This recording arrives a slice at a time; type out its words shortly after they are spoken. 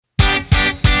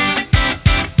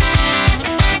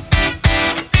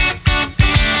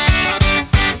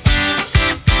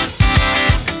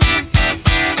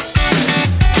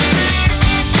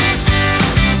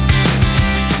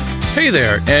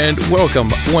there, and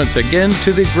welcome once again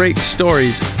to the Great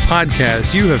Stories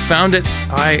podcast. You have found it.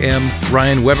 I am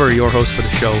Ryan Weber, your host for the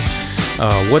show.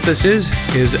 What this is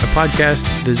a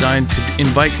podcast designed to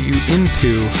invite you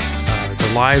into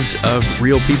the lives of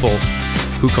real people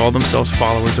who call themselves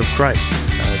followers of Christ.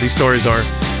 These stories are,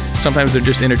 sometimes they're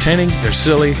just entertaining, they're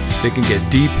silly, they can get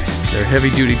deep, they're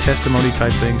heavy-duty testimony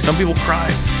type things. Some people cry.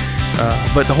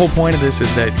 But the whole point of this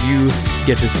is that you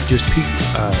get to just peek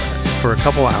for a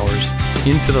couple hours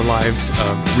into the lives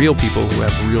of real people who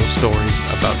have real stories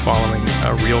about following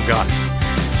a real God.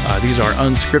 These are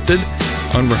unscripted,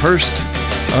 unrehearsed,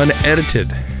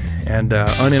 unedited, and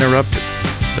uninterrupted.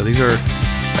 So these are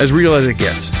as real as it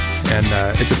gets. And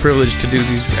it's a privilege to do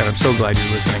these, and I'm so glad you're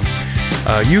listening.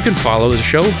 You can follow the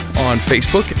show on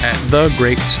Facebook at The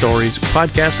Great Stories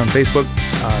Podcast on Facebook.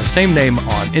 Same name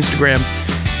on Instagram.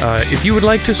 If you would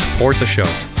like to support the show,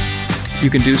 you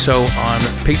can do so on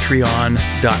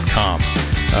patreon.com.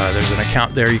 There's an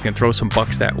account there. You can throw some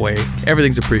bucks that way.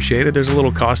 Everything's appreciated. There's a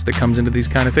little cost that comes into these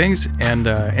kind of things, and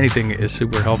anything is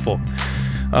super helpful.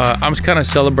 I'm kind of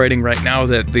celebrating right now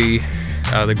that the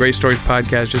Great Stories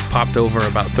podcast just popped over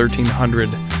about 1,300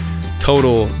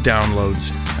 total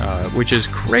downloads, which is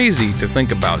crazy to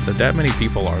think about that many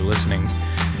people are listening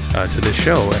to this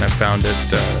show, and I found it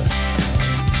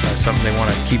something they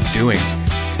want to keep doing.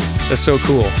 That's so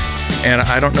cool. And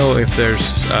I don't know if there's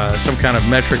some kind of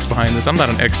metrics behind this. I'm not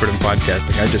an expert in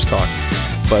podcasting. I just talk.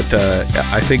 But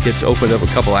I think it's opened up a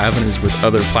couple avenues with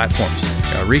other platforms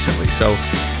recently. So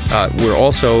we're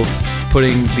also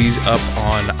putting these up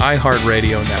on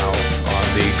iHeartRadio now,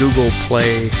 on the Google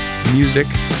Play Music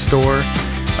Store.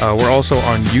 We're also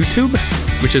on YouTube,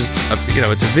 which is,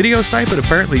 it's a video site, but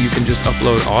apparently you can just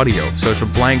upload audio. So it's a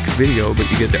blank video, but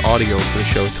you get the audio for the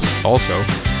show also.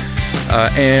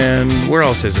 And where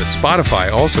else is it?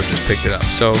 Spotify also just picked it up.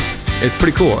 So it's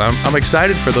pretty cool. I'm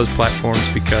excited for those platforms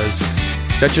because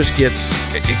that just gets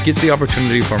the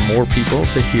opportunity for more people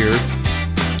to hear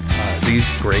these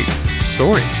great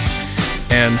stories.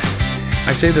 And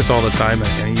I say this all the time,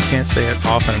 and you can't say it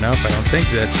often enough. I don't think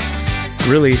that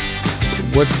really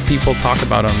what people talk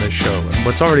about on this show and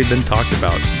what's already been talked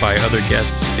about by other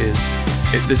guests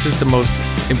this is the most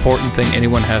important thing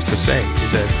anyone has to say,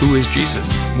 is that who is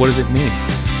Jesus? What does it mean?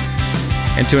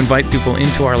 And to invite people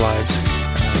into our lives,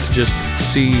 to just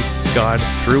see God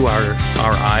through our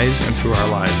eyes and through our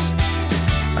lives,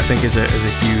 I think is a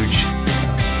huge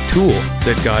tool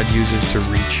that God uses to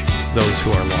reach those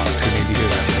who are lost, who need to hear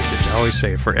that message. I always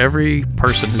say, for every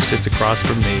person who sits across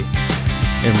from me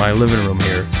in my living room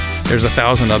here, there's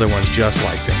 1,000 other ones just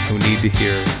like them who need to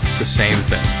hear the same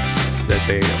thing that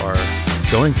they are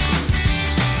going through.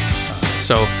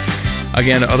 So,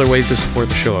 again, other ways to support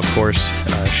the show, of course,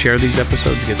 share these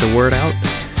episodes, get the word out,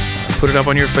 put it up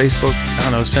on your Facebook,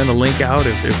 send a link out.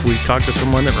 If we talk to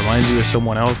someone that reminds you of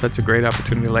someone else, that's a great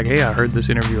opportunity. Like, hey, I heard this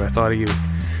interview, I thought of you,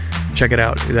 check it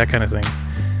out, that kind of thing.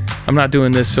 I'm not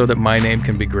doing this so that my name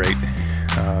can be great.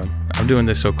 I'm doing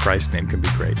this so Christ's name can be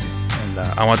great. And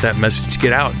I want that message to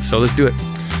get out, so let's do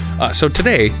it. So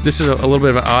today, this is a little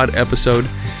bit of an odd episode.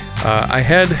 I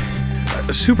had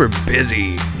a super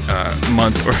busy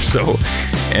month or so,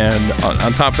 and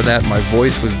on top of that, my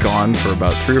voice was gone for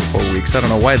about 3 or 4 weeks. I don't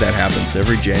know why that happens.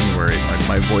 Every January,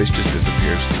 my voice just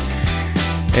disappears.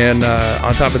 And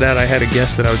on top of that, I had a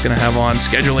guest that I was going to have on.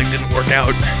 Scheduling didn't work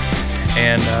out,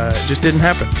 and it just didn't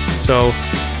happen. So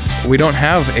we don't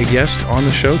have a guest on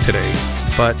the show today,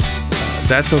 but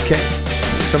that's okay.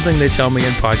 Something they tell me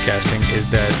in podcasting is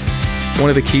that one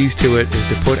of the keys to it is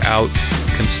to put out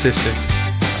consistent,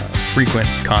 frequent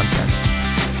content.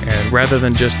 And rather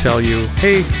than just tell you,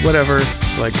 hey, whatever,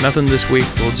 like nothing this week,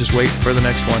 we'll just wait for the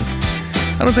next one.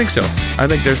 I don't think so. I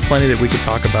think there's plenty that we could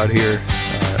talk about here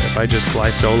if I just fly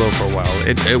solo for a while.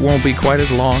 It won't be quite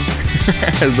as long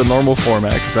as the normal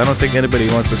format, because I don't think anybody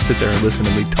wants to sit there and listen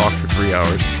to me talk for 3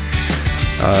 hours.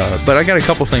 But I got a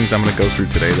couple things I'm going to go through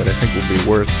today that I think will be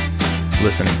worth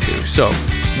listening to. So,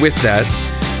 with that,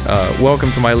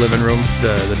 welcome to my living room.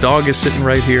 The dog is sitting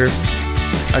right here.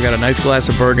 I got a nice glass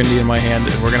of Burgundy in my hand,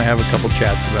 and we're going to have a couple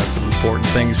chats about some important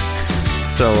things.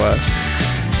 So,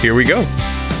 here we go.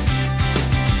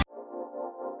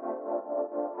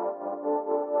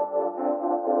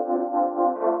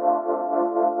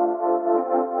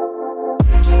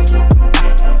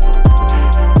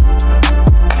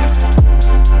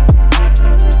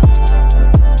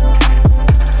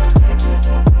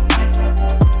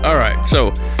 All right,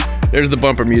 so there's the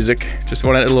bumper music. Just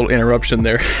wanted a little interruption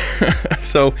there.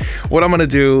 So what I'm going to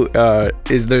do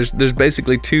is there's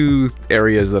basically 2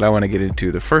 areas that I want to get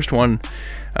into. The first one,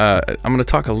 I'm going to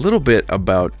talk a little bit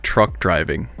about truck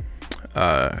driving.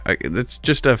 It's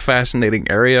just a fascinating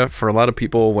area for a lot of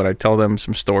people. When I tell them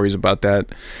some stories about that,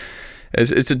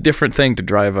 it's a different thing to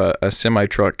drive a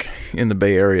semi-truck in the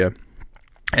Bay Area.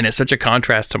 And it's such a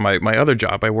contrast to my other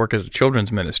job. I work as a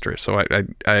children's minister. So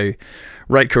I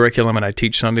write curriculum and I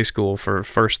teach Sunday school for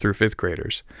 1st through 5th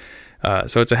graders.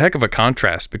 So it's a heck of a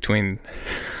contrast between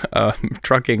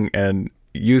trucking and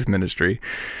youth ministry.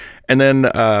 And then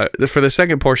for the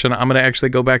second portion, I'm going to actually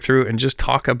go back through and just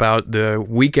talk about the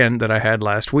weekend that I had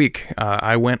last week.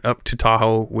 I went up to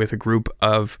Tahoe with a group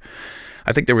of,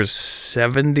 I think there was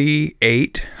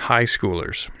 78 high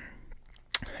schoolers.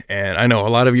 And I know a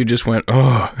lot of you just went,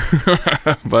 oh,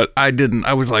 but I didn't.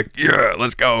 I was like, yeah,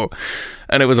 let's go.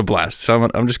 And it was a blast. So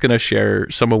I'm just going to share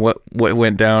some of what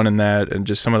went down in that and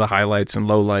just some of the highlights and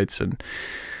lowlights and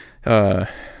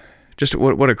just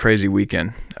what a crazy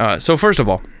weekend. So first of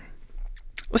all,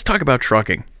 let's talk about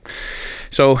trucking.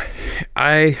 So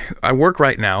I work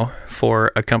right now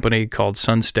for a company called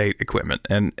Sun State Equipment,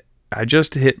 and I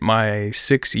just hit my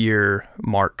 6-year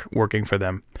mark working for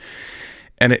them.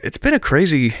 And it's been a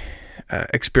crazy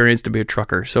experience to be a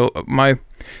trucker. So my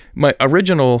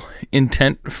original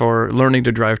intent for learning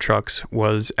to drive trucks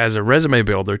was as a resume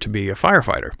builder to be a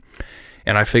firefighter.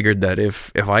 And I figured that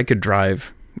if I could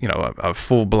drive, a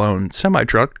full-blown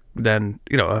semi-truck, then,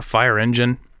 a fire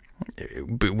engine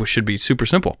should be super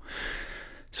simple.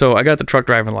 So I got the truck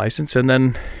driving license, and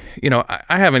then,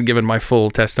 I haven't given my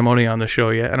full testimony on the show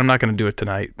yet, and I'm not going to do it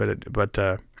tonight, but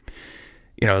the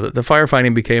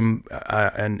firefighting became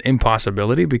an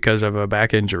impossibility because of a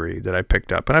back injury that I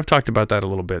picked up. And I've talked about that a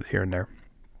little bit here and there.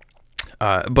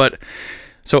 But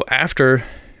so after,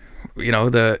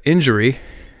 the injury,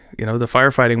 the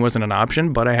firefighting wasn't an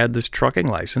option, but I had this trucking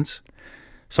license.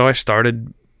 So I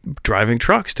started driving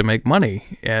trucks to make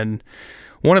money. And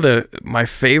one of my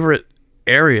favorite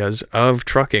areas of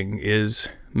trucking is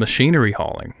machinery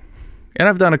hauling. And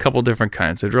I've done a couple different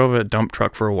kinds. I drove a dump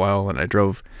truck for a while, and I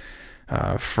drove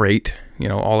freight,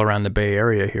 all around the Bay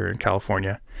Area here in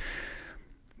California.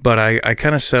 But I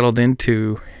kind of settled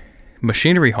into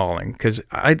machinery hauling because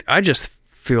I just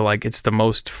feel like it's the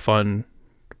most fun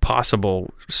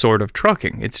possible sort of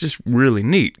trucking. It's just really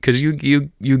neat because you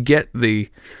get the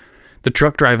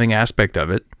truck driving aspect of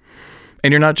it,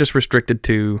 and you're not just restricted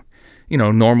to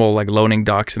normal like loading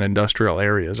docks and industrial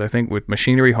areas. I think with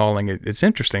machinery hauling, it's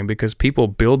interesting because people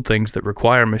build things that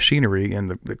require machinery in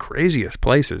the craziest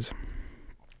places.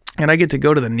 And I get to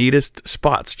go to the neatest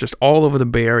spots just all over the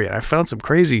Bay Area. I found some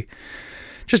crazy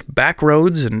just back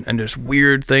roads and just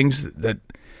weird things that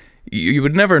you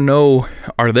would never know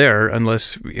are there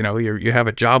unless, you have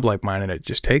a job like mine and it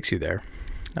just takes you there.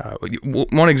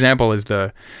 One example is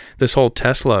this whole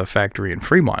Tesla factory in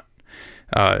Fremont.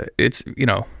 It's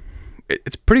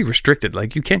pretty restricted.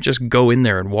 Like you can't just go in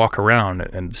there and walk around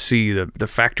and see the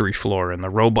factory floor and the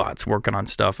robots working on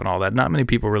stuff and all that. Not many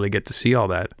people really get to see all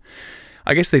that.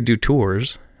 I guess they do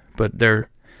tours, but they're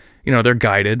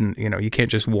guided and, you can't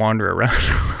just wander around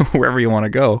wherever you want to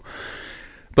go.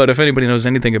 But if anybody knows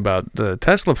anything about the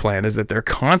Tesla plant is that they're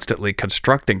constantly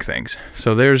constructing things.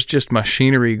 So there's just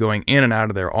machinery going in and out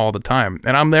of there all the time.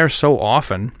 And I'm there so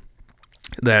often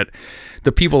that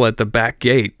the people at the back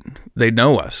gate, they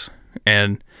know us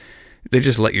and they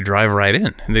just let you drive right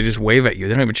in and they just wave at you.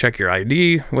 They don't even check your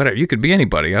ID, whatever. You could be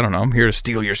anybody. I don't know. I'm here to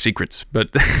steal your secrets,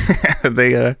 but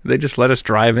they just let us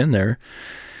drive in there.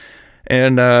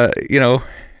 And,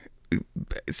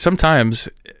 sometimes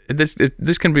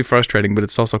this can be frustrating, but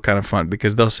it's also kind of fun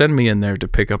because they'll send me in there to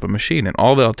pick up a machine and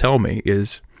all they'll tell me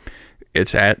is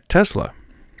it's at Tesla.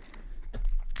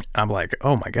 I'm like,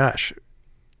 oh my gosh,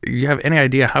 you have any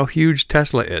idea how huge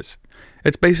Tesla is?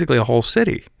 It's basically a whole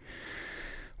city.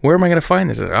 Where am I going to find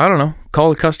this? I don't know. Call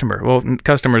the customer. Well,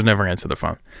 customers never answer the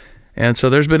phone. And so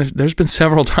there's been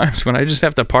several times when I just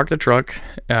have to park the truck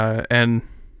and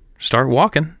start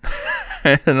walking.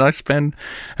 And I spend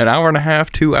an hour and a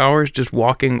half, 2 hours just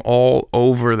walking all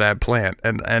over that plant.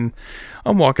 And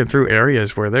I'm walking through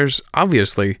areas where there's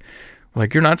obviously,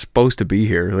 like, you're not supposed to be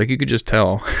here. Like, you could just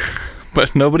tell.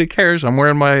 But nobody cares. I'm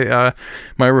wearing my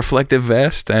my reflective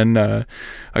vest, and I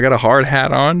got a hard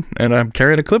hat on, and I'm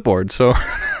carrying a clipboard. So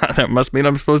that must mean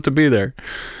I'm supposed to be there.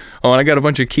 Oh, and I got a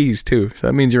bunch of keys, too. So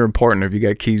that means you're important if you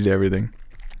got keys to everything.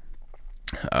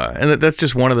 And that's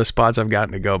just one of the spots I've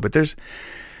gotten to go. But there's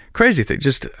crazy things.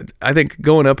 Just, I think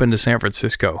going up into San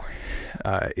Francisco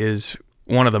is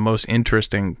one of the most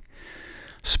interesting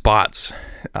spots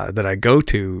that I go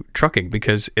to trucking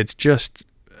because it's just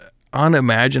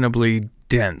unimaginably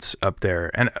dense up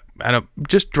there. And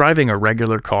just driving a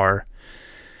regular car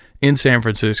in San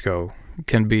Francisco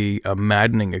can be a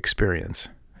maddening experience.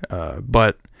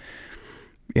 But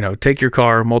take your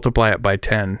car, multiply it by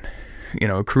 10,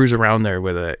 cruise around there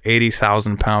with a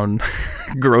 80,000 pound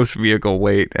gross vehicle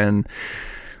weight. And,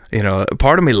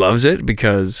 part of me loves it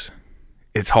because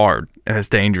it's hard and it's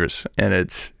dangerous and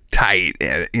it's tight.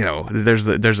 And,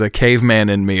 there's a caveman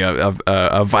in me,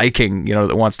 a Viking,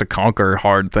 that wants to conquer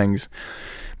hard things.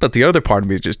 But the other part of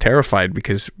me is just terrified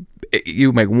because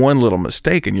you make one little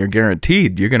mistake and you're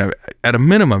guaranteed at a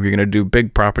minimum, you're going to do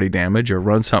big property damage or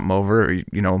run something over, or,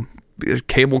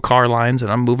 cable car lines,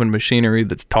 and I'm moving machinery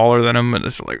that's taller than them, and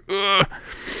it's like,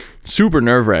 super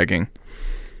nerve-wracking.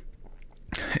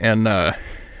 And,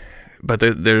 but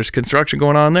there's construction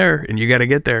going on there, and you got to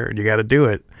get there, and you got to do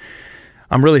it.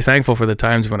 I'm really thankful for the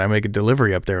times when I make a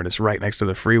delivery up there, and it's right next to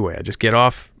the freeway. I just get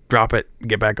off, drop it,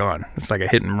 get back on. It's like a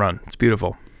hit and run. It's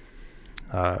beautiful.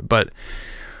 But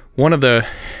one of the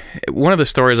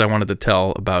stories I wanted to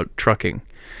tell about trucking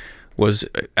was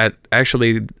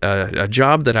actually a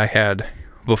job that I had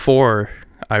before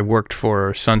I worked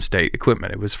for Sunstate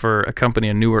Equipment. It was for a company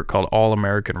in Newark called All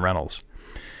American Rentals.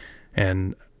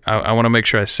 And I want to make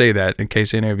sure I say that in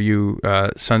case any of you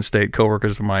Sunstate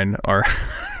coworkers of mine are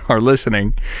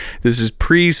listening. This is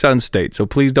pre-Sunstate, so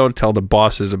please don't tell the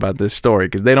bosses about this story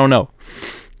because they don't know.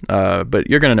 But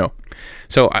you're going to know.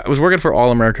 So I was working for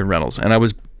All American Rentals, and I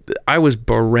was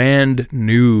brand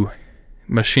new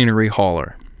machinery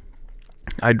hauler.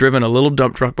 I'd driven a little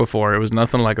dump truck before. It was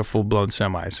nothing like a full-blown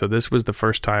semi. So this was the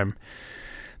first time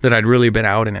that I'd really been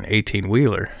out in an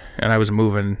 18-wheeler, and I was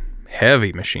moving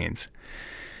heavy machines.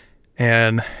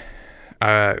 And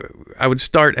I would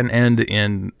start and end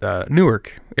in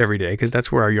Newark every day because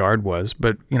that's where our yard was.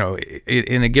 But,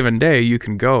 in a given day, you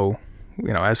can go,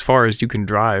 as far as you can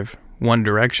drive one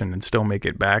direction and still make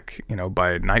it back,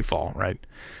 by nightfall, right?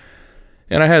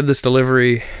 And I had this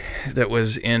delivery that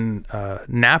was in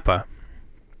Napa.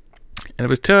 And it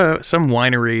was to some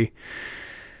winery,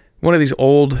 one of these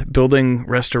old building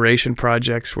restoration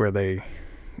projects where they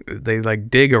like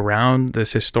dig around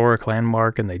this historic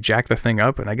landmark and they jack the thing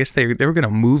up. And I guess they were going to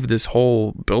move this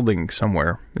whole building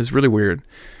somewhere. It's really weird.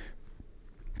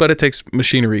 But it takes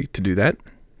machinery to do that.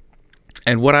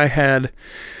 And what I had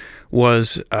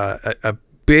was a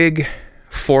big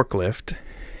forklift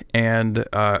and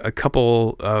a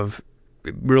couple of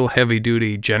real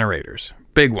heavy-duty generators,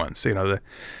 big ones,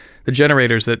 the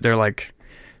generators that they're like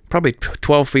probably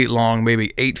 12 feet long,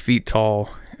 maybe 8 feet tall,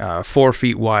 4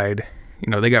 feet wide.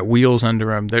 They got wheels under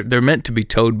them. They're meant to be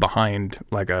towed behind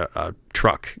like a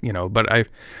truck,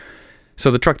 so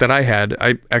the truck that I had,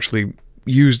 I actually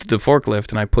used the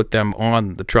forklift and I put them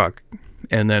on the truck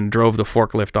and then drove the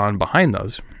forklift on behind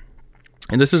those.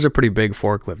 And this is a pretty big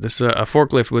forklift. This is a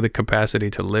forklift with a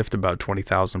capacity to lift about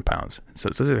 20,000 pounds. So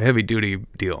it's a heavy duty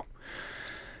deal.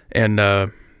 And,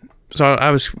 so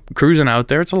I was cruising out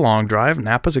there. It's a long drive.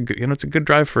 Napa's it's a good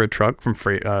drive for a truck from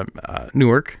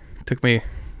Newark. It took me,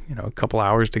 a couple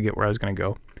hours to get where I was going to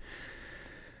go.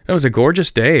 It was a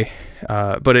gorgeous day,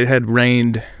 but it had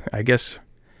rained, I guess,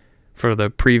 for the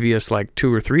previous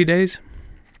 2 or 3 days.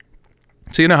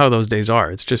 So you know how those days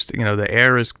are. It's just, the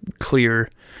air is clear.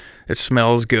 It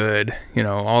smells good.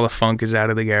 All the funk is out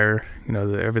of the air.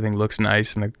 Everything looks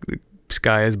nice and the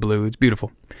sky is blue. It's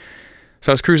beautiful.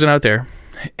 So I was cruising out there.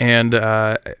 And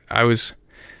I was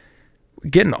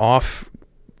getting off,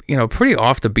 pretty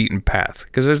off the beaten path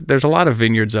because there's a lot of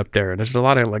vineyards up there and there's a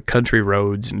lot of country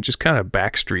roads and just kind of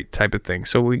back street type of thing.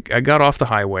 So I got off the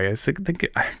highway. I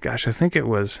think it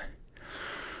was,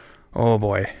 oh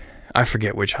boy, I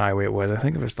forget which highway it was. I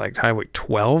think it was Highway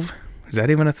 12. Is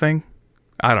that even a thing?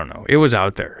 I don't know. It was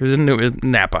out there. It was in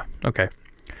Napa. Okay.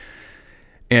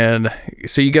 And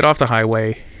so you get off the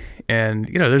highway. And,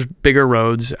 there's bigger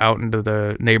roads out into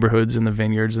the neighborhoods and the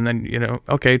vineyards. And then,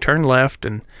 okay, turn left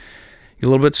and a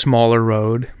little bit smaller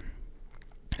road.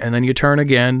 And then you turn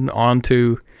again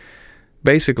onto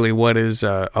basically what is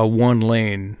a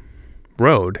one-lane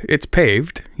road. It's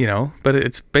paved, but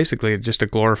it's basically just a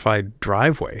glorified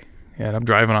driveway. And I'm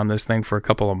driving on this thing for a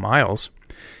couple of miles.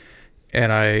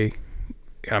 And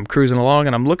I'm cruising along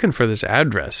and I'm looking for this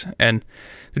address. And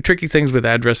the tricky things with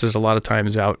addresses a lot of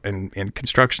times out in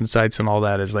construction sites and all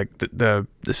that is the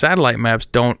satellite maps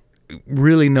don't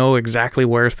really know exactly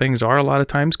where things are a lot of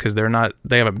times because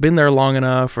they haven't been there long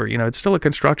enough or, it's still a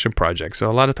construction project.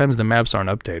 So a lot of times the maps aren't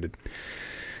updated.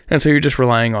 And so you're just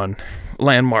relying on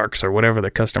landmarks or whatever the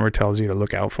customer tells you to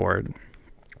look out for.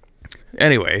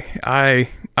 Anyway, I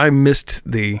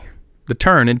missed the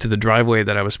turn into the driveway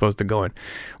that I was supposed to go in,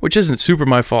 which isn't super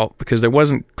my fault because there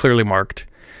wasn't clearly marked.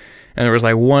 And there was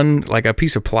a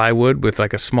piece of plywood with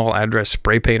a small address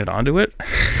spray painted onto it,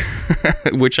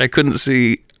 which I couldn't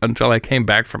see until I came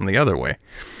back from the other way.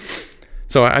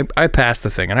 So I passed the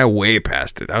thing, and I way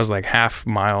past it. I was like half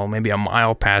mile, maybe a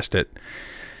mile past it,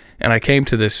 and I came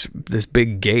to this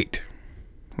big gate,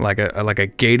 like a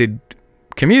gated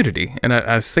community, and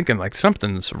I was thinking like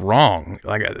something's wrong.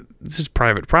 Like this is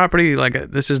private property.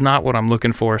 Like this is not what I'm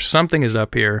looking for. Something is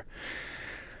up here,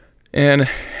 and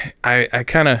I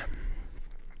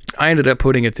ended up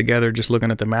putting it together, just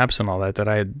looking at the maps and all that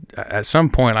I had at some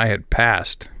point I had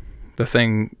passed the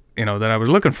thing, that I was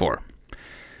looking for.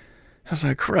 I was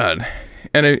like, crud.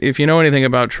 And if you know anything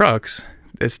about trucks,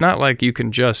 it's not like you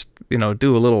can just,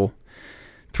 do a little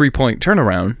 3-point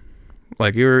turnaround.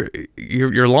 Like you're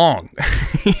long.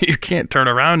 You can't turn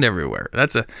around everywhere.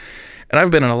 And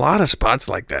I've been in a lot of spots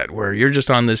like that where you're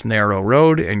just on this narrow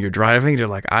road and you're driving. You're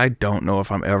like, I don't know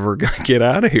if I'm ever going to get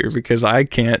out of here because I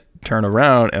can't turn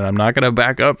around and I'm not going to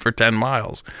back up for 10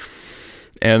 miles.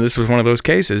 And this was one of those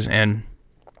cases. And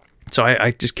so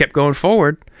I just kept going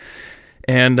forward.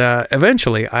 And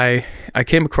eventually I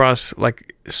came across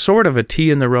like sort of a T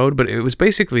in the road, but it was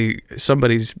basically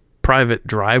somebody's private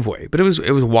driveway, but it was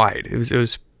wide. It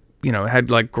was it had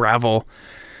like gravel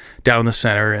down the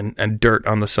center and dirt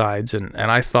on the sides. And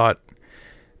I thought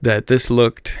that this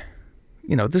looks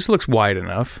wide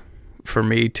enough for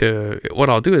me to, what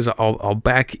I'll do is I'll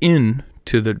back in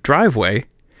to the driveway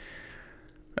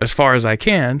as far as I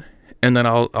can. And then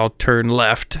I'll turn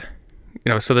left.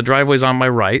 So the driveway's on my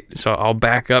right, so I'll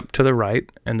back up to the right,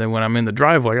 and then when I'm in the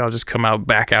driveway, I'll just come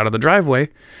back out of the driveway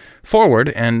forward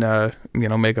and,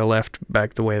 make a left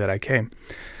back the way that I came.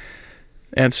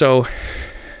 And so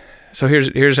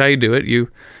here's how you do it.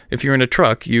 If you're in a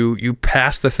truck, you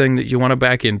pass the thing that you want to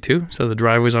back into, so the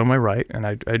driveway's on my right, and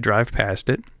I drive past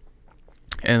it,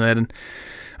 and then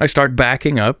I start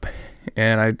backing up,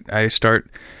 and I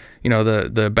start...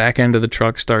 the back end of the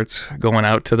truck starts going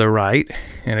out to the right,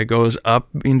 and it goes up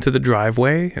into the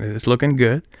driveway, and it's looking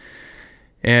good.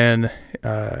 And,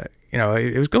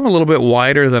 it was going a little bit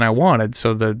wider than I wanted,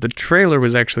 so the trailer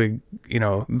was actually,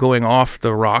 going off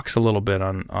the rocks a little bit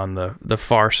on the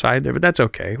far side there, but that's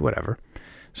okay, whatever.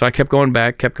 So I kept going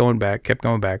back.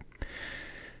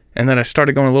 And then I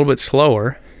started going a little bit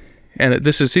slower, and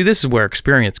this is where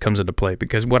experience comes into play,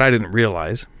 because what I didn't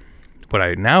realize... What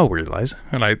I now realize,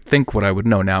 and I think what I would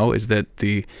know now, is that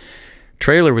the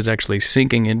trailer was actually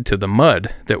sinking into the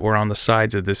mud that were on the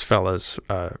sides of this fella's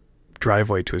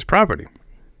driveway to his property.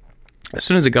 As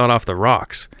soon as it got off the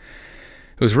rocks,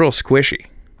 it was real squishy.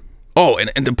 Oh,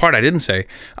 and the part I didn't say,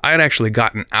 I had actually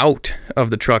gotten out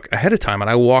of the truck ahead of time,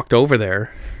 and I walked over there,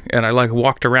 and I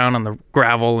walked around on the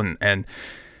gravel and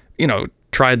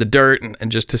tried the dirt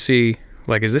and just to see...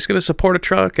 Like, is this going to support a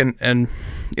truck? And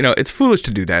it's foolish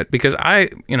to do that because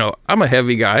I'm a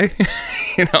heavy guy.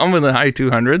 I'm in the high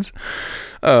 200s.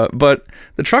 But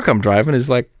the truck I'm driving is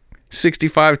like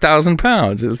 65,000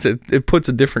 pounds. It puts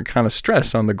a different kind of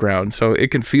stress on the ground. So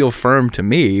it can feel firm to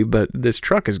me, but this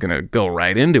truck is going to go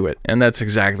right into it. And that's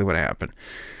exactly what happened.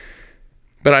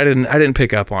 But I didn't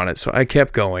pick up on it. So I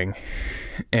kept going.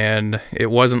 And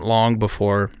it wasn't long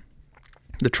before...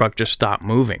 the truck just stopped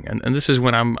moving. And this is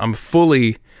when I'm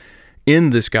fully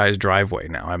in this guy's driveway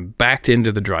now. I'm backed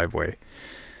into the driveway.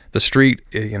 The street,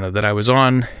 that I was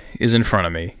on is in front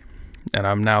of me. And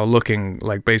I'm now looking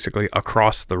like basically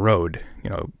across the road,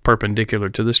 perpendicular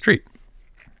to the street.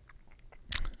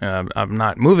 I'm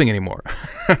not moving anymore.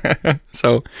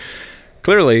 So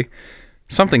clearly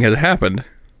something has happened.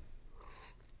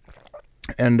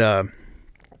 And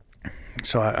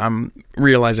so I'm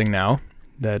realizing now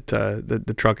that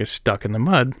the truck is stuck in the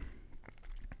mud.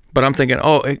 But I'm thinking,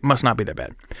 it must not be that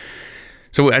bad.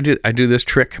 So I do this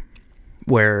trick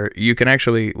where you can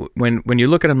actually, when you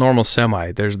look at a normal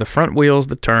semi, there's the front wheels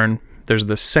that turn, there's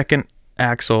the second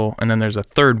axle, and then there's a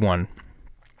third one.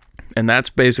 And that's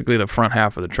basically the front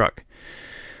half of the truck.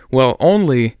 Well,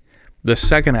 only the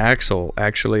second axle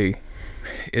actually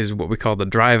is what we call the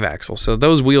drive axle. So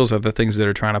those wheels are the things that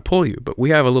are trying to pull you. But we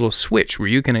have a little switch where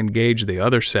you can engage the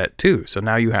other set too. So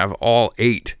now you have all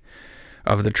 8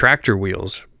 of the tractor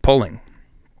wheels pulling.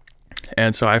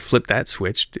 And so I flip that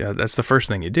switch. That's the first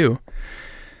thing you do.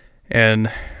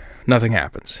 And nothing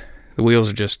happens. The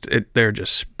wheels are they're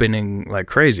just spinning like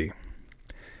crazy.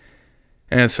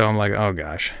 And so I'm like, oh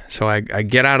gosh. So I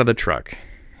get out of the truck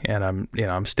and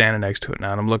I'm standing next to it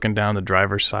now and I'm looking down the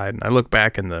driver's side and I look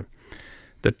back and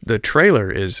the trailer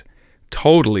is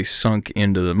totally sunk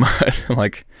into the mud,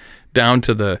 like down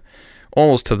to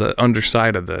almost to the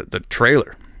underside of the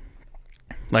trailer.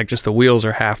 Like just the wheels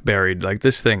are half buried. Like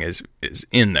this thing is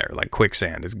in there, like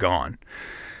quicksand is gone.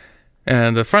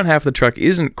 And the front half of the truck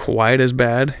isn't quite as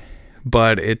bad,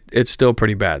 but it's still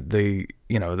pretty bad. The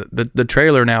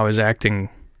trailer now is acting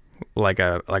like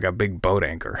a big boat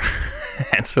anchor.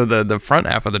 And so the front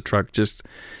half of the truck just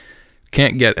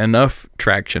can't get enough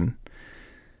traction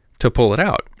to pull it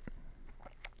out.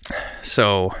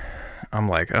 So I'm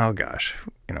like, oh gosh,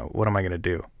 what am I going to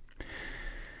do?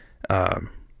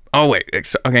 Oh wait,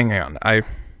 okay, hang on. I've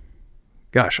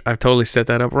totally set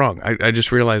that up wrong. I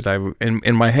just realized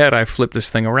in my head, I flipped this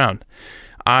thing around.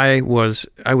 I was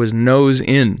nose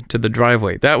in to the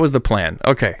driveway. That was the plan.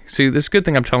 Okay. See, this is a good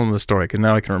thing I'm telling the story because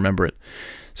now I can remember it.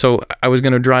 So I was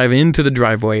going to drive into the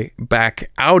driveway,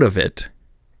 back out of it,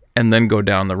 and then go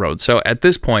down the road. So at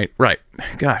this point, right.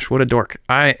 Gosh, what a dork.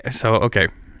 Okay.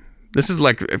 This is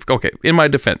in my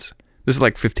defense, this is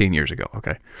like 15 years ago.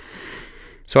 Okay.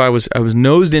 So I was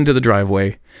nosed into the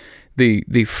driveway.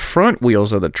 The front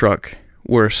wheels of the truck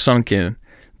were sunk in.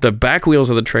 The back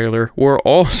wheels of the trailer were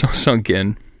also sunk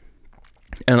in,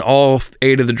 and all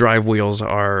 8 of the drive wheels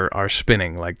are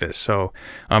spinning like this. So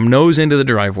I'm nose into the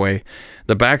driveway.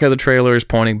 The back of the trailer is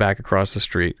pointing back across the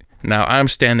street. Now I'm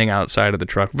standing outside of the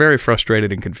truck, very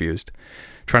frustrated and confused,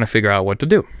 trying to figure out what to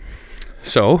do.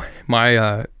 So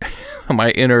my my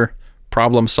inner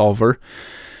problem solver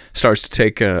starts to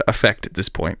take effect at this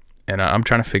point, and I'm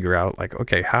trying to figure out,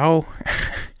 okay, how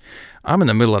I'm in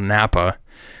the middle of Napa.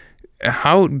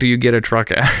 How do you get a truck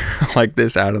like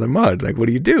this out of the mud? What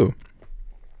do you do?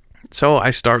 So I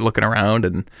start looking around,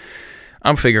 and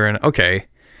I'm figuring, okay,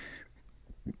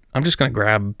 I'm just going to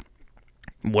grab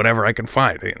whatever I can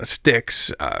find,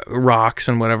 sticks, rocks,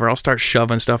 and whatever. I'll start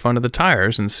shoving stuff under the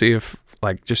tires and see if,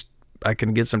 I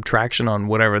can get some traction on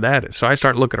whatever that is. So I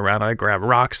start looking around. I grab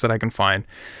rocks that I can find.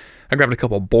 I grabbed a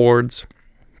couple boards,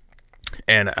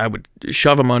 and I would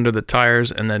shove them under the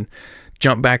tires and then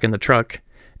jump back in the truck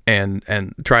and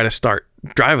try to start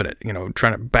driving it,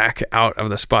 trying to back out of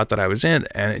the spot that I was in.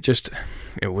 And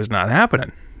it was not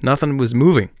happening. Nothing was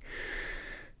moving.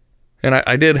 And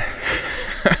I did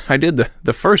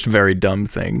the first very dumb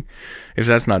thing, if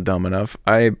that's not dumb enough.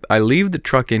 I leave the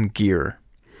truck in gear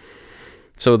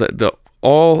so that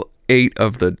all 8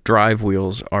 of the drive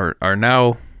wheels are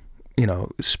now,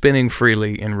 spinning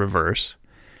freely in reverse.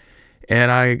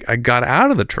 And I got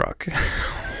out of the truck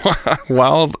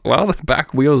while the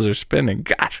back wheels are spinning.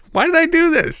 Gosh, why did I do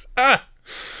this?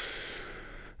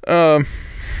 And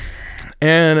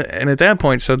at that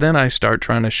point, so then I start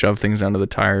trying to shove things under the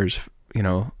tires,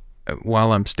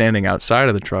 while I'm standing outside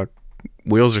of the truck.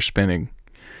 Wheels are spinning,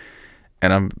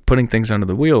 and I'm putting things under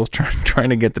the wheels, trying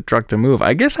to get the truck to move.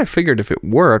 I guess I figured if it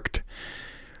worked,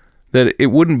 that it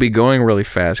wouldn't be going really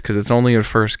fast because it's only in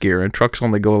first gear, and trucks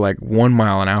only go 1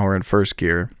 mile an hour in first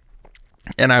gear.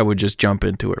 And I would just jump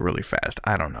into it really fast.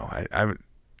 I don't know.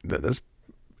 That's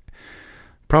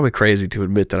probably crazy to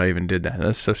admit that I even did that.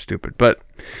 That's so stupid. But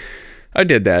I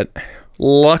did that.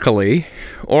 Luckily,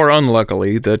 or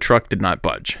unluckily, the truck did not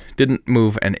budge. Didn't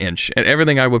move an inch. And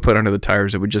everything I would put under the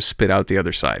tires, it would just spit out the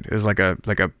other side. It was like a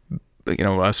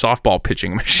softball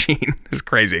pitching machine. It was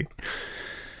crazy.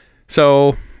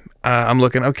 So I'm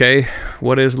looking, okay,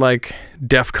 what is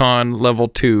DEFCON level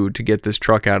 2 to get this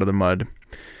truck out of the mud?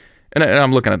 And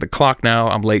I'm looking at the clock now.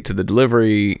 I'm late to the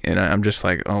delivery, and I'm just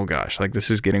like, oh gosh,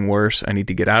 this is getting worse. I need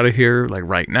to get out of here,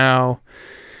 right now.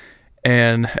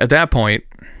 And at that point,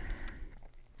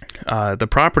 the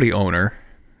property owner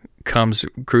comes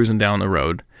cruising down the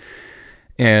road,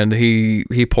 and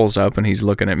he pulls up, and he's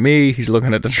looking at me. He's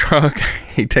looking at the truck.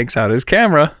 He takes out his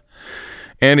camera,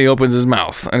 and he opens his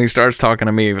mouth, and he starts talking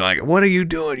to me like, what are you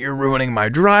doing? You're ruining my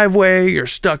driveway. You're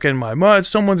stuck in my mud.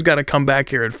 Someone's got to come back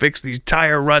here and fix these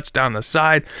tire ruts down the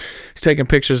side. He's taking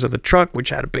pictures of the truck, which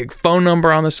had a big phone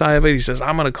number on the side of it. He says,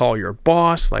 I'm going to call your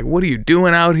boss. What are you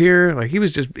doing out here? He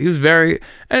was very,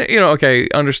 okay,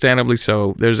 understandably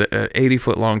so. There's a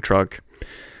 80-foot long truck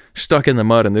stuck in the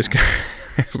mud in this guy,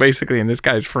 basically in this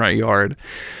guy's front yard.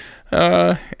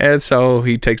 And so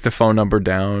he takes the phone number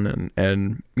down,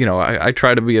 and I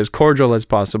try to be as cordial as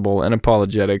possible and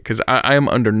apologetic, because I am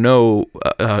under no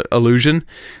illusion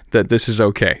that this is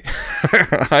okay.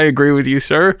 I agree with you,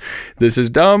 sir. This is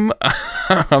dumb.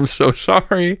 I'm so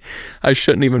sorry. I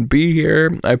shouldn't even be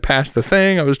here. I passed the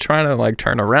thing. I was trying to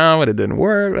turn around, but it didn't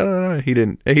work. I don't know. He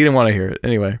didn't want to hear it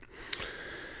anyway.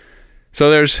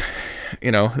 So there's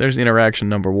interaction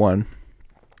number 1.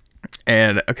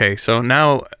 And okay, so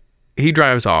now he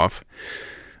drives off,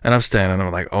 and I'm standing, and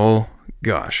I'm like, oh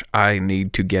gosh, I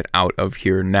need to get out of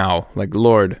here now.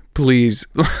 Lord, please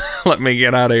let me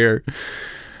get out of here.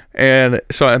 And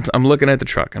so I'm looking at the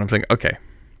truck, and I'm thinking, okay,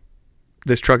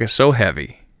 this truck is so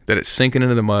heavy that it's sinking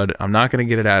into the mud. I'm not going to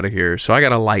get it out of here. So I got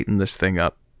to lighten this thing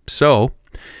up. So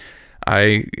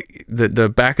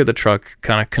the back of the truck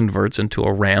kind of converts into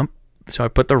a ramp So I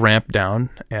put the ramp down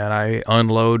and I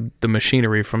unload the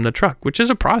machinery from the truck, which is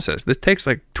a process. This takes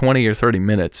like 20 or 30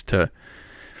 minutes to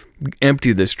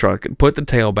empty this truck and put the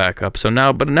tail back up.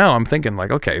 Now I'm thinking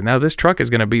like, okay, now this truck is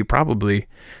going to be probably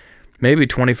maybe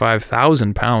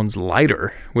 25,000 pounds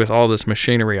lighter with all this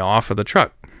machinery off of the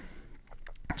truck.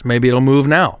 So maybe it'll move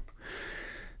now.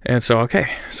 And so,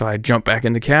 okay, so I jump back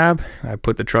in the cab, I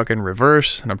put the truck in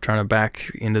reverse, and I'm trying to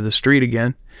back into the street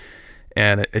again,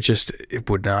 and it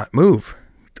would not move.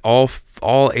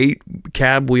 All 8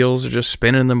 cab wheels are just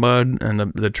spinning in the mud, and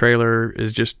the trailer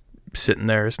is just sitting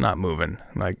there. It's not moving.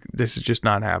 Like, this is just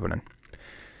not happening.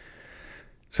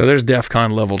 So there's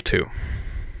DEFCON level 2.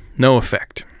 No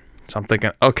effect. So I'm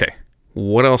thinking, okay,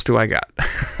 what else do I got?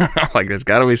 Like, there's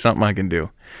got to be something I can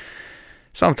do.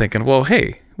 So I'm thinking, well,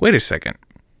 hey, wait a second.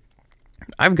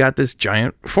 I've got this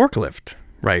giant forklift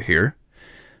right here.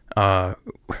 Why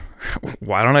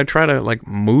don't I try to like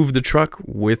move the truck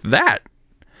with that?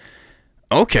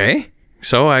 Okay.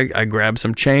 So I grab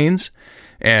some chains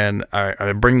and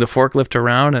I bring the forklift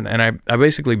around and I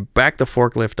basically back the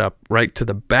forklift up right to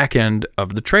the back end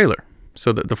of the trailer.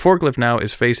 So that the forklift now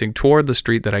is facing toward the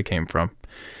street that I came from.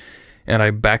 And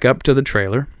I back up to the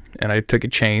trailer. And I took a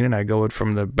chain and I go it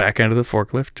from the back end of the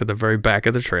forklift to the very back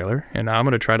of the trailer. And now I'm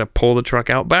going to try to pull the truck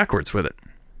out backwards with it.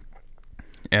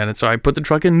 And so I put the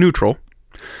truck in neutral,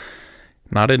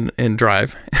 not in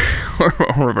drive or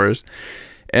reverse.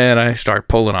 And I start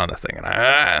pulling on the thing. And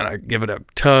I give it a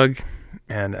tug.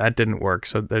 And that didn't work.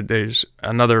 So there's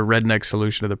another redneck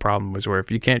solution to the problem was where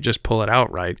if you can't just pull it out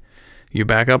right, you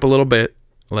back up a little bit,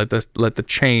 let the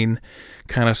chain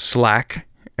kind of slack,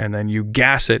 and then you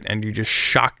gas it and you just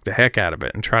shock the heck out of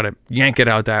it and try to yank it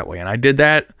out that way. And I did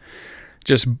that,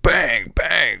 just bang,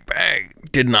 bang, bang,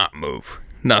 did not move,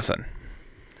 nothing.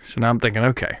 So now I'm thinking,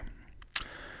 okay,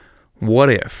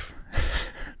 what if?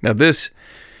 Now this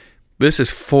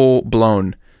is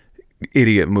full-blown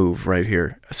idiot move right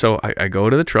here. So I go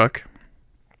to the truck,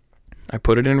 I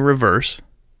put it in reverse,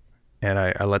 and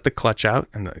I let the clutch out.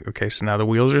 And okay, so now the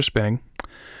wheels are spinning.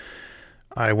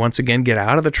 I once again get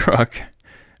out of the truck,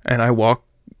 and I walk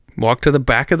to the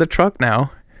back of the truck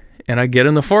now, and I get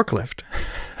in the forklift.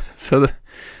 So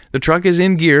the truck is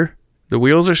in gear, the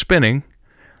wheels are spinning,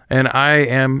 and I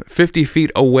am 50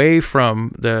 feet away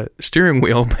from the steering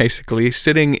wheel, basically,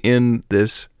 sitting in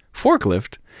this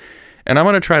forklift. And I'm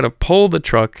going to try to pull the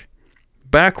truck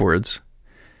backwards,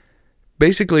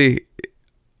 basically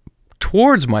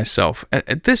towards myself.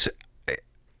 At this,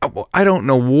 I don't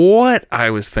know what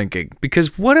I was thinking,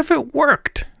 because what if it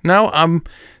worked? Now I'm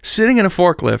sitting in a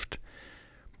forklift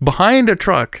behind a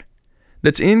truck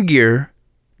that's in gear,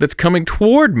 that's coming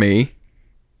toward me,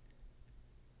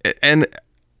 and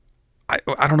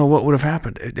I don't know what would have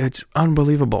happened. It's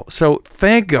unbelievable. So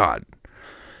thank God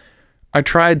I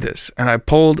tried this, and I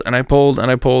pulled, and I pulled, and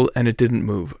I pulled, and it didn't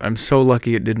move. I'm so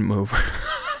lucky it didn't move,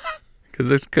 because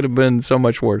this could have been so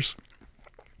much worse.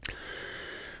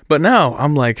 But now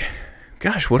I'm like,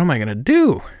 gosh, what am I going to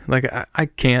do? Like, I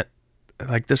can't,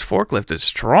 like, this forklift is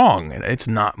strong and it's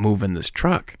not moving this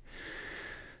truck.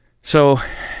 So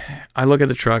I look at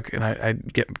the truck and I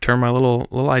turn my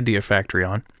little idea factory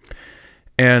on.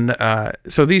 And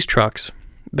so these trucks,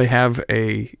 they have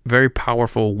a very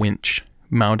powerful winch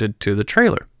mounted to the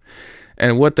trailer.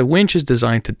 And what the winch is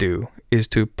designed to do is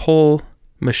to pull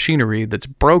machinery that's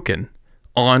broken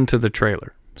onto the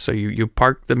trailer. So you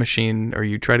park the machine, or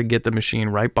you try to get the machine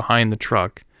right behind the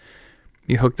truck.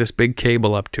 You hook this big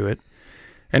cable up to it,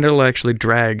 and it'll actually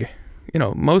drag,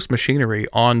 most machinery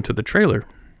onto the trailer.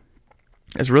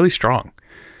 It's really strong.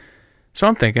 So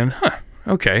I'm thinking,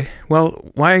 okay,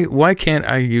 well, why can't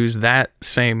I use that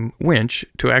same winch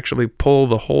to actually pull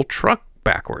the whole truck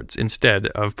backwards instead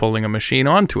of pulling a machine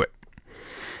onto it?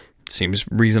 Seems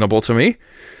reasonable to me.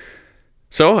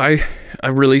 So I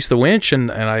release the winch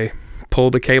and I pull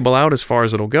the cable out as far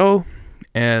as it'll go.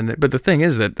 But the thing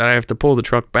is that I have to pull the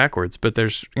truck backwards, but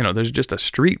there's just a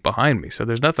street behind me. So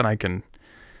there's nothing I can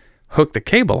hook the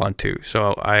cable onto.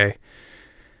 So I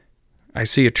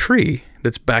see a tree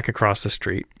that's back across the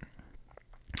street,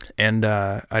 and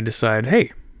I decide,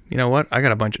 hey, you know what? I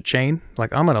got a bunch of chain.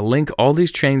 Like, I'm going to link all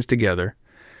these chains together,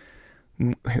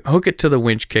 hook it to the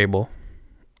winch cable,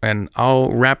 and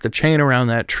I'll wrap the chain around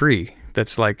that tree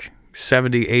that's like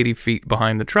 70, 80 feet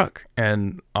behind the truck,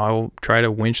 and I'll try to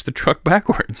winch the truck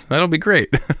backwards. That'll be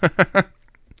great.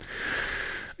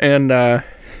 And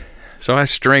so I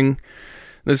string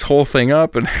this whole thing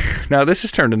up, and now this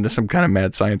has turned into some kind of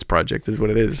mad science project is what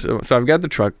it is. So I've got the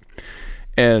truck,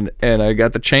 and I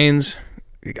got the chains.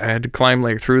 I had to climb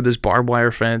like through this barbed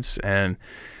wire fence and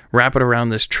wrap it around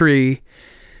this tree,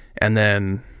 and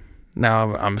then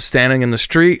Now I'm standing in the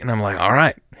street and I'm like, all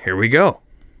right, here we go.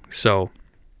 So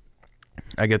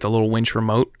I get the little winch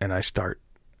remote and I start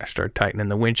tightening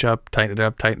the winch up, tighten it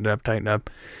up, tighten it up, tighten it up.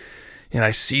 And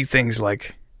I see things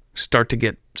like start to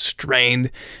get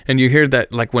strained, and you hear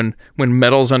that like when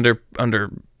metal's under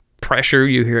pressure,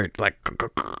 you hear it like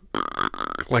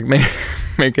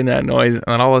making that noise,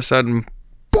 and all of a sudden,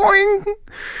 boing!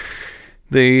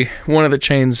 One of the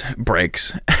chains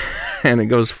breaks, and it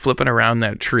goes flipping around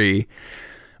that tree,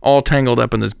 all tangled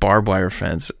up in this barbed wire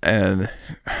fence, and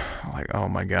I'm like, oh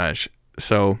my gosh!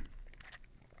 So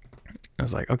I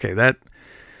was like, okay, that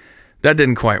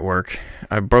didn't quite work.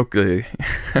 I broke the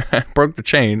broke the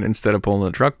chain instead of pulling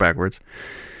the truck backwards.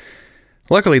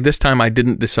 Luckily, this time I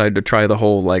didn't decide to try the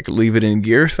whole like leave it in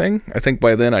gear thing. I think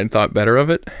by then I'd thought better of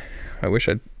it. I wish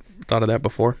I'd thought of that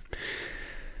before.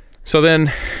 So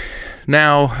then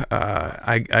now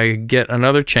I get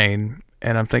another chain,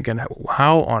 and I'm thinking,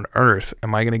 how on earth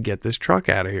am I going to get this truck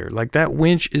out of here? Like, that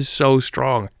winch is so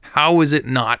strong. How is it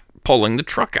not pulling the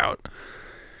truck out?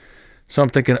 So I'm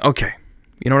thinking, okay,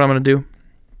 you know what I'm going to do?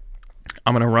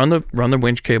 I'm going to run the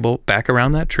winch cable back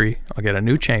around that tree. I'll get a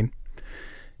new chain.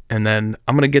 And then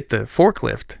I'm going to get the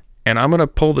forklift, and I'm going to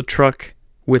pull the truck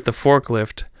with the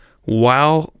forklift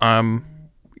while I'm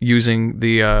using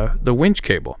the winch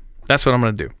cable. That's what I'm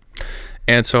going to do.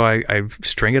 And so I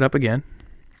string it up again,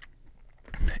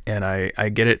 and I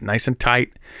get it nice and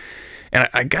tight. And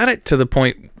I got it to the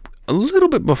point a little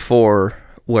bit before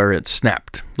where it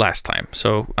snapped last time.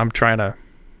 So I'm trying to,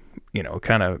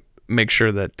 kind of make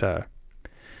sure that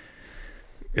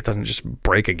it doesn't just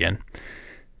break again.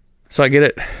 So I get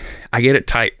it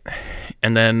tight,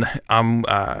 and then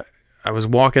I was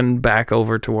walking back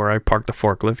over to where I parked the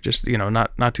forklift, just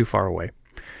not too far away.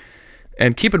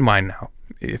 And keep in mind now,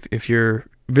 if you're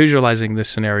visualizing this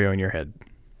scenario in your head,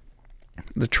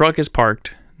 the truck is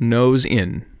parked nose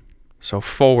in, so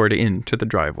forward into the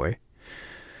driveway.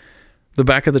 The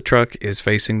back of the truck is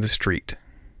facing the street,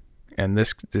 and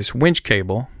this winch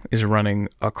cable is running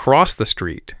across the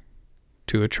street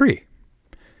to a tree.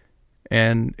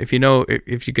 And if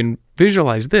you can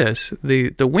visualize this,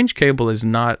 the winch cable is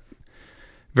not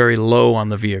very low on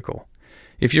the vehicle.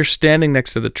 If you're standing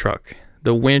next to the truck,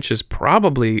 the winch is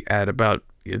probably at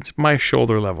it's my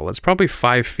shoulder level. It's probably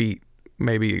 5 feet,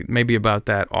 maybe about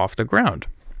that off the ground.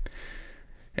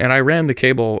 And I ran the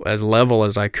cable as level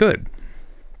as I could.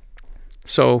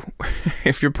 So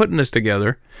if you're putting this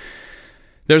together,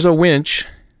 there's a winch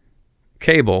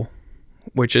cable,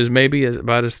 which is maybe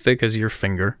about as thick as your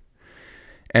finger,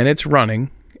 and it's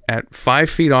running at 5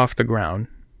 feet off the ground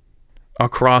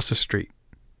across a street.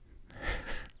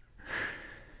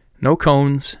 No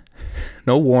cones,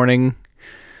 no warning,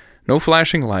 no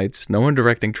flashing lights, no one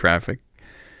directing traffic,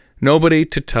 nobody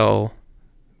to tell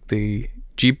the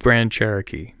Jeep Grand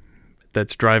Cherokee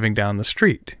that's driving down the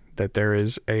street that there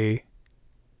is a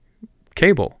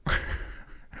cable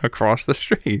across the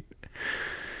street.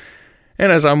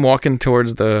 And as I'm walking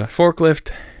towards the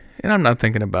forklift, and I'm not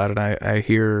thinking about it, I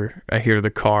hear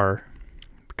the car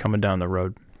coming down the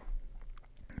road,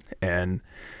 and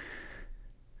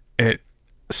it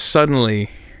suddenly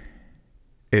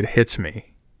hits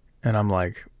me, and I'm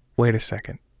like, wait a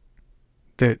second,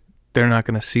 they're not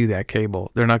going to see that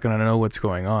cable. They're not going to know what's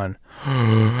going on.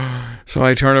 So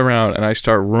I turn around and I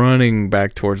start running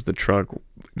back towards the truck,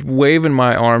 waving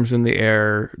my arms in the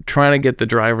air, trying to get the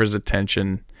driver's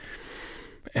attention,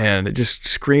 and just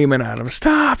screaming at him,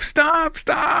 stop, stop,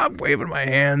 stop, waving my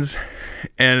hands.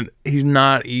 And he's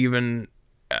not even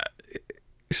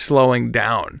slowing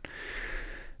down.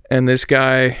 And this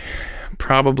guy,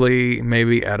 probably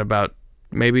maybe at about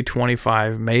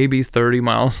 25, maybe 30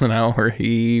 miles an hour,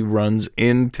 he runs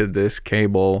into this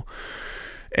cable.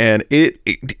 And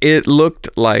it looked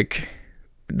like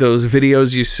those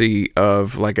videos you see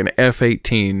of like an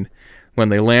F-18 when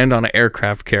they land on an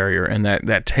aircraft carrier, and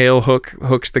that tail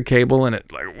hooks the cable, and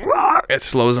it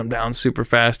slows them down super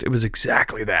fast. It was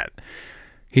exactly that.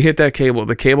 He hit that cable.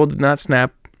 The cable did not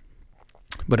snap,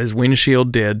 but his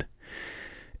windshield did,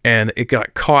 and it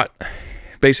got caught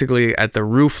basically at the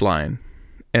roof line,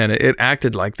 and it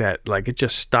acted like that, like it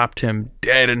just stopped him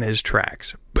dead in his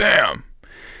tracks. Bam!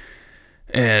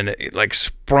 And it like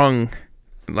sprung,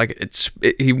 like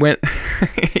he went,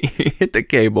 he hit the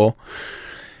cable,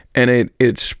 and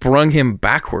it sprung him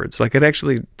backwards. Like it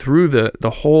actually threw the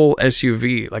whole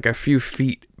SUV like a few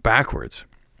feet backwards.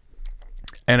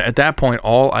 And at that point,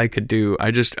 all I could do,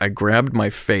 I grabbed my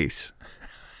face,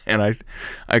 and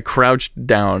I crouched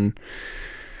down.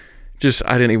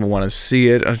 I didn't even want to see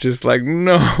it. I was just like,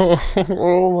 no,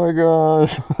 oh my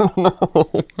gosh, no,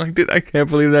 I can't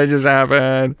believe that just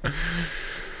happened.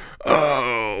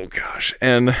 Oh gosh.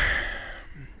 And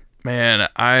man,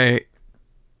 I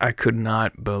could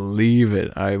not believe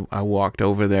it. I walked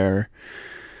over there.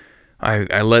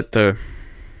 I let the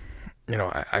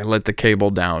I let the cable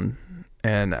down,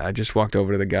 and I just walked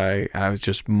over to the guy. I was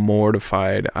just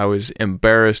mortified. I was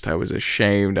embarrassed. I was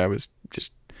ashamed. I was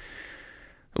just,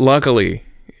 luckily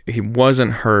he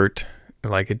wasn't hurt.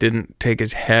 Like, it didn't take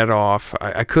his head off.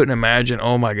 I couldn't imagine,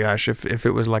 oh my gosh, if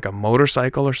it was like a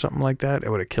motorcycle or something like that, it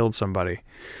would have killed somebody.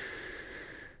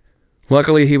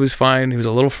 Luckily, he was fine. He was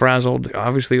a little frazzled.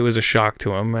 Obviously, it was a shock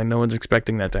to him, and no one's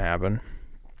expecting that to happen.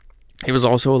 He was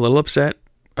also a little upset,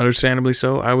 understandably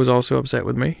so. I was also upset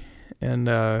with me. And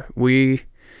we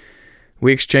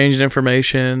exchanged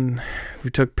information.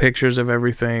 We took pictures of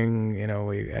everything.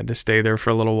 We had to stay there for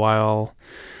a little while.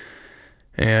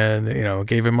 And,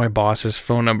 gave him my boss's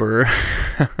phone number.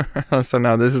 So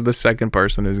now this is the second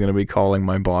person who's going to be calling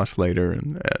my boss later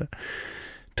and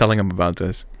telling him about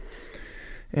this.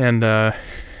 And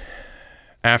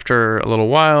after a little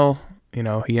while,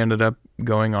 he ended up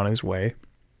going on his way.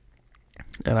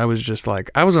 And I was just like,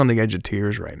 I was on the edge of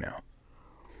tears right now.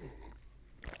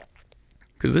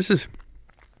 Because this is,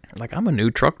 like, I'm a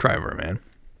new truck driver, man.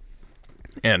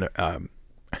 And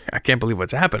I can't believe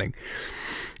what's happening.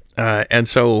 And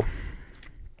so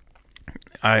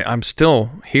I'm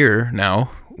still here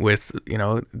now with,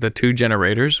 the 2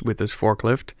 generators, with this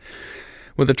forklift,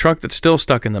 with a truck that's still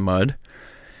stuck in the mud,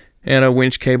 and a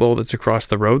winch cable that's across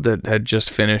the road that had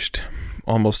just finished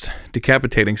almost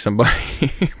decapitating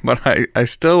somebody. But I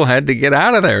still had to get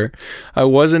out of there. I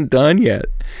wasn't done yet.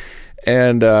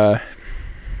 And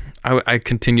I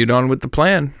continued on with the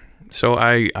plan. So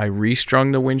I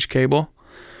restrung the winch cable.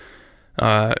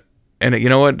 And you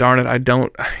know what? Darn it, I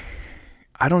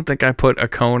don't think I put a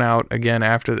cone out again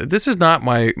after that. This is not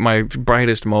my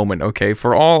brightest moment, okay?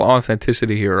 For all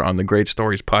authenticity here on the Great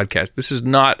Stories podcast, this is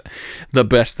not the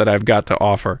best that I've got to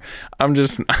offer. I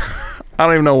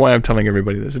don't even know why I'm telling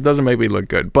everybody this. It doesn't make me look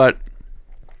good, but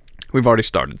we've already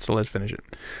started, so let's finish it.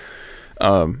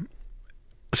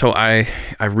 So I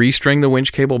restring the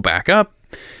winch cable back up,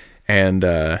 and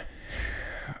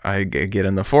I get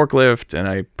in the forklift, and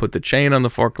I put the chain on the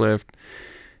forklift.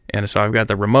 And so I've got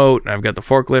the remote, and I've got the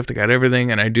forklift, I got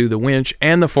everything, and I do the winch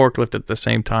and the forklift at the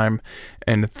same time.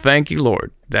 And thank you,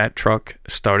 Lord, that truck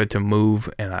started to move,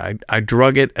 and I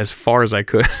drug it as far as I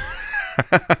could.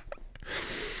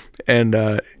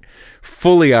 And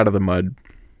fully out of the mud.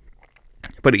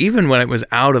 But even when it was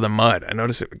out of the mud, I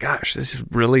noticed, gosh, this is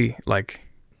really, like,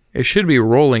 it should be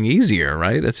rolling easier,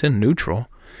 right? It's in neutral.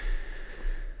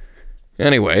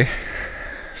 Anyway,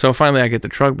 so finally I get the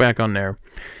truck back on there,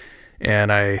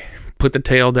 and I put the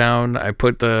tail down. I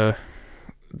put the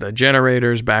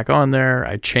generators back on there.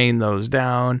 I chain those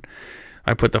down.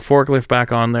 I put the forklift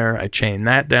back on there. I chain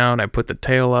that down. I put the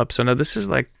tail up. So now this is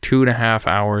like 2.5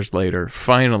 hours later.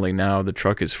 Finally, now the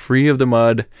truck is free of the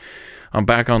mud. I'm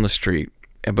back on the street.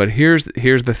 But here's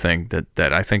the thing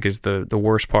that I think is the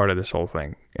worst part of this whole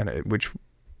thing, and which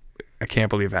I can't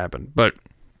believe happened. But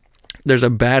there's a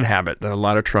bad habit that a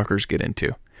lot of truckers get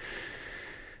into.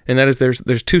 And that is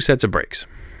there's 2 sets of brakes.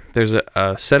 There's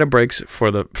a set of brakes for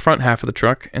the front half of the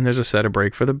truck, and there's a set of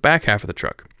brakes for the back half of the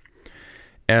truck.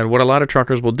 And what a lot of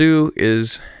truckers will do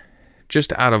is,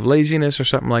 just out of laziness or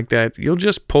something like that, you'll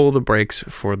just pull the brakes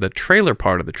for the trailer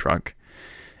part of the truck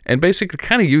and basically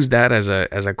kind of use that as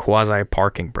a quasi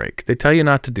parking brake. They tell you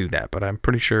not to do that, but I'm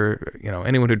pretty sure,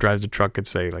 anyone who drives a truck could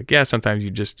say, like, yeah, sometimes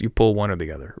you pull one or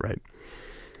the other, right?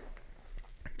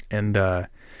 And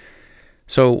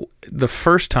so the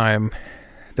first time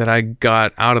that I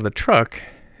got out of the truck,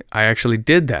 I actually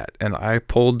did that, and I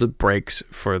pulled the brakes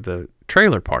for the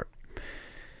trailer part.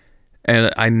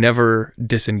 And I never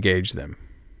disengaged them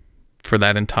for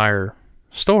that entire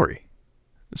story.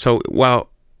 So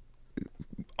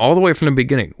all the way from the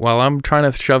beginning, while I'm trying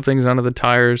to shove things under the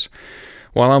tires,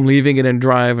 while I'm leaving it in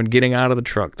drive and getting out of the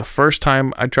truck, the first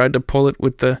time I tried to pull it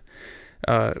with the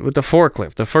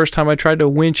forklift, the first time I tried to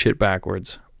winch it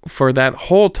backwards, for that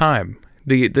whole time,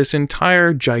 this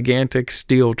entire gigantic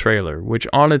steel trailer, which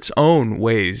on its own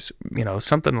weighs,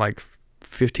 something like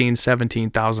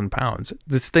 17,000 pounds.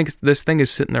 This thing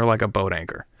is sitting there like a boat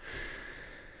anchor.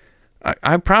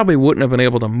 I probably wouldn't have been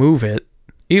able to move it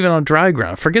even on dry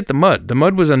ground. Forget the mud. The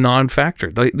mud was a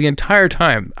non-factor. The entire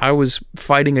time I was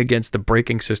fighting against the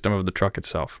braking system of the truck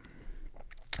itself.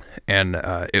 And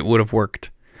it would have worked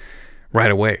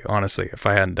right away, honestly, if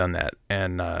I hadn't done that.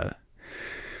 And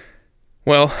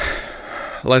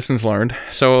lessons learned.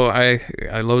 So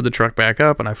I load the truck back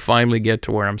up, and I finally get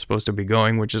to where I'm supposed to be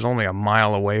going, which is only a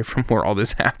mile away from where all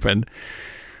this happened.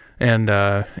 and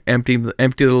empty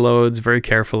the loads very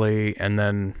carefully, and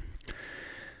then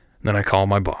I call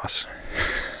my boss.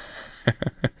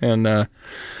 And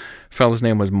fella's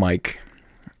name was Mike.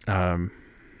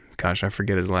 Gosh, I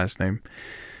forget his last name.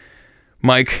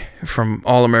 Mike from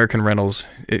All American Rentals.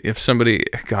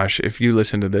 If you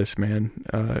listen to this,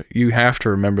 man, you have to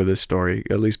remember this story,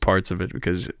 at least parts of it,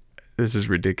 because this is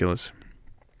ridiculous.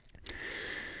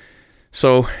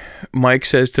 So Mike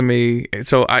says to me,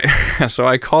 so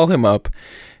I call him up,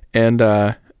 and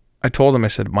I told him, I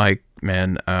said, Mike,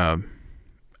 man,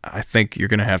 I think you're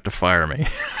going to have to fire me.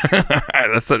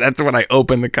 That's what I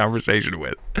opened the conversation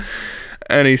with.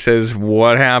 And he says,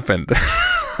 what happened?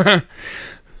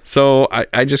 So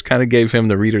I just kind of gave him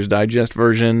the Reader's Digest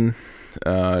version,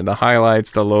 the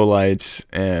highlights, the lowlights,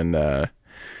 and I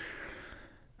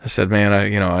said, man,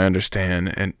 I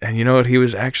understand. And you know what? He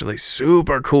was actually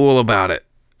super cool about it.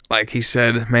 Like he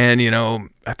said, man,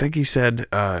 I think he said,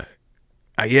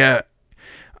 yeah,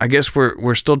 I guess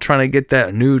we're still trying to get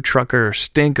that new trucker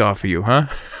stink off of you, huh?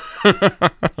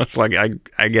 It's like,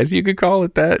 I guess you could call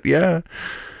it that. Yeah,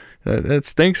 that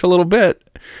stinks a little bit.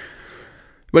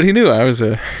 But he knew I was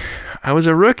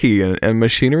a rookie, and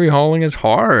machinery hauling is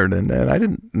hard, and I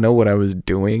didn't know what I was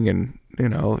doing, and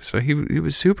so he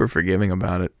was super forgiving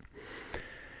about it.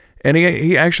 And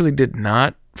he actually did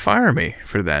not fire me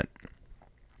for that.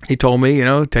 He told me,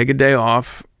 take a day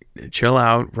off, chill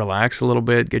out, relax a little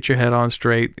bit, get your head on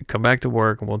straight, come back to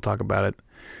work, and we'll talk about it.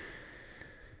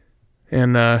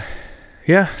 And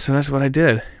yeah, so that's what I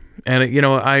did. And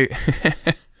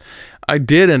I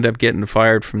did end up getting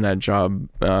fired from that job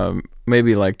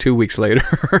maybe like 2 weeks later.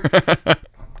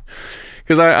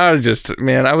 Because I was just,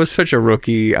 man, I was such a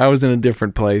rookie. I was in a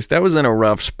different place. That was in a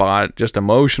rough spot just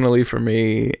emotionally for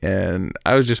me. And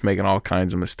I was just making all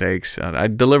kinds of mistakes. I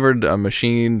delivered a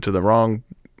machine to the wrong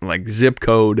zip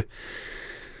code.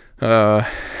 A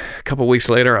couple weeks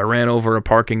later, I ran over a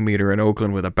parking meter in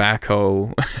Oakland with a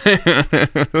backhoe.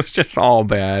 It was just all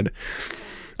bad.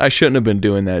 I shouldn't have been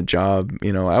doing that job.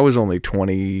 I was only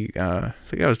 20. I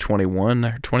think I was 21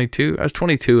 or 22. I was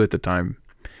 22 at the time.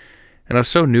 And I was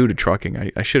so new to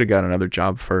trucking. I should have got another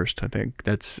job first. I think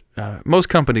that's most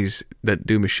companies that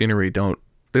do machinery don't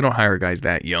hire guys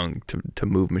that young to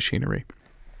move machinery.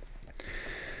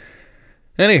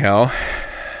 Anyhow,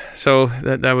 so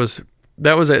there was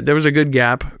a good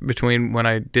gap between when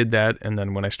I did that and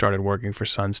then when I started working for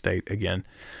Sun State again.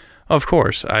 Of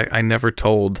course, I never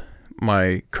told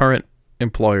my current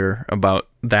employer about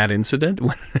that incident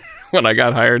when I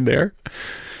got hired there.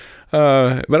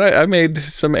 But I made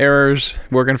some errors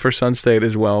working for Sun State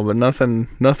as well, but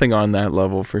nothing on that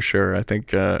level for sure. I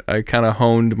think I kind of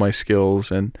honed my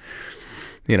skills, and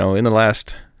in the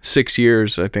last 6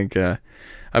 years, I think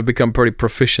I've become pretty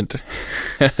proficient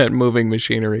at moving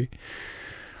machinery.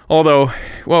 Although,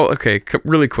 well, okay,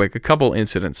 really quick, a couple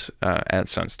incidents at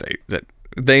Sun State that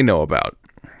they know about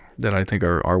that I think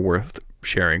are worth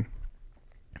sharing.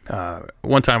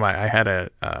 One time I had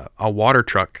a water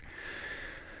truck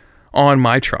on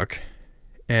my truck,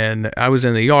 and I was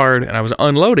in the yard and I was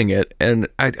unloading it, and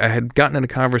I had gotten in a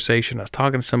conversation. I was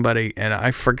talking to somebody, and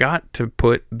I forgot to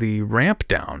put the ramp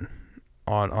down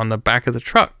on the back of the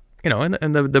truck. And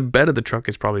the bed of the truck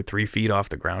is probably 3 feet off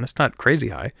the ground. It's not crazy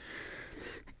high,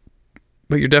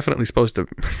 but you're definitely supposed to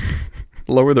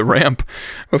lower the ramp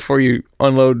before you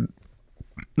unload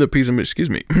the piece of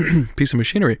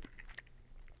machinery.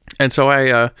 And so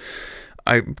I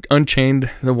unchained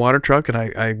the water truck, and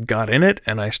I got in it,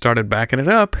 and I started backing it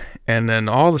up, and then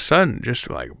all of a sudden, just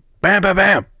like bam, bam,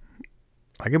 bam,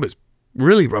 like it was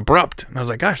really abrupt. And I was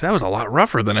like, gosh, that was a lot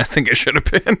rougher than I think it should have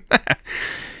been.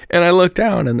 And I looked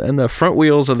down, and the front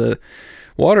wheels of the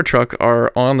water truck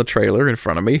are on the trailer in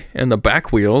front of me, and the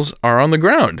back wheels are on the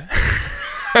ground.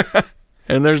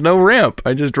 And there's no ramp.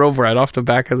 I just drove right off the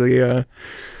back of the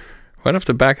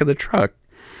truck.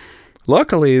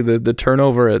 Luckily, the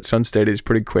turnover at Sun State is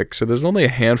pretty quick, so there's only a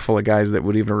handful of guys that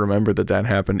would even remember that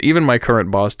happened. Even my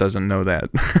current boss doesn't know that,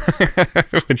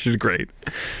 which is great,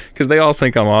 because they all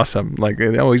think I'm awesome. Like,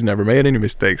 they always never made any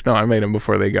mistakes. No, I made them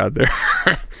before they got there.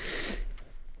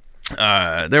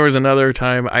 There was another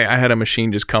time I had a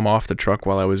machine just come off the truck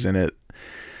while I was in it.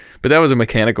 But that was a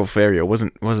mechanical failure. It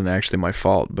wasn't actually my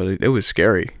fault, but it was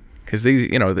scary because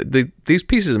these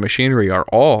pieces of machinery are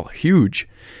all huge,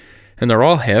 and they're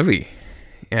all heavy,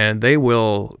 and they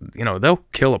will, they'll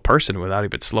kill a person without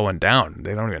even slowing down.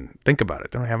 They don't even think about it.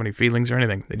 They don't have any feelings or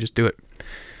anything. They just do it.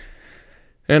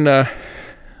 And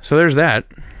so there's that.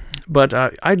 But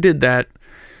I did that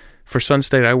for Sun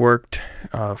State. I worked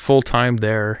full time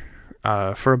there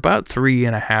for about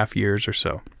 3.5 years or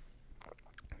so.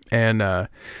 And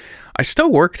I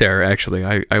still work there,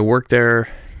 actually. I work there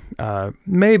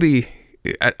maybe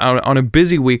on a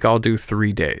busy week, I'll do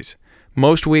 3 days.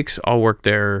 Most weeks, I'll work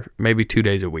there maybe 2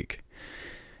 days a week.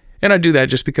 And I do that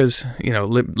just because,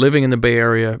 living in the Bay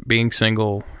Area, being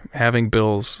single, having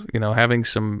bills, having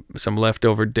some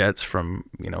leftover debts from,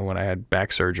 when I had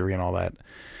back surgery and all that.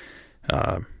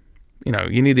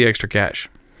 You need the extra cash.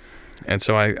 And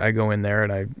so I go in there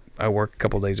and I work a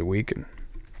couple days a week.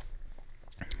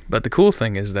 But the cool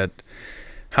thing is that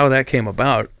how that came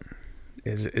about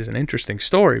is an interesting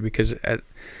story, because at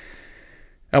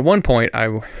one point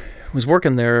I was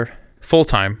working there full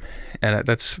time, and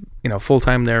that's, full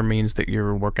time there means that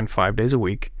you're working 5 days a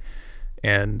week,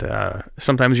 and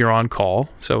sometimes you're on call.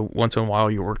 So once in a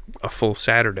while you work a full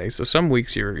Saturday. So some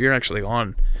weeks you're actually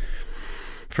on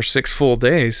for 6 full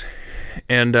days,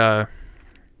 and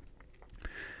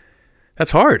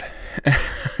that's hard,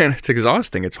 and it's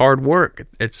exhausting. It's hard work.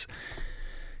 It's,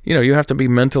 you have to be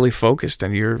mentally focused,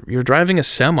 and you're driving a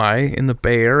semi in the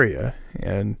Bay Area,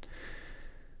 and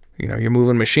you're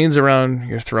moving machines around,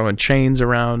 you're throwing chains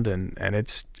around, and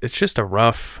it's just a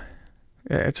rough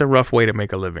way to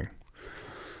make a living.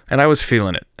 And I was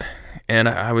feeling it, and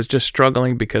I was just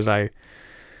struggling because I'd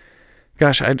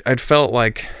felt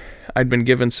like I'd been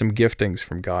given some giftings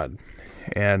from God,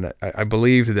 and I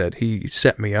believed that He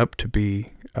set me up to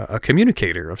be a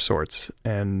communicator of sorts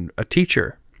and a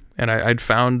teacher. And I'd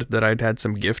found that I'd had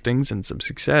some giftings and some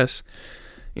success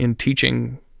in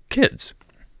teaching kids.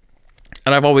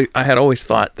 And I had always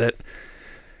thought that,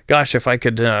 gosh, if I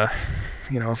could,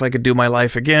 if I could do my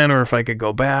life again, or if I could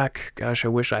go back, gosh, I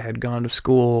wish I had gone to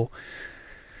school,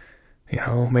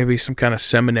 maybe some kind of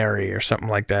seminary or something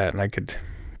like that, and I could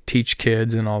teach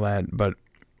kids and all that. But,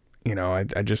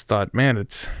 I just thought, man,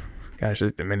 it's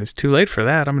too late for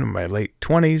that. I'm in my late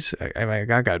 20s.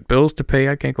 I got bills to pay.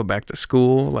 I can't go back to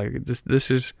school. Like, this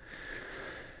is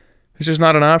just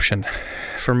not an option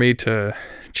for me to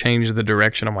change the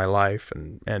direction of my life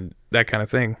and that kind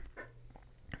of thing.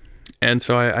 And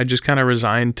so I just kind of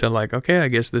resigned to, like, okay, I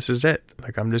guess this is it.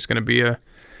 Like, I'm just going to be a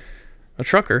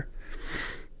trucker.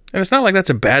 And it's not like that's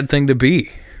a bad thing to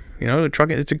be.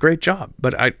 Trucking, it's a great job.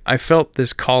 But I felt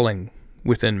this calling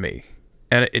within me.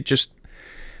 And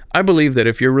I believe that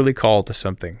if you're really called to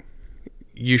something,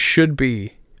 you should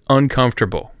be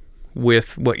uncomfortable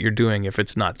with what you're doing if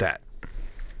it's not that.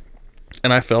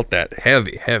 And I felt that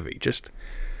heavy. Just,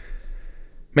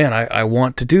 man, I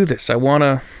want to do this. I want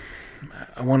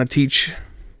to teach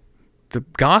the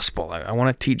gospel. I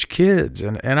want to teach kids.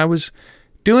 And I was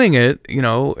doing it,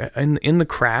 in the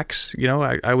cracks.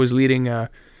 I was leading a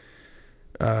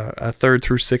 3rd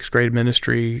through 6th grade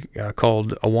ministry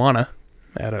called Awana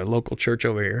at a local church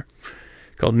over here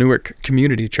called Newark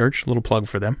Community Church. A little plug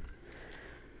for them.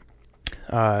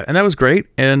 And that was great.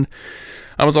 And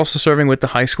I was also serving with the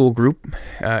high school group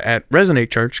at Resonate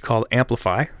Church called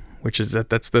Amplify, which is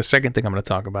that's the second thing I'm going to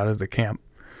talk about, is the camp.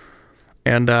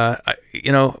 And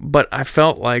but I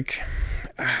felt like,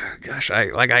 gosh,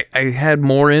 I had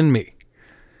more in me.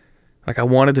 Like, I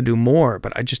wanted to do more,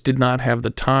 but I just did not have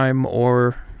the time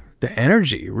or the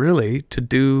energy, really, to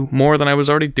do more than I was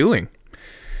already doing.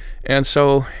 And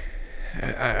so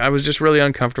I was just really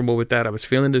uncomfortable with that. I was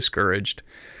feeling discouraged.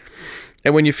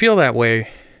 And when you feel that way,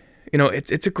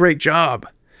 it's a great job.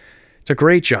 It's a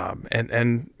great job.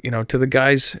 And to the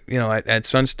guys, at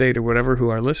Sun State or whatever who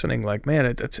are listening, like, man,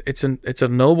 it's a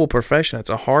noble profession.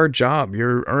 It's a hard job.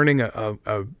 You're earning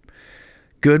a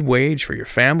good wage for your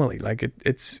family. Like,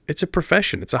 it's a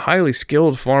profession. It's a highly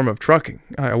skilled form of trucking.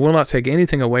 I will not take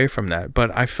anything away from that, but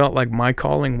I felt like my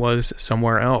calling was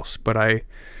somewhere else. But I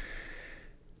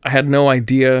had no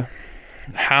idea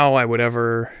how I would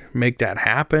ever make that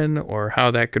happen or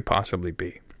how that could possibly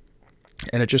be.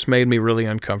 And it just made me really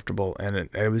uncomfortable, and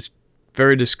I was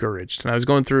very discouraged. And I was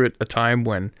going through a time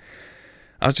when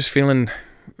I was just feeling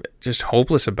just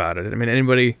hopeless about it. I mean,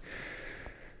 anybody,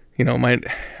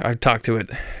 I talked to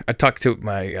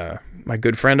my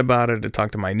good friend about it. I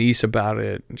talked to my niece about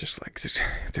it. And just like,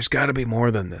 there's got to be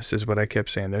more than this, is what I kept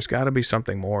saying. There's got to be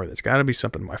something more. There's got to be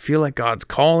something more. I feel like God's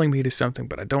calling me to something,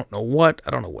 but I don't know what. I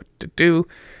don't know what to do.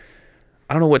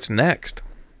 I don't know what's next.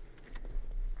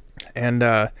 And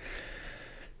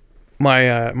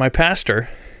my pastor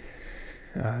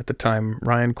at the time,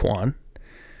 Ryan Kwan,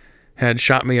 had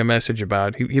shot me a message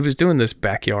about, he was doing this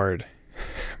backyard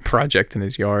project in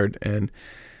his yard, and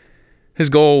his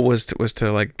goal was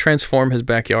to like transform his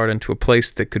backyard into a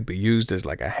place that could be used as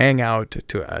like a hangout,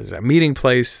 as a meeting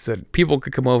place that people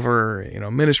could come over,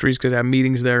 ministries could have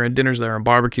meetings there and dinners there and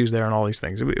barbecues there and all these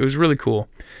things. It was really cool.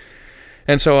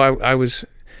 And so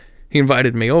he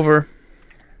invited me over,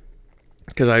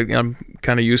 because I'm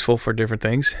kind of useful for different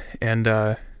things. And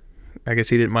I guess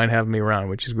he didn't mind having me around,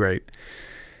 which is great.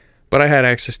 But I had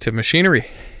access to machinery,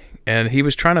 and he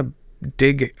was trying to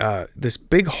dig this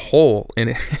big hole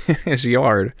in his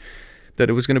yard that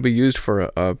it was going to be used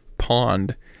for a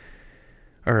pond,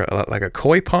 or like a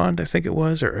koi pond, I think it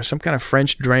was, or some kind of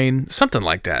French drain, something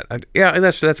like that.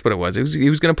 That's what it was. He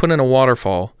was going to put in a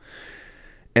waterfall,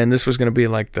 and this was going to be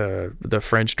like the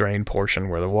French drain portion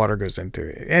where the water goes into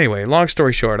it. Anyway, long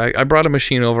story short, I brought a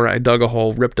machine over, I dug a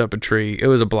hole, ripped up a tree. It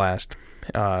was a blast.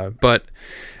 But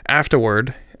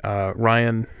afterward,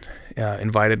 Ryan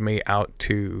invited me out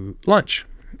to lunch,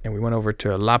 and we went over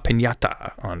to La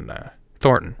Piñata on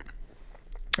Thornton.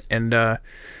 And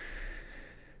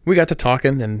we got to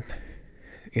talking, and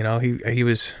he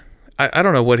was, I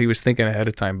don't know what he was thinking ahead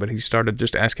of time, but he started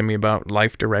just asking me about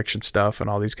life direction stuff and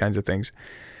all these kinds of things.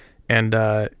 And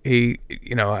I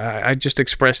just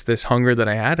expressed this hunger that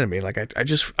I had in me. Like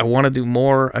I want to do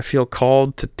more. I feel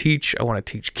called to teach. I want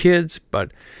to teach kids,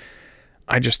 but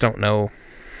I just don't know.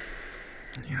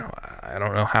 I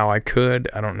don't know how I could.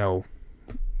 I don't know.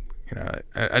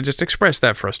 I just expressed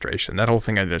that frustration. That whole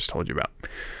thing I just told you about.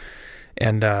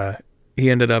 And he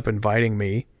ended up inviting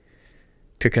me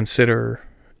to consider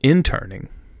interning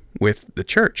with the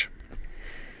church.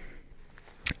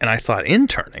 And I thought,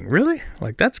 interning? Really?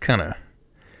 Like, that's kind of...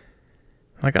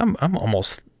 Like, I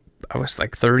was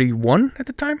like 31 at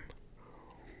the time.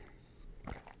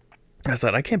 I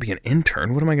thought, I can't be an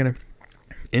intern. What am I going to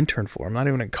intern for? I'm not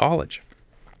even in college.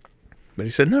 But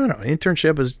he said, no.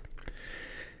 Internship is...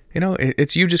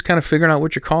 it's you just kind of figuring out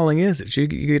what your calling is. It's you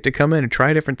get to come in and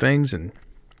try different things and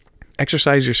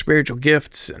exercise your spiritual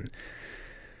gifts and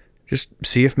just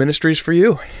see if ministry is for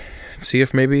you. See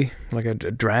if maybe like a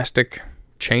drastic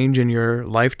change in your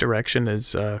life direction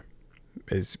is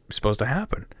supposed to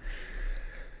happen.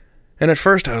 And at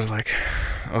first I was like,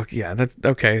 oh yeah, that's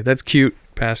okay. That's cute,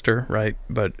 Pastor, right?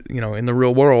 But in the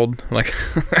real world, like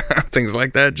things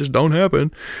like that just don't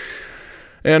happen.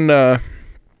 And,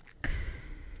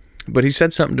 but he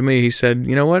said something to me. He said,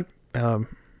 you know what?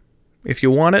 If you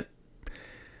want it,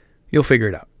 you'll figure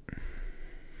it out.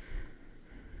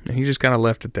 And he just kind of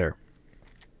left it there.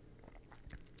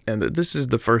 And this is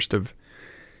the first of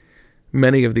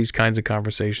many of these kinds of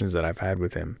conversations that I've had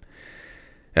with him.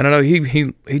 And I know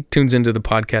he tunes into the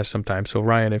podcast sometimes. So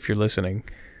Ryan, if you're listening,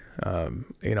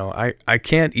 I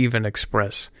can't even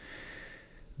express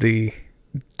the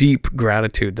deep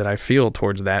gratitude that I feel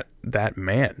towards that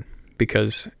man,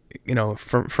 because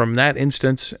from that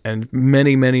instance and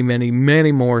many, many, many,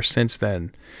 many more since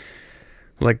then,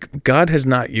 like God has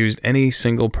not used any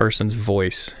single person's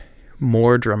voice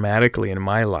more dramatically in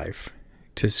my life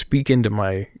to speak into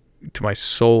my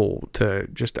soul, to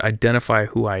just identify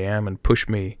who I am and push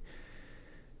me,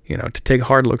 to take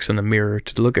hard looks in the mirror,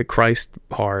 to look at Christ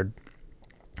hard.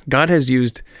 God has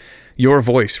used your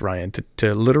voice, Ryan,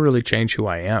 to literally change who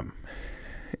I am.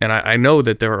 And I know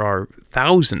that there are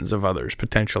thousands of others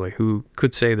potentially who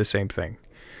could say the same thing.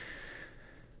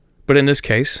 But in this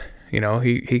case, he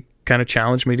kind of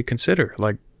challenged me to consider,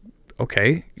 like,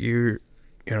 okay, you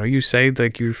say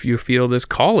like you feel this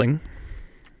calling.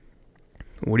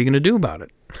 What are you going to do about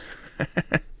it?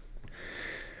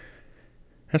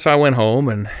 And so I went home,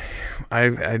 and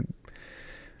I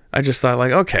just thought,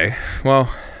 like, okay,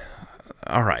 well,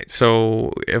 all right.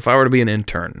 So if I were to be an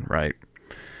intern, right,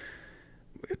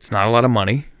 it's not a lot of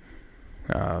money.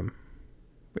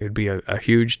 It'd be a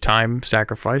huge time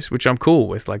sacrifice, which I'm cool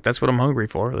with. Like, that's what I'm hungry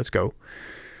for. Let's go.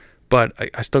 But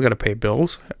I still got to pay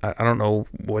bills. I don't know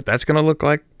what that's going to look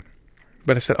like.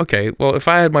 But I said, okay, well, if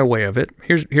I had my way of it,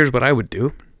 here's what I would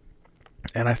do.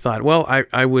 And I thought, well,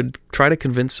 I would try to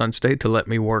convince Sun State to let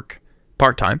me work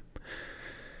part-time,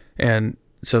 and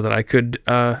so that I could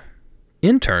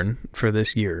intern for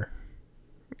this year,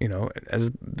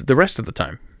 as the rest of the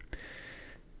time.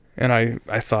 And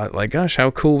I thought, like, gosh,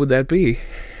 how cool would that be?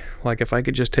 Like, if I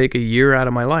could just take a year out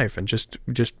of my life and just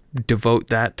devote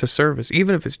that to service,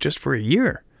 even if it's just for a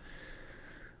year.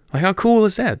 Like, how cool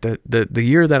is that? The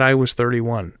year that I was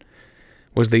 31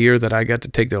 was the year that I got to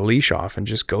take the leash off and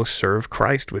just go serve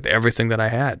Christ with everything that I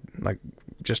had. Like,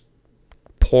 just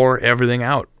pour everything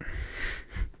out.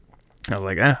 I was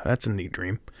like, that's a neat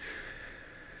dream.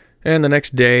 And the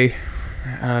next day,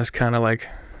 I was kind of like,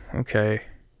 okay,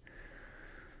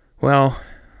 well,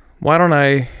 why don't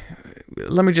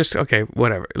okay,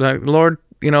 whatever. Like, Lord,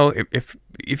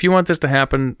 if you want this to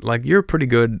happen, like, you're pretty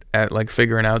good at, like,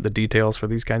 figuring out the details for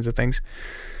these kinds of things.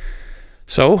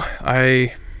 So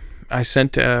I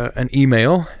sent an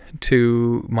email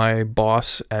to my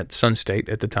boss at Sun State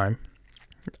at the time.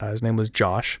 His name was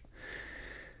Josh.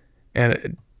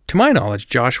 And to my knowledge,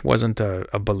 Josh wasn't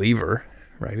a believer,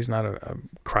 right? He's not a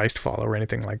Christ follower or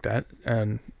anything like that.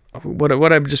 And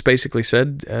what I just basically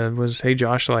said was, hey,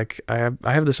 Josh, like I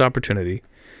have this opportunity.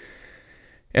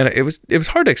 And it was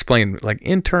hard to explain, like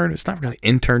intern. It's not really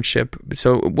internship.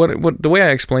 So what the way I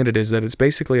explained it is that it's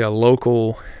basically a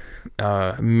local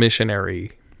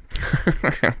missionary,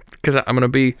 because I'm going to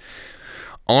be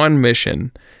on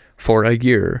mission for a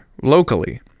year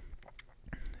locally.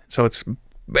 So it's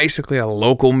basically a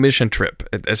local mission trip.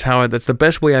 That's the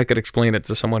best way I could explain it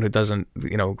to someone who doesn't,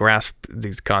 grasp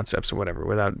these concepts or whatever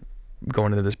without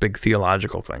going into this big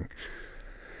theological thing.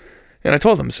 And I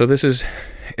told them, so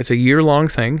it's a year-long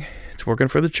thing. It's working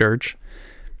for the church.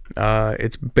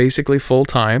 It's basically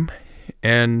full-time.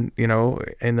 And,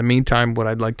 in the meantime, what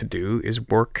I'd like to do is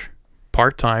work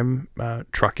part-time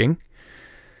trucking.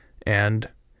 And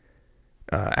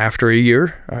after a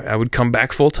year, I would come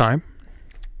back full-time.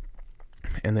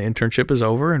 And the internship is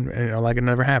over, and like it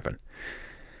never happened.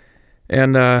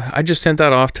 And I just sent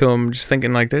that off to him, just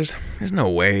thinking, like, there's no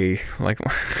way. Like,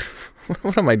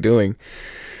 what am I doing?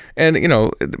 And,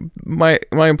 my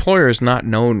employer is not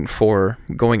known for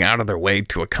going out of their way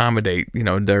to accommodate,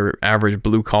 their average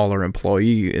blue-collar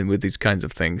employee with these kinds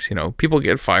of things. People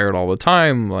get fired all the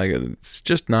time. Like, it's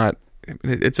just not,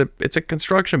 it's a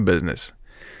construction business.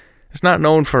 It's not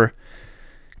known for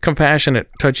compassionate,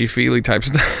 touchy-feely type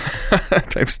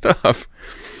stuff.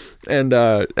 And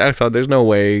I thought, there's no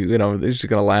way, they're just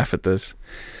going to laugh at this.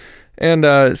 And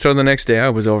so the next day I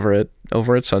was over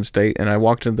at Sun State, and I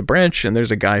walked into the branch, and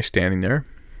there's a guy standing there,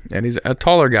 and he's a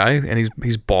taller guy, and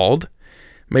he's bald,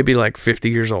 maybe like 50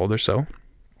 years old or so.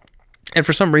 And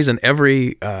for some reason,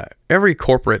 every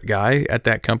corporate guy at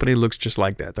that company looks just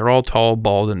like that. They're all tall,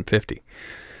 bald, and 50.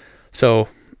 So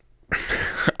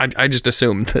I just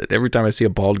assumed that every time I see a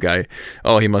bald guy,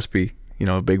 oh, he must be,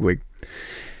 a bigwig.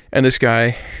 And this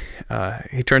guy,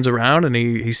 he turns around and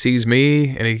he sees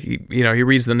me, and he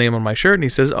reads the name on my shirt, and he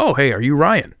says, "Oh, hey, are you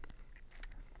Ryan?"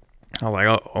 I was like,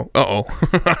 uh-oh,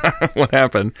 what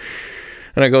happened?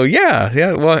 And I go,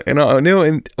 yeah, well, I knew,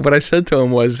 and what I said to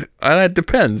him was, that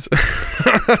depends.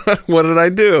 What did I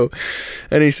do?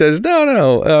 And he says,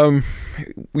 no,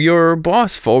 your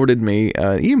boss forwarded me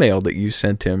an email that you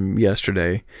sent him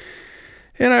yesterday.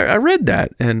 And I read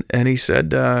that, and he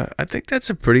said, I think that's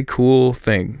a pretty cool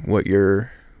thing, what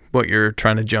you're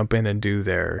trying to jump in and do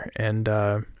there. And,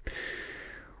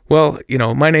 well,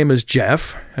 my name is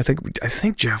Jeff. I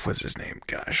think Jeff was his name.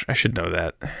 Gosh, I should know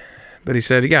that. But he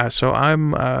said, yeah, so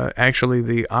I'm actually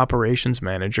the operations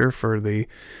manager for the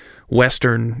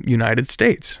Western United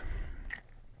States.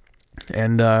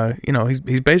 And,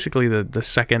 he's basically the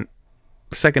second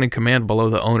in command below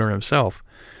the owner himself.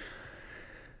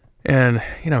 And,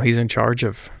 he's in charge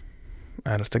of,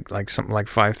 I don't think, like something like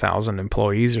 5,000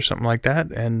 employees or something like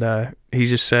that. And he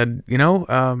just said,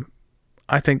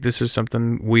 I think this is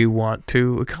something we want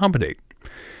to accommodate.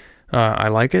 I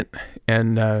like it.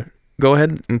 And go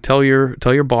ahead and tell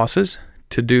your bosses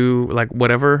to do like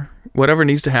whatever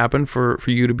needs to happen for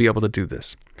you to be able to do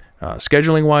this.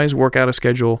 Scheduling wise, work out a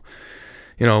schedule.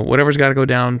 Whatever's got to go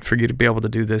down for you to be able to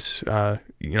do this.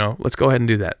 Let's go ahead and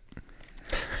do that.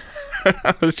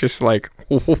 I was just like,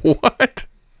 what?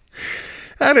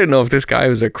 I didn't know if this guy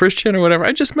was a Christian or whatever.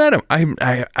 I just met him.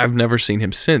 I've never seen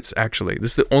him since, actually.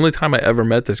 This is the only time I ever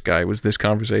met this guy, was this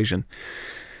conversation.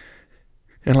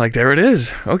 And like, there it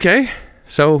is. Okay.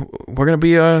 So we're going to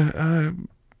be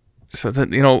so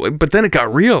then, but then it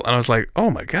got real, and I was like, oh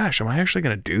my gosh, am I actually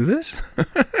going to do this?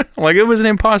 Like, it was an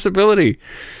impossibility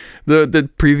the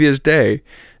previous day.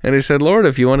 And he said, Lord,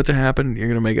 if you want it to happen, you're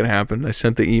going to make it happen. I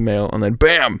sent the email, and then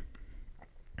bam.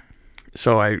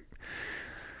 So I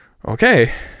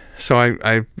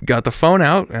got the phone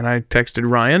out, and I texted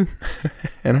Ryan,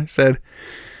 and I said,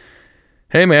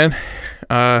 hey man,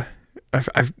 I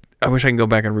wish I can go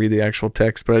back and read the actual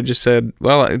text, but I just said,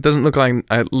 well, it doesn't look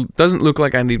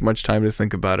like I need much time to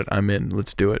think about it. I'm in.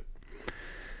 Let's do it.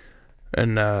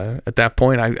 And at that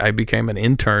point, I became an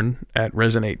intern at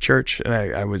Resonate Church, and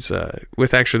I was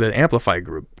with actually the Amplify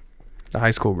group, the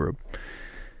high school group.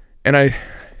 And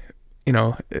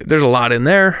there's a lot in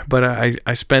there, but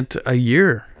I spent a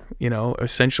year,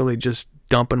 essentially just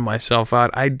dumping myself out.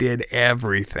 I did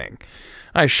everything.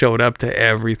 I showed up to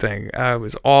everything. I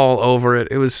was all over it.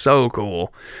 It was so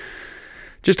cool.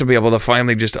 Just to be able to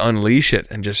finally just unleash it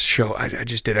and just show, I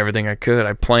just did everything I could.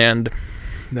 I planned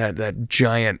that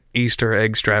giant Easter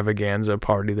egg extravaganza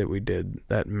party that we did,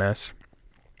 that mess.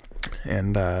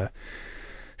 And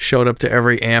showed up to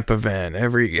every AMP event,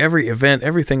 every event,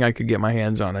 everything I could get my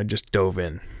hands on, I just dove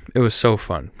in. It was so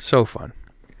fun, so fun.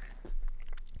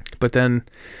 But then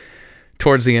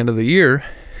towards the end of the year,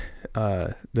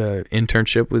 the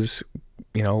internship was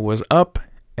up,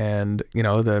 and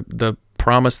the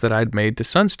promise that I'd made to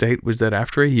Sun State was that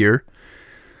after a year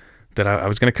that I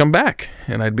was going to come back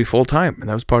and I'd be full time, and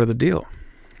that was part of the deal.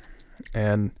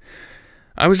 And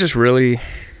I was just really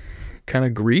kind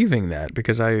of grieving that,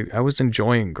 because I was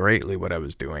enjoying greatly what I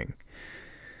was doing.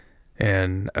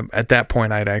 And at that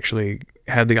point, I'd actually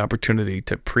had the opportunity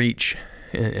to preach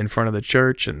in front of the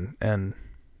church, and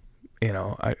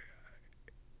I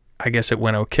guess it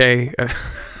went okay.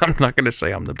 I'm not going to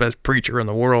say I'm the best preacher in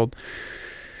the world,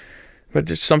 but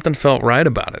just something felt right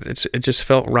about it. It just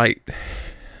felt right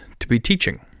to be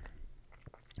teaching.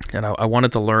 And I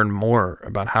wanted to learn more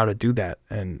about how to do that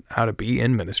and how to be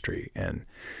in ministry. And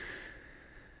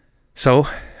so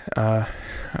I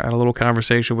had a little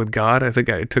conversation with God. I think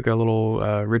I took a little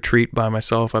retreat by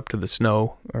myself up to the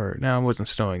snow. It wasn't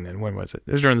snowing then. When was it?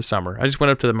 It was during the summer. I just went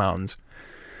up to the mountains.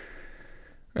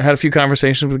 I had a few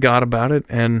conversations with God about it,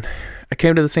 and I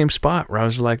came to the same spot where I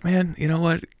was like, man, you know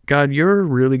what? God, you're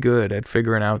really good at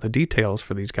figuring out the details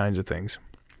for these kinds of things.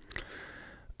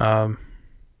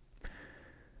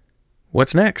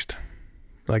 What's next?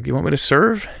 Like, you want me to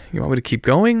serve? You want me to keep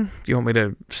going? You want me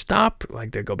to stop?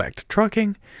 Like, to go back to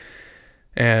trucking?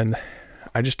 And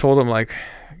I just told him, like,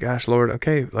 gosh, Lord,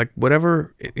 okay, like,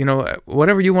 whatever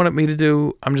you wanted me to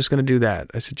do, I'm just going to do that.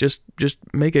 I said, just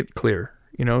make it clear.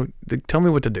 Tell me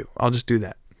what to do. I'll just do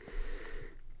that.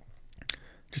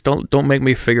 Just don't make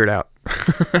me figure it out.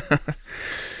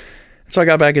 So I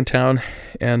got back in town,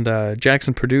 and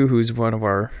Jackson Purdue, who was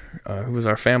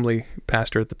our family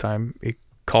pastor at the time, he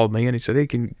called me and he said, hey,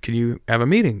 can you have a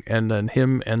meeting? And then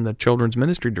him and the children's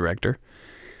ministry director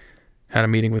had a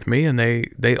meeting with me, and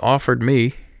they offered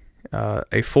me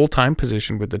a full-time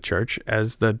position with the church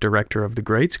as the director of the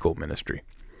grade school ministry.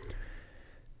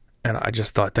 And I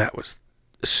just thought that was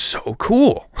so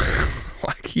cool.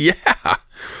 Like, yeah,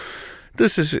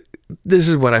 this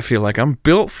is what I feel like I'm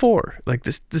built for. Like,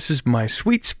 this is my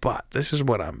sweet spot. This is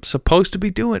what I'm supposed to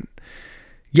be doing.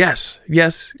 Yes,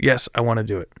 I want to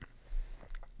do it.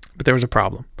 But there was a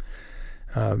problem.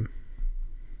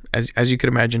 As you could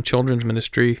imagine, children's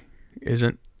ministry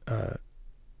isn't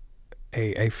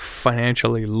a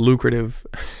financially lucrative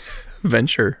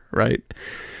venture, right?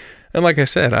 And like I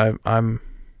said, I'm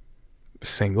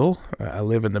single. I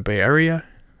live in the Bay Area,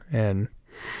 and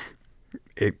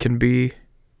it can be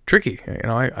tricky.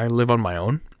 I live on my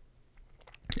own,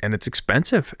 and it's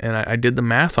expensive. And I did the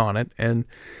math on it, and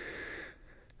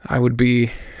I would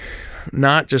be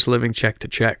not just living check to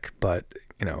check, but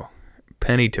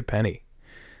penny to penny.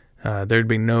 There'd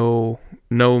be no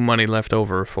money left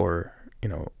over for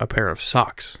a pair of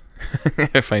socks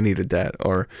if I needed that,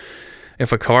 or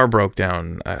if a car broke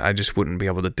down, I just wouldn't be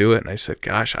able to do it. And I said,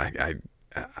 gosh, I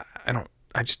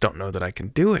just don't know that I can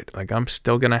do it. Like, I'm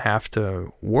still going to have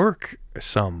to work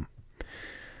some.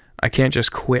 I can't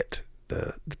just quit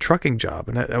the trucking job.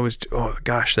 And that was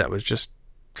just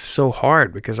so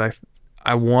hard, because I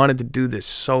wanted to do this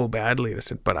so badly. And I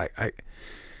said, but I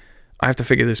have to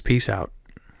figure this piece out.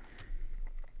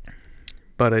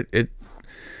 But it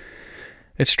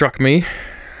struck me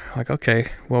like,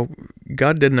 okay, well,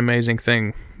 God did an amazing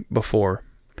thing before.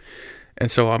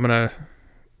 And so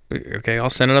I'll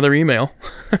send another email.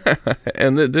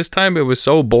 And this time it was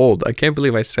so bold. I can't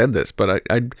believe I said this, but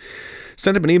I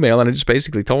sent him an email, and I just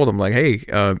basically told him, like, hey,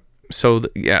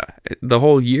 the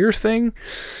whole year thing,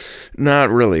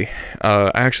 not really. I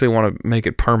actually want to make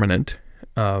it permanent.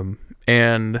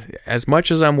 And as much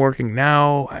as I'm working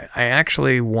now, I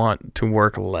actually want to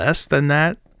work less than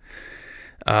that.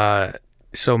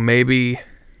 So maybe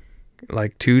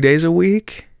like 2 days a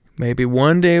week, maybe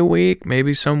 1 day a week,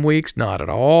 maybe some weeks not at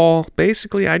all.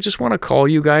 Basically, I just want to call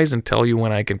you guys and tell you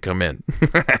when I can come in.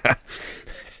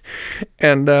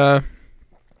 And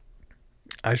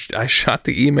I shot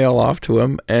the email off to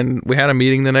him, and we had a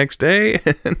meeting the next day,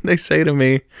 and they say to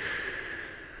me,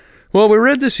 well, we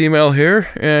read this email here,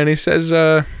 and he says,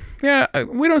 yeah,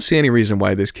 we don't see any reason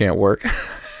why this can't work.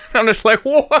 I'm just like,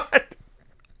 what?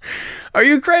 Are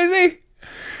you crazy?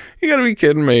 You gotta be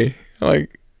kidding me.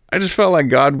 Like, I just felt like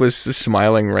God was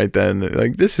smiling right then.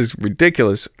 Like, this is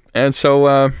ridiculous. And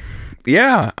so,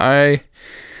 I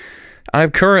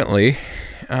currently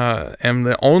am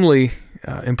the only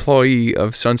employee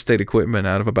of Sun State Equipment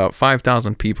out of about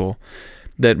 5,000 people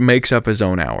that makes up his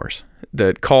own hours,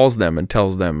 that calls them and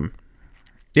tells them,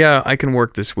 yeah, I can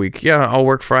work this week. Yeah, I'll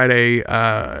work Friday,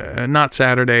 not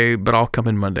Saturday, but I'll come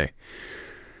in Monday.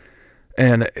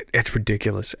 And it's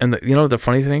ridiculous. And the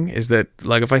funny thing is that,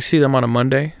 like, if I see them on a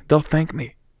Monday, they'll thank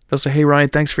me. They'll say, hey, Ryan,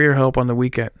 thanks for your help on the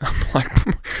weekend. I'm like,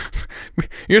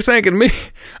 you're thanking me?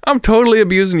 I'm totally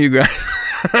abusing you guys.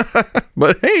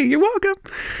 But hey, you're welcome.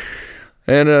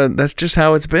 And that's just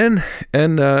how it's been.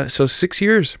 And so 6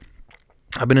 years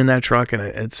I've been in that truck, and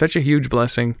it's such a huge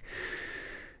blessing.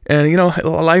 And,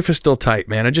 life is still tight,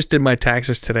 man. I just did my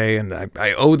taxes today, and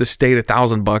I owe the state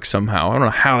 $1,000 somehow. I don't know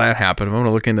how that happened. I'm going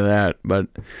to look into that. But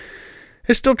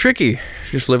it's still tricky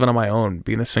just living on my own,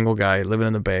 being a single guy, living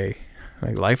in the Bay.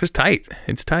 Like, life is tight.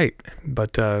 It's tight.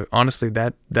 But honestly,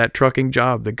 that trucking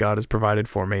job that God has provided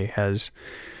for me has,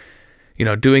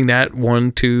 doing that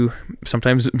 1, 2,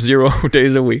 sometimes 0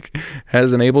 days a week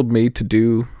has enabled me to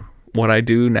do what I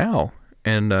do now.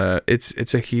 And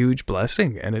it's a huge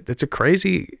blessing, and it's a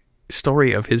crazy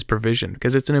story of his provision,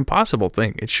 because it's an impossible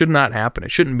thing. It should not happen.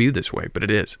 It shouldn't be this way, but it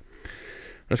is.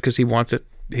 That's because he wants it.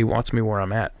 He wants me where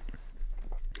I'm at.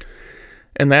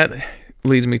 And that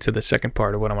leads me to the second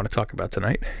part of what I want to talk about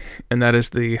tonight, and that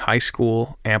is the High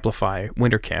School Amplify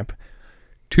Winter Camp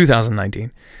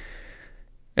 2019.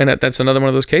 And that's another one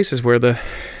of those cases where the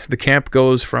camp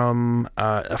goes from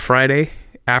a Friday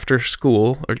after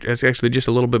school, or it's actually just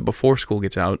a little bit before school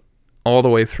gets out, all the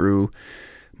way through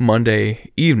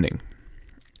Monday evening.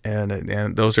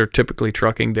 And those are typically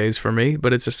trucking days for me,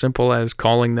 but it's as simple as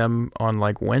calling them on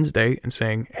like Wednesday and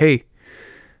saying, hey,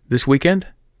 this weekend,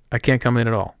 I can't come in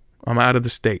at all. I'm out of the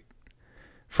state.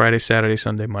 Friday, Saturday,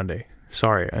 Sunday, Monday.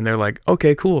 Sorry. And they're like,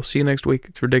 okay, cool. See you next week.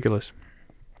 It's ridiculous.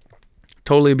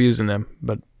 Totally abusing them,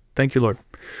 but thank you, Lord.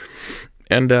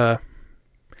 And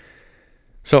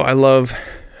so I love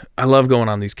going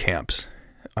on these camps.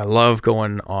 I love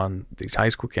going on these high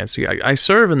school camps. See, I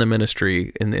serve in the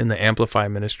ministry, in the Amplify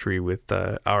ministry with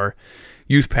our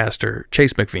youth pastor,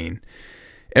 Chase McVean,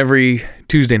 every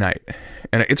Tuesday night.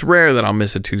 And it's rare that I'll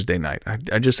miss a Tuesday night.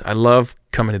 I love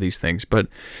coming to these things. But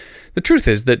the truth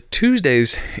is that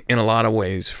Tuesdays, in a lot of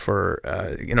ways, for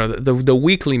the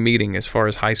weekly meeting as far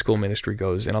as high school ministry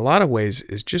goes, in a lot of ways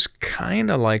is just kind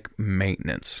of like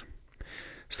maintenance.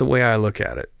 It's the way I look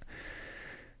at it.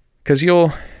 Because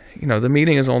the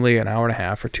meeting is only an hour and a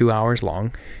half or 2 hours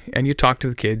long, and you talk to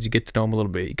the kids, you get to know them a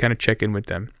little bit, you kind of check in with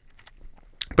them.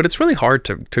 But it's really hard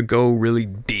to go really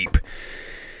deep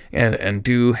and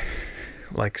do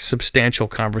like substantial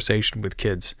conversation with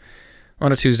kids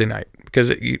on a Tuesday night, because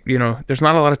there's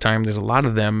not a lot of time. There's a lot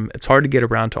of them. It's hard to get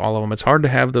around to all of them. It's hard to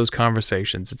have those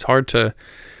conversations. It's hard to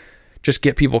just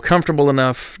get people comfortable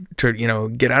enough to,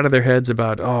 get out of their heads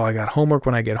about, oh, I got homework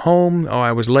when I get home. Oh,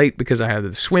 I was late because I had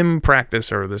this swim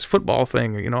practice or this football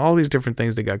thing, all these different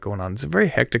things they got going on. It's a very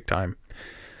hectic time.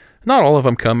 Not all of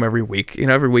them come every week.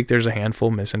 Every week there's a handful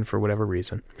missing for whatever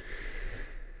reason.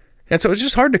 And so it's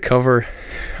just hard to cover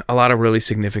a lot of really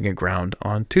significant ground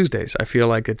on Tuesdays. I feel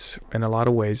like it's, in a lot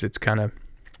of ways, it's kind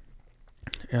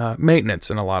of maintenance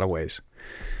in a lot of ways.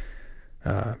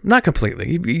 Not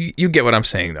completely. You get what I'm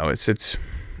saying, though. It's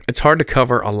hard to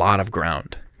cover a lot of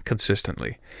ground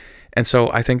consistently, and so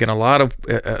I think in a lot of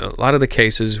the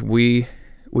cases we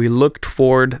look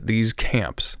toward these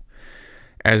camps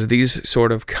as these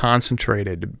sort of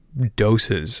concentrated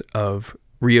doses of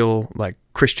real like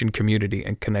Christian community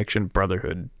and connection,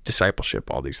 brotherhood, discipleship,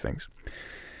 all these things.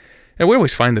 And we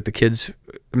always find that the kids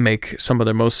make some of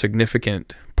their most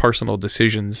significant personal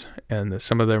decisions and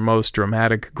some of their most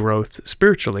dramatic growth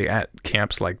spiritually at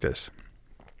camps like this.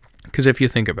 Because if you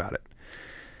think about it,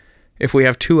 if we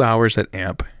have 2 hours at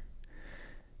AMP,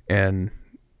 and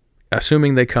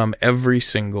assuming they come every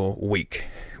single week,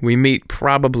 we meet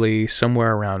probably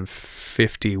somewhere around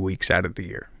 50 weeks out of the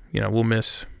year. We'll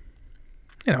miss,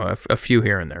 a few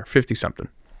here and there, 50 something.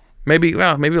 Maybe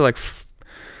like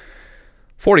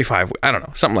 45, I don't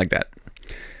know, something like that.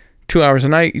 2 hours a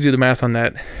night, you do the math on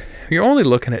that, you're only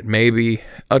looking at maybe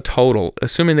a total,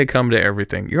 assuming they come to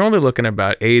everything, you're only looking at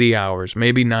about 80 hours,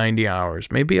 maybe 90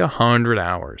 hours, maybe 100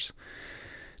 hours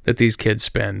that these kids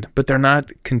spend. But they're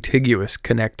not contiguous,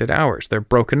 connected hours. They're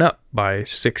broken up by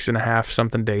 6.5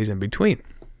 something days in between.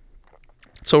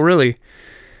 So really,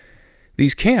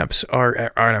 these camps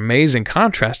are an amazing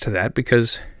contrast to that,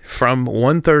 because from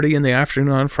 1:30 in the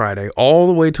afternoon on Friday all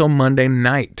the way till Monday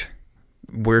night,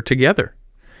 we're together.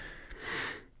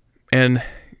 And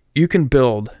you can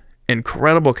build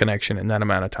incredible connection in that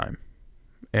amount of time.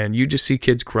 And you just see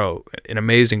kids grow in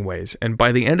amazing ways. And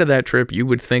by the end of that trip, you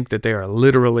would think that they are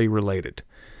literally related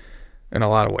in a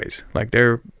lot of ways. Like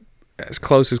they're as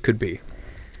close as could be.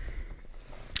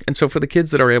 And so for the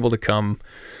kids that are able to come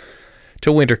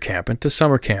to winter camp and to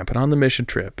summer camp and on the mission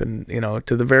trip and,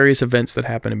 to the various events that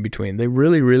happen in between, they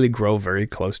really, really grow very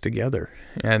close together.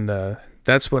 And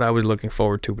that's what I was looking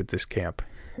forward to with this camp.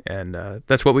 And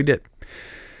that's what we did.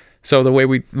 So the way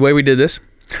we did this,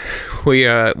 we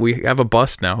have a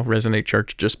bus now. Resonate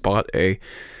Church just bought a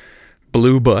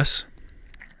blue bus,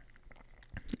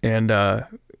 And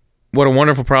what a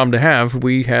wonderful problem to have.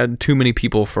 We had too many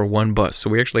people for one bus, so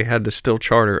we actually had to still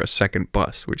charter a second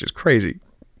bus, which is crazy.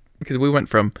 Because we went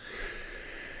from,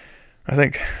 I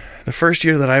think, the first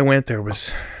year that I went, there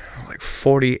was like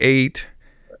 48,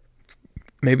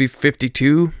 maybe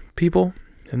 52 people.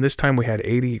 And this time we had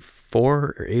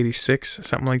 84 or 86,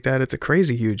 something like that. It's a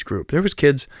crazy huge group. There was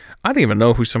kids, I didn't even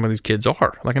know who some of these kids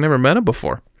are. Like, I never met them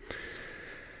before.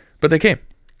 But they came.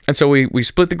 And so we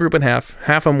split the group in half.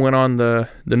 Half of them went on the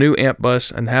new AMP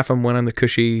bus, and half of them went on the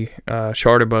cushy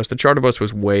charter bus. The charter bus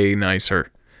was way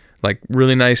nicer. Like,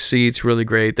 really nice seats, really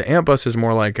great. The AMP bus is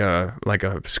more like a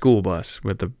school bus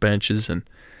with the benches, and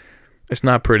it's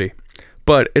not pretty.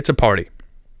 But it's a party,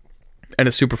 and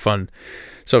it's super fun.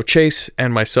 So Chase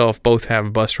and myself both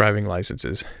have bus driving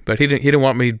licenses, but he didn't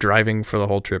want me driving for the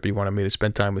whole trip. He wanted me to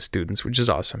spend time with students, which is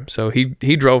awesome. So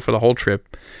he drove for the whole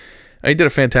trip, and he did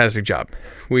a fantastic job.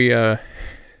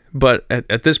 But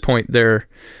at this point,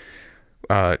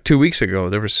 2 weeks ago,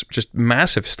 there was just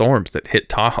massive storms that hit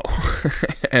Tahoe.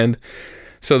 And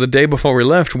so the day before we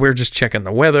left, we're just checking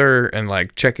the weather and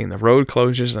like checking the road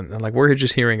closures. And like, we're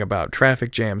just hearing about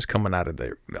traffic jams coming out of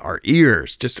our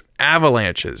ears, just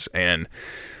avalanches. And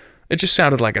it just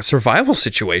sounded like a survival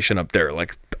situation up there.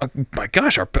 Like, oh my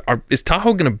gosh, is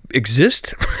Tahoe going to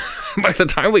exist by the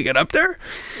time we get up there?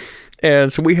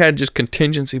 And so we had just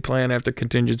contingency plan after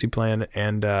contingency plan.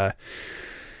 And,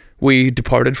 we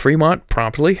departed Fremont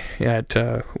promptly at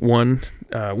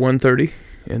 1:30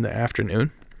 in the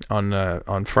afternoon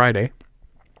on Friday,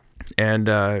 and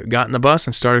got in the bus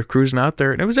and started cruising out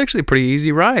there. And it was actually a pretty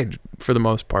easy ride for the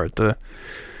most part. The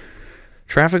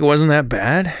traffic wasn't that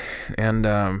bad, and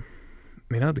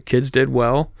the kids did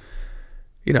well.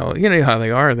 You know how they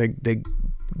are. They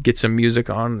get some music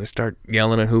on and they start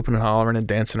yelling and hooping and hollering and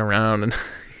dancing around and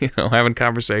having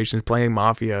conversations, playing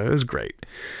Mafia. It was great.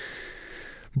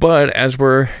 But as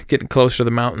we're getting closer to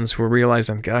the mountains, we're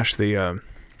realizing, gosh, they're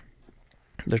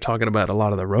talking about a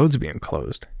lot of the roads being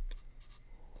closed.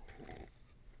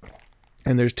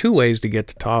 And there's two ways to get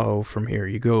to Tahoe from here.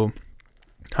 You go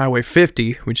Highway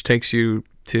 50, which takes you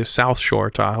to South Shore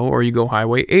Tahoe, or you go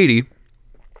Highway 80,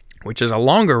 which is a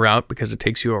longer route because it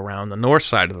takes you around the north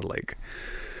side of the lake.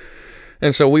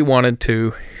 And so we wanted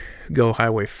to go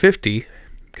Highway 50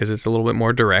 because it's a little bit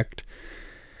more direct.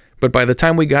 But by the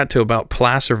time we got to about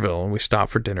Placerville and we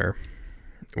stopped for dinner,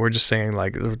 we're just saying,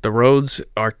 like, the roads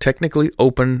are technically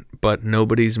open, but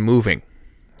nobody's moving.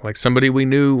 Like, somebody we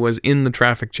knew was in the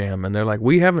traffic jam, and they're like,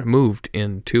 we haven't moved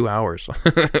in 2 hours.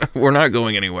 We're not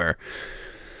going anywhere.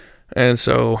 And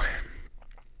so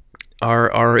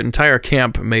our entire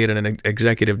camp made an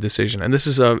executive decision. And this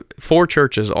is 4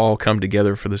 churches all come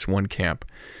together for this one camp.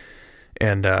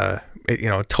 And,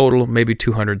 total maybe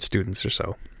 200 students or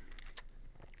so.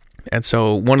 And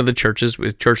so one of the churches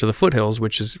was Church of the Foothills,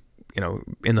 which is,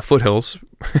 in the foothills,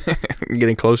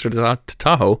 getting closer to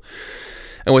Tahoe.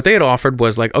 And what they had offered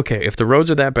was like, okay, if the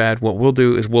roads are that bad, what we'll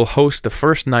do is we'll host the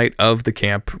first night of the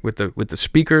camp with the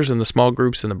speakers and the small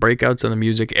groups and the breakouts and the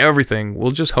music, everything. We'll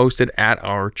just host it at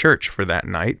our church for that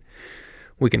night.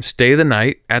 We can stay the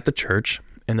night at the church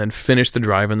and then finish the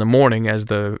drive in the morning as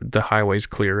the highway's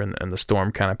clear and the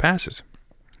storm kind of passes.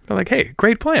 They're like, hey,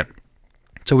 great plan.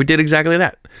 So we did exactly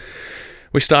that.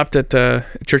 We stopped at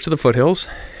Church of the Foothills,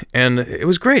 and it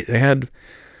was great. They had,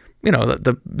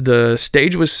 the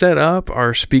stage was set up,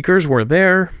 our speakers were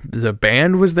there, the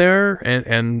band was there,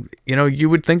 and you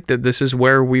would think that this is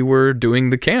where we were doing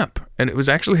the camp, and it was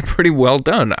actually pretty well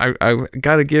done. I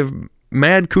got to give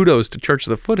mad kudos to Church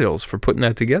of the Foothills for putting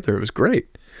that together. It was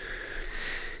great.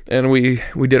 And we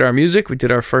did our music, we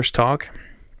did our first talk,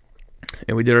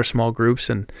 and we did our small groups,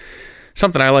 and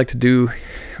something I like to do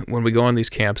when we go on these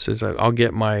camps is I'll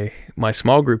get my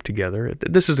small group together.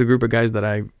 This is the group of guys that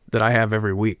I have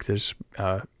every week. There's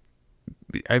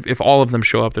if all of them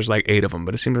show up, there's like 8 of them,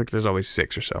 but it seems like there's always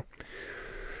 6 or so.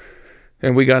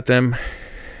 And we got them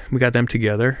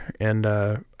together, and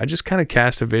I just kind of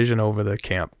cast a vision over the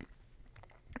camp.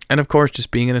 And of course,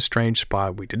 just being in a strange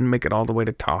spot, we didn't make it all the way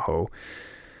to Tahoe.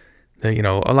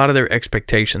 A lot of their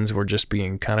expectations were just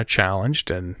being kind of challenged,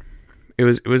 and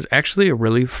it was actually a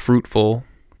really fruitful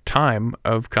time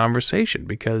of conversation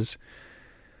because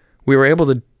we were able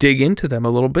to dig into them a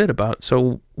little bit about,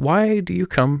 so why do you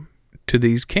come to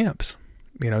these camps?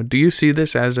 Do you see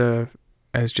this as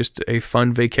just a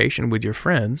fun vacation with your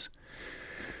friends?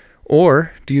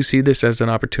 Or do you see this as an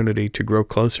opportunity to grow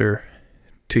closer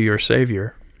to your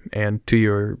Savior and to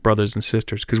your brothers and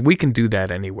sisters? Because we can do that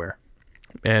anywhere.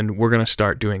 And we're going to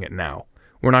start doing it now.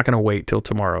 We're not going to wait till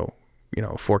tomorrow,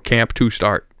 for camp to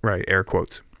start, right? Air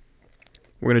quotes.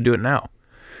 We're going to do it now.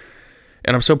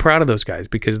 And I'm so proud of those guys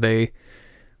because they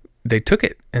took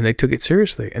it and they took it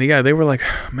seriously. And yeah, they were like,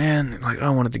 man, like I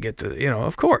wanted to get to,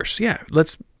 of course. Yeah.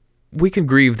 We can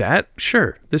grieve that.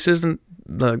 Sure. This isn't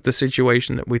the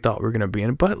situation that we thought we were going to be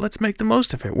in, but let's make the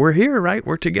most of it. We're here, right?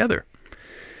 We're together.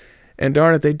 And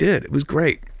darn it, they did. It was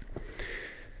great.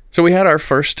 So we had our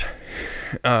first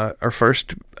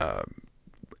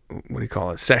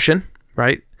session,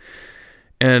 right?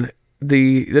 And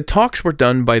the talks were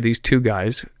done by these two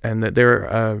guys, and that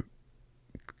they're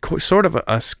sort of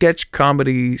a sketch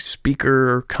comedy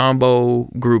speaker combo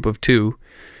group of two,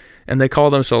 and they call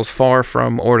themselves Far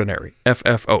From Ordinary,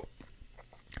 FFO.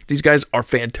 These guys are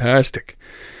fantastic.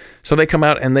 So they come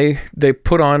out and they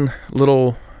put on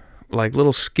little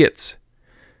skits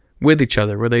with each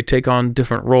other where they take on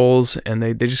different roles, and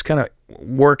they just kind of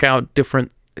work out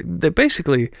different, they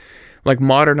basically like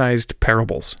modernized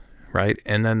parables, right?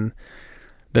 And then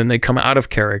they come out of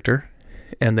character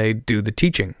and they do the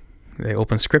teaching. They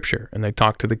open scripture and they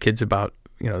talk to the kids about,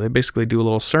 they basically do a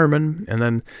little sermon, and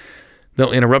then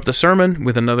they'll interrupt the sermon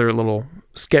with another little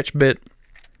sketch bit.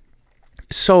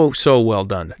 So well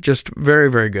done. Just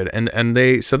very, very good. And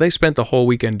they spent the whole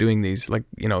weekend doing these,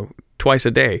 twice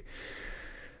a day.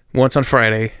 Once on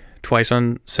Friday, twice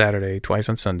on Saturday, twice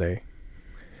on Sunday.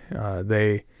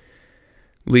 They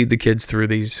lead the kids through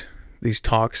these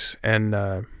talks, and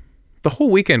the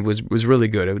whole weekend was really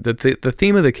good. The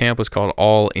theme of the camp was called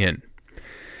All In.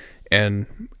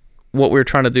 And what we were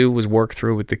trying to do was work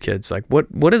through with the kids, like what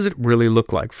does it really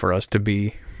look like for us to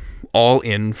be all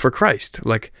in for Christ?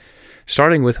 Like,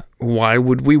 starting with, why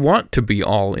would we want to be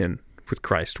all in with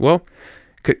Christ? Well,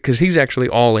 because he's actually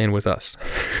all in with us.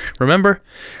 Remember?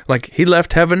 Like, he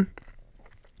left heaven,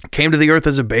 came to the earth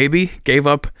as a baby, gave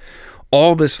up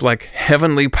all this like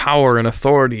heavenly power and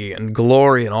authority and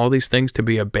glory and all these things to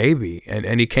be a baby.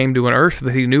 And he came to an earth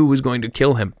that he knew was going to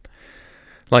kill him.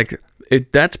 Like,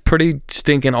 that's pretty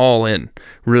stinking all in,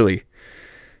 really.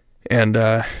 And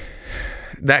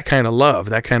that kind of love,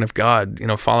 that kind of God,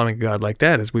 following God like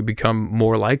that, as we become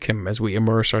more like him, as we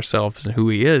immerse ourselves in who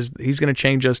he is, he's going to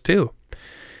change us too.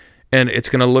 And it's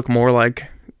going to look more like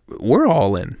we're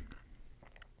all in.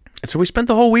 And so we spent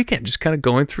the whole weekend just kind of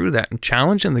going through that and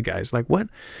challenging the guys. Like,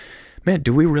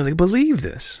 do we really believe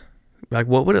this? Like,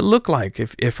 what would it look like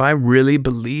if I really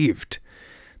believed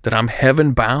that I'm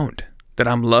heaven bound, that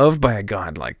I'm loved by a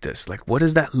God like this? Like, what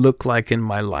does that look like in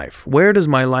my life? Where does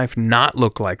my life not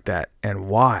look like that, and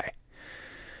why?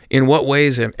 In what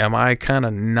ways am I kind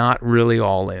of not really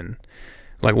all in?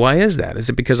 Like, why is that? Is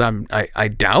it because I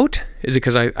doubt? Is it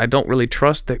because I don't really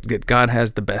trust that God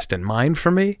has the best in mind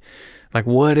for me? Like,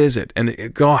 what is it? And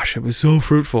it was so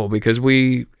fruitful, because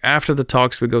after the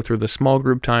talks, we go through the small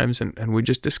group times and we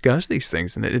just discuss these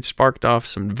things. And it sparked off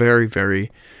some very,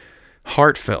 very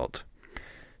heartfelt,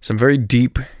 some very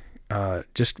deep,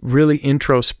 just really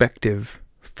introspective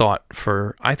thought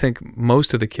for, I think,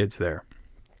 most of the kids there.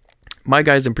 My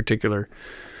guys in particular,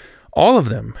 all of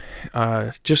them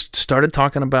just started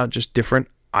talking about just different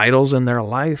idols in their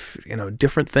life,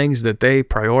 different things that they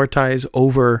prioritize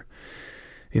over,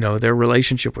 their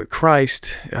relationship with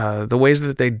Christ, the ways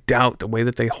that they doubt, the way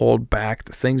that they hold back,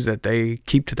 the things that they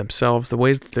keep to themselves, the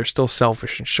ways that they're still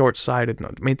selfish and short-sighted.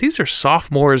 I mean, these are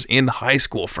sophomores in high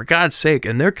school, for God's sake,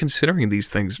 and they're considering these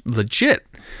things legit.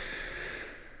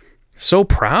 So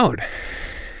proud,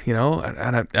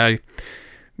 and I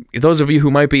those of you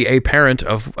who might be a parent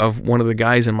of one of the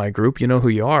guys in my group, you know who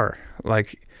you are.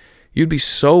 Like, you'd be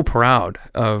so proud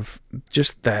of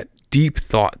just that deep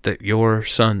thought that your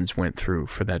sons went through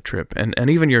for that trip, and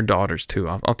even your daughters too.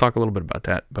 I'll talk a little bit about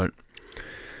that, but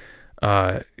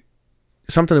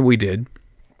something that we did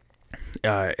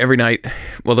every night.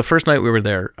 Well, the first night we were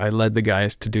there, I led the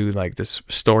guys to do like this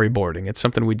storyboarding. It's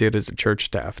something we did as a church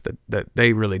staff that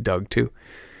they really dug too.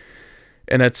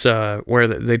 And it's where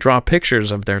they draw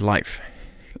pictures of their life.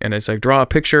 And it's like, draw a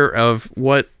picture of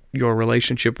what your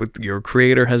relationship with your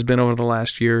creator has been over the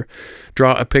last year.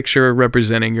 Draw a picture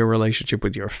representing your relationship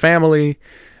with your family.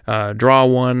 Draw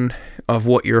one of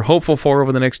what you're hopeful for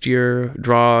over the next year.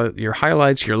 Draw your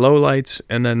highlights, your lowlights.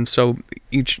 And then so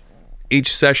each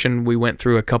session we went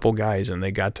through a couple guys, and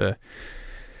they got to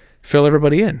fill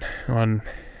everybody in on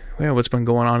what's been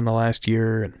going on in the last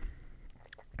year, and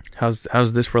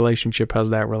how's this relationship,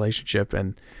 how's that relationship.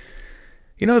 And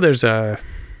there's a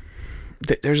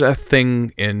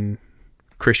thing in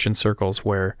Christian circles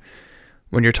where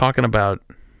when you're talking about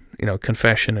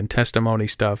confession and testimony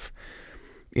stuff,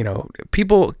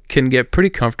 people can get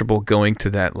pretty comfortable going to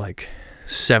that like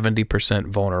 70%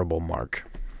 vulnerable mark,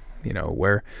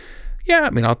 where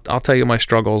I'll tell you my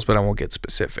struggles, but I won't get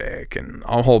specific, and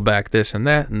I'll hold back this and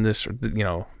that and this,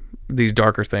 these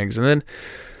darker things. And then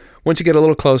once you get a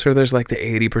little closer, there's like the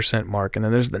 80% mark, and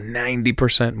then there's the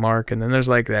 90% mark, and then there's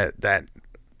like that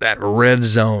red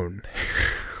zone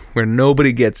where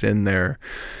nobody gets in there.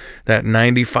 That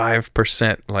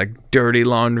 95%, like dirty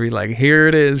laundry, like here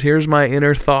it is, here's my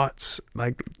inner thoughts.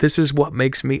 Like, this is what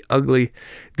makes me ugly.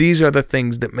 These are the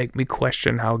things that make me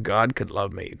question how God could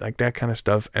love me, like that kind of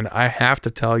stuff. And I have to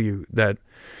tell you that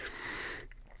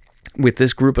with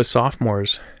this group of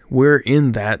sophomores, we're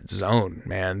in that zone,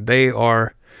 man.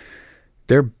 They're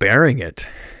bearing it.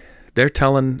 They're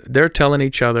telling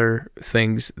each other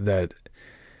things that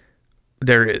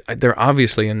they're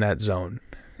obviously in that zone.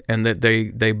 And that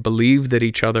they believe that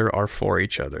each other are for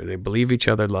each other. They believe each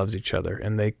other loves each other.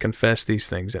 And they confess these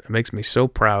things. And it makes me so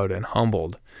proud and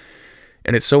humbled.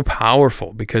 And it's so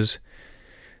powerful because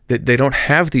they don't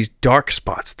have these dark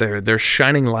spots. They're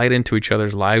shining light into each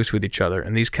other's lives with each other.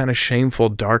 And these kind of shameful,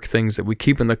 dark things that we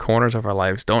keep in the corners of our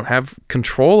lives don't have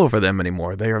control over them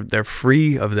anymore. They're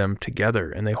free of them together.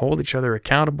 And they hold each other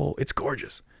accountable. It's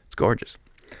gorgeous. It's gorgeous.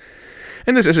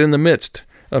 And this is in the midst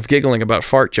of giggling about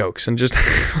fart jokes and just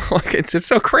like it's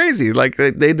so crazy. Like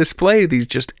they display these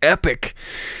just epic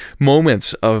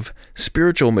moments of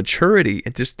spiritual maturity.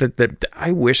 It's just that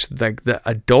I wish like the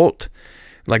adult,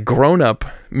 like grown up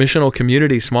missional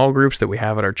community small groups that we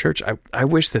have at our church, I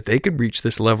wish that they could reach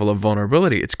this level of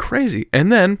vulnerability. It's crazy.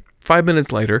 And then 5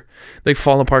 minutes later, they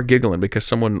fall apart giggling because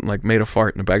someone like made a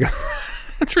fart in the back of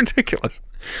It's ridiculous.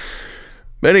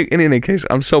 But in any case,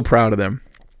 I'm so proud of them.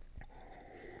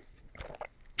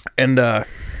 And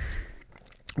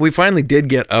we finally did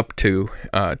get up to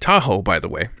Tahoe, by the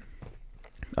way.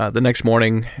 The next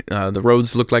morning, the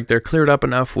roads looked like they're cleared up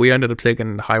enough. We ended up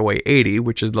taking Highway 80,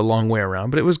 which is the long way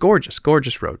around, but it was gorgeous,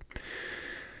 gorgeous road.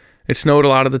 It snowed a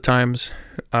lot of the times.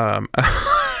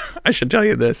 I should tell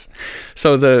you this.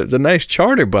 So the nice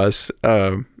charter bus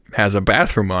has a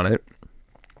bathroom on it,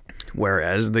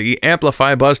 whereas the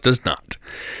Amplify bus does not.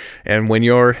 And when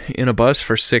you're in a bus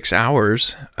for 6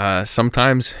 hours,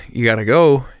 sometimes you got to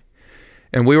go.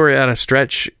 And we were at a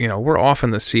stretch, we're off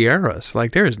in the Sierras.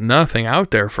 Like, there's nothing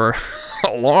out there for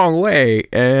a long way.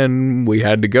 And we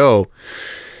had to go.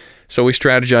 So we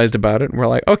strategized about it. And we're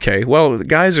like, okay, well, the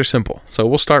guys are simple. So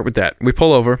we'll start with that. We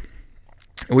pull over.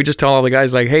 And we just tell all the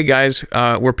guys, like, hey, guys,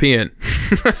 we're peeing.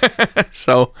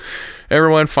 So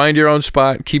everyone find your own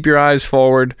spot. Keep your eyes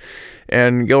forward.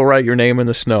 And go write your name in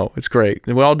the snow. It's great.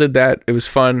 And we all did that. It was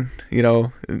fun.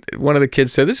 One of the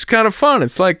kids said, this is kind of fun.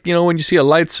 It's like, when you see a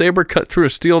lightsaber cut through a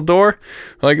steel door.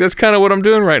 Like, that's kind of what I'm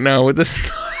doing right now with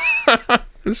this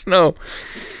the snow.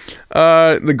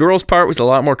 The girls' part was a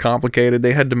lot more complicated.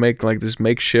 They had to make like this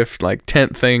makeshift like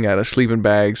tent thing out of sleeping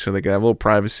bags so they could have a little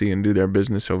privacy and do their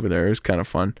business over there. It was kind of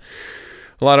fun.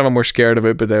 A lot of them were scared of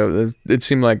it, but it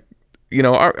seemed like,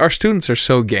 our students are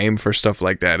so game for stuff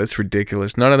like that. It's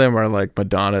ridiculous. None of them are like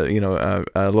Madonna,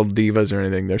 little divas or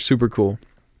anything. They're super cool.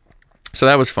 So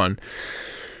that was fun.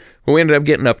 We ended up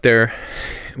getting up there.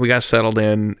 We got settled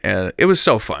in, and it was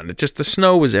so fun. The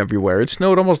snow was everywhere. It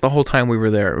snowed almost the whole time we were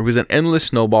there. It was an endless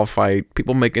snowball fight.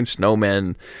 People making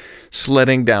snowmen,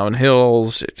 sledding down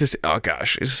hills. Oh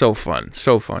gosh, it's so fun.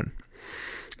 So fun.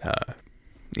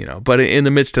 But in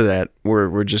the midst of that,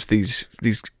 we're just these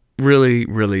really,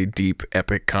 really deep,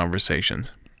 epic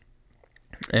conversations.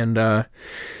 And, at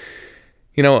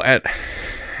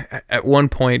one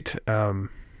point,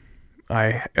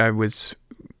 I was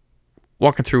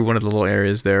walking through one of the little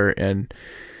areas there, and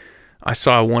I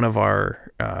saw one of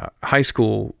our high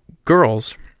school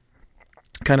girls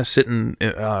kind of sitting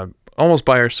almost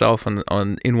by herself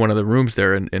in one of the rooms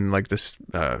there in like this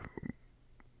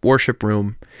worship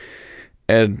room.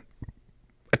 And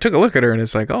I took a look at her, and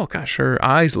it's like, oh gosh, her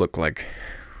eyes look like,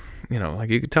 like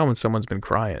you could tell when someone's been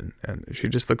crying, and she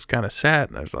just looks kind of sad.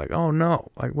 And I was like, oh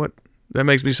no, like what? That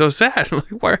makes me so sad.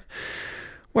 Like,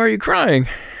 why are you crying?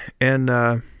 And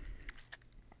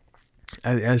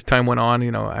as time went on,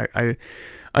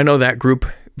 I know that group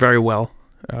very well.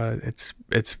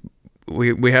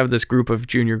 We have this group of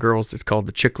junior girls that's called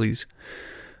the Chickleys.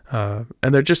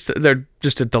 And they're just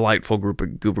a delightful group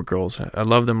of girls. I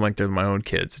love them like they're my own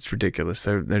kids. It's ridiculous.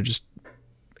 They're just,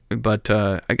 but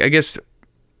I guess,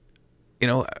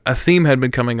 a theme had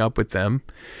been coming up with them,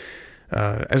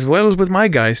 as well as with my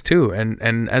guys too.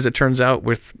 And as it turns out,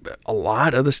 with a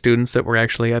lot of the students that were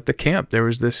actually at the camp, there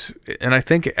was this, and I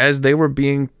think as they were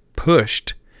being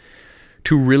pushed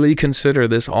to really consider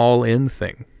this all-in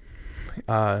thing,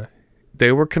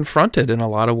 they were confronted in a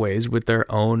lot of ways with their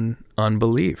own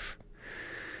unbelief.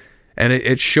 And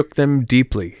it shook them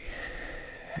deeply.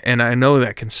 And I know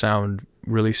that can sound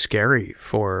really scary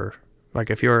for,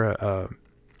 like, if you're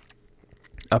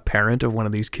a parent of one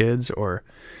of these kids, or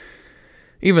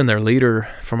even their leader,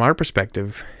 from our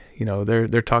perspective,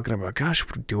 they're talking about, gosh,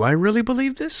 do I really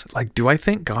believe this? Like, do I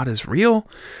think God is real?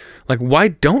 Like, why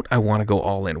don't I want to go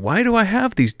all in? Why do I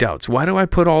have these doubts? Why do I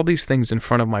put all these things in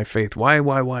front of my faith? Why?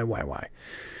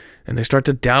 And they start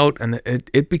to doubt, and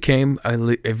it became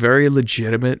a very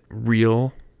legitimate,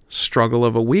 real struggle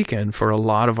of a weekend for a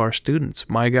lot of our students,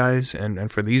 my guys,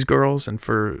 and for these girls, and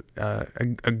for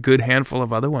a good handful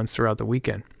of other ones throughout the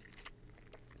weekend.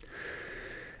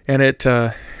 And it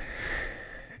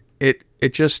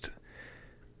just,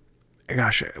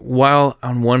 gosh, while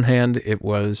on one hand it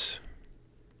was,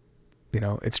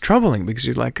 it's troubling because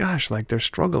you're like, gosh, like they're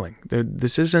struggling.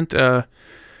 This isn't a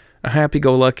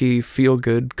happy-go-lucky,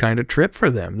 feel-good kind of trip for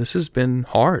them. This has been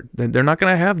hard. They're not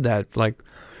going to have that, like,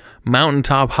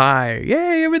 mountaintop high,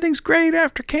 yay, everything's great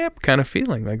after camp kind of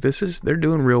feeling. Like, they're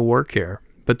doing real work here.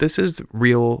 But this is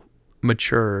real,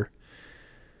 mature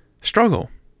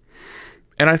struggle.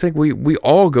 And I think we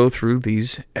all go through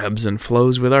these ebbs and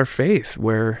flows with our faith,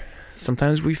 where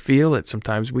sometimes we feel it,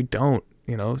 sometimes we don't.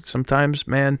 Sometimes,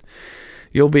 man,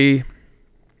 you'll be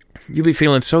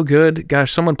feeling so good.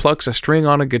 Gosh, someone plucks a string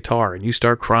on a guitar and you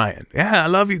start crying. Yeah, I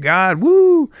love you, God.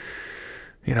 Woo!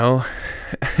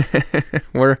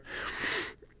 Where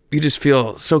you just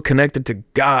feel so connected to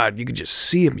God. You could just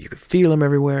see him. You could feel him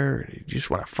everywhere. You just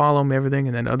want to follow him, everything.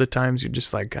 And then other times you're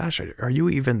just like, gosh, are you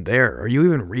even there? Are you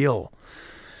even real?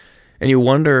 And you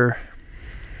wonder,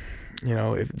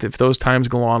 if those times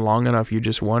go on long enough, you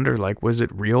just wonder, like, was it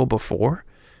real before?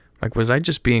 Like, was I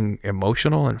just being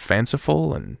emotional and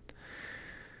fanciful? And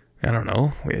I don't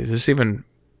know, is this even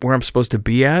where I'm supposed to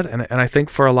be at? And I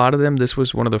think for a lot of them, this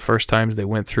was one of the first times they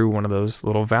went through one of those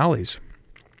little valleys.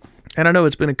 And I know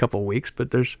it's been a couple of weeks,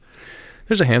 but there's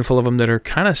a handful of them that are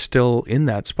kind of still in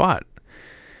that spot.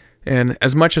 And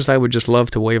as much as I would just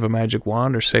love to wave a magic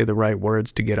wand or say the right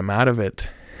words to get them out of it,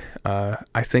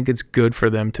 I think it's good for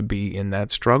them to be in that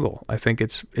struggle. I think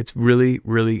it's really,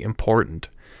 really important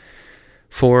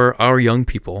for our young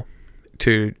people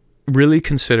to really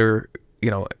consider,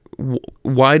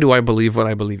 why do I believe what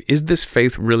I believe? Is this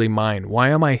faith really mine? Why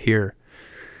am I here?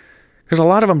 Because a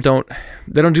lot of them don't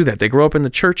do that. They grow up in the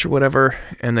church or whatever,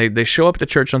 and they show up to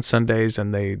church on Sundays,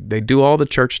 and they do all the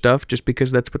church stuff just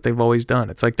because that's what they've always done.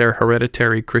 It's like they're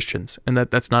hereditary Christians, and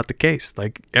that's not the case.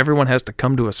 Like, everyone has to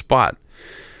come to a spot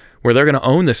where they're going to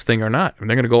own this thing or not, and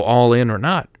they're going to go all in or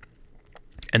not.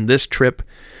 And this trip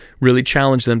really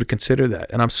challenged them to consider that.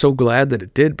 And I'm so glad that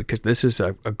it did, because this is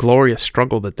a glorious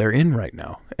struggle that they're in right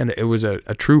now. And it was a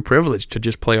true privilege to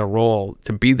just play a role,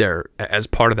 to be there as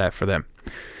part of that for them.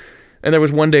 And there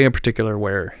was one day in particular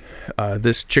where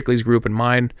this Chickley's group and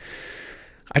mine,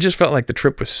 I just felt like the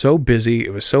trip was so busy.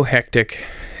 It was so hectic.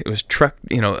 It was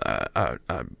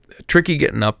tricky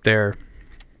getting up there.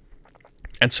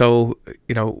 And so,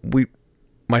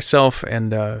 myself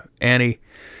and Annie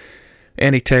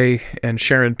Tay and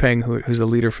Sharon Peng, who's the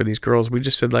leader for these girls, we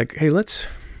just said, like, hey, let's,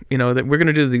 that we're going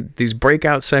to do these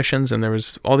breakout sessions, and there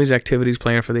was all these activities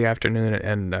planned for the afternoon,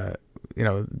 and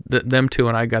them two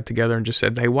and I got together and just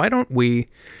said, hey, why don't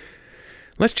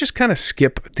let's just kind of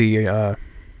skip the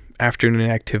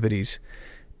afternoon activities,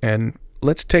 and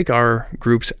let's take our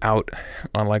groups out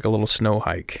on like a little snow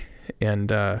hike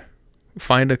and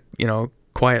find a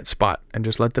quiet spot and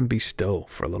just let them be still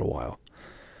for a little while.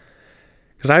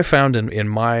 Because I found in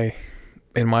my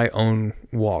own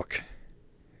walk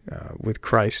with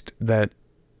Christ that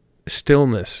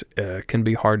stillness can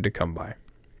be hard to come by.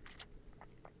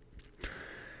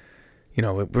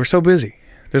 We're so busy.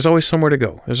 There's always somewhere to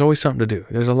go. There's always something to do.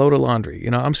 There's a load of laundry.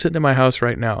 I'm sitting in my house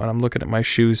right now, and I'm looking at my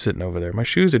shoes sitting over there. My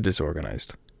shoes are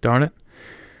disorganized. Darn it.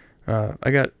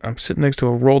 I'm sitting next to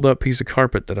a rolled up piece of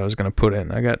carpet that I was going to put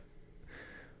in. I got,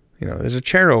 there's a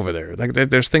chair over there. Like,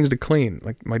 there's things to clean.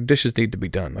 Like, my dishes need to be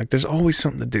done. Like, there's always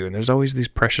something to do, and there's always these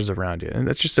pressures around you. And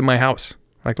that's just in my house.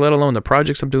 Like, let alone the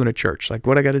projects I'm doing at church. Like,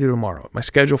 what I got to do tomorrow. My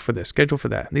schedule for this, schedule for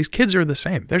that. And these kids are the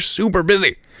same. They're super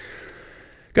busy.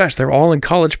 Gosh, they're all in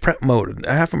college prep mode.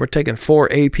 Half of them are taking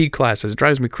 4 AP classes. It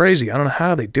drives me crazy. I don't know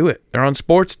how they do it. They're on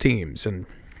sports teams, and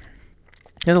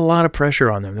there's a lot of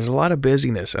pressure on them. There's a lot of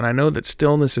busyness, and I know that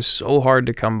stillness is so hard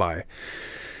to come by.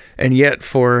 And yet,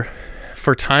 for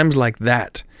times like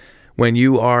that, when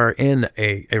you are in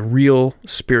a real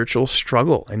spiritual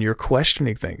struggle and you're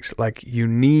questioning things, like, you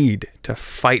need to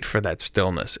fight for that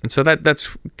stillness. And so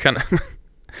that's kind of,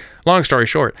 long story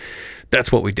short,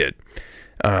 that's what we did.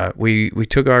 We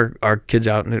took our kids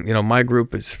out, and my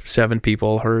group is 7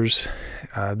 people. Theirs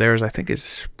I think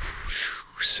is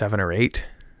 7 or 8.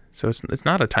 So it's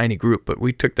not a tiny group, but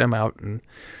we took them out, and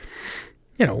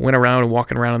went around and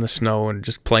walking around in the snow and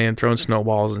just playing, throwing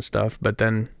snowballs and stuff. But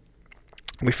then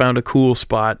we found a cool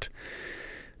spot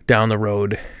down the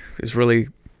road. It was really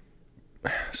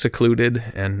secluded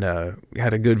and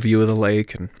had a good view of the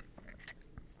lake, and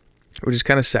we just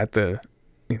kind of sat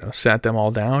them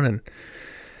all down, and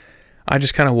I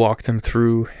just kind of walked them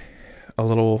through a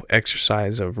little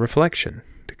exercise of reflection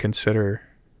to consider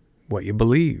what you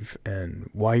believe and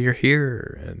why you're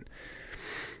here,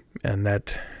 and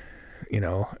that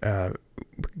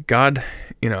God,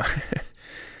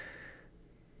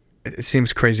 it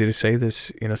seems crazy to say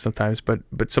this, sometimes,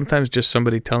 but sometimes just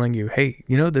somebody telling you, hey,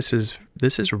 this is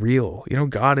real.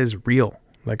 God is real.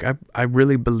 Like I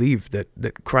really believe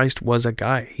that Christ was a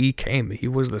guy. He came. He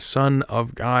was the Son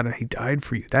of God, and he died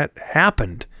for you. That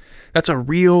happened. That's a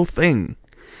real thing.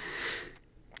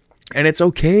 And it's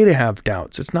okay to have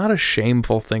doubts. It's not a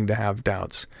shameful thing to have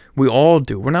doubts. We all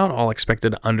do. We're not all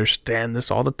expected to understand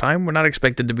this all the time. We're not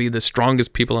expected to be the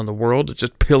strongest people in the world. It's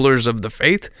just pillars of the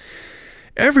faith.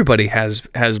 Everybody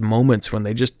has moments when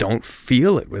they just don't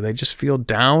feel it, where they just feel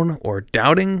down or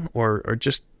doubting or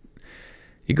just,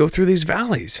 you go through these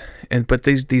valleys. But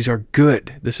these are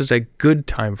good. This is a good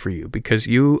time for you because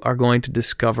you are going to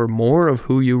discover more of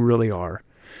who you really are.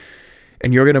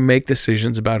 And you're going to make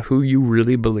decisions about who you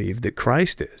really believe that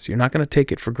Christ is. You're not going to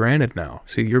take it for granted now.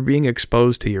 See, you're being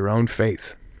exposed to your own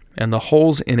faith. And the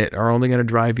holes in it are only going to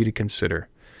drive you to consider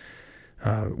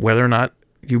whether or not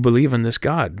you believe in this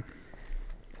God.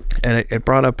 And it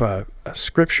brought up a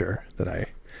scripture that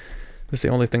this is the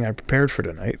only thing I prepared for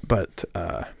tonight, but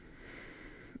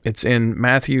it's in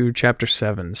Matthew chapter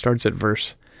 7. It starts at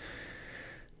verse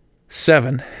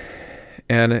 7.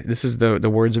 And this is the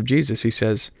words of Jesus. He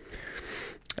says,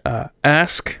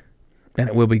 ask, and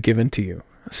it will be given to you.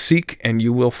 Seek, and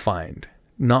you will find.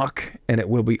 Knock, and it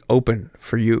will be open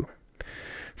for you.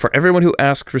 For everyone who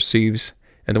asks receives,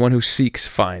 and the one who seeks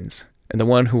finds, and the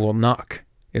one who will knock,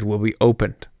 it will be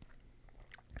opened.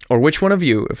 Or which one of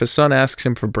you, if a son asks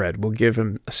him for bread, will give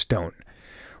him a stone?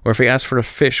 Or if he asks for a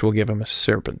fish, will give him a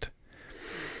serpent?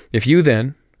 If you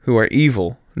then, who are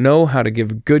evil, know how to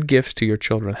give good gifts to your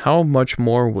children, how much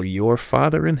more will your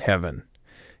Father in heaven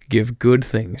give good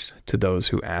things to those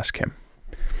who ask him?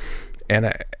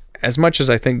 And as much as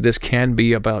I think this can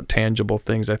be about tangible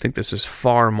things, I think this is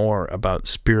far more about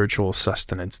spiritual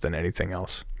sustenance than anything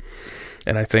else.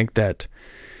 And I think that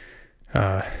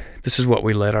this is what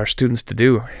we let our students to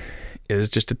do, is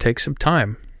just to take some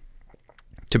time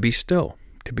to be still,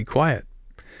 to be quiet,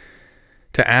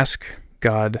 to ask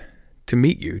God to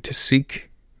meet you, to seek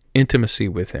intimacy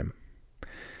with him.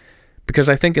 Because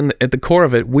I think at the core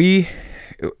of it, we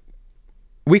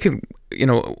can,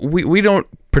 we don't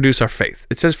produce our faith.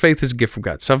 It says faith is a gift from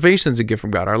God. Salvation is a gift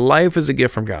from God. Our life is a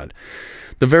gift from God.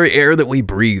 The very air that we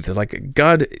breathe, like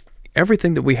God,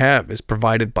 everything that we have is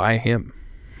provided by him.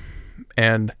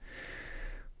 And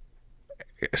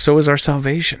so is our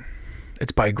salvation.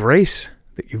 It's by grace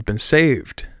that you've been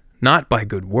saved, not by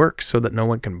good works, so that no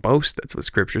one can boast. That's what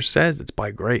Scripture says. It's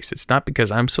by grace. It's not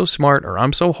because I'm so smart or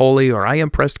I'm so holy or I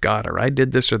impressed God or I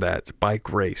did this or that. It's by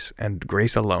grace and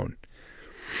grace alone.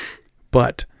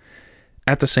 But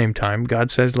at the same time, God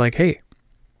says, like, hey,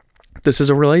 this is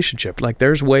a relationship. Like,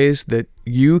 there's ways that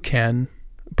you can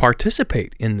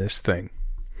participate in this thing.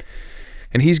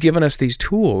 And he's given us these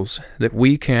tools that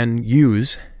we can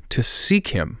use to seek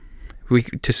him,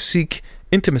 to seek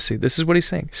intimacy. This is what he's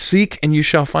saying. Seek and you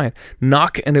shall find.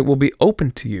 Knock and it will be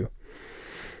open to you.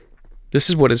 This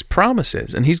is what his promise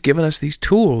is. And he's given us these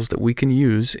tools that we can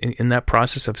use in that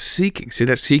process of seeking. See,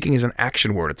 that seeking is an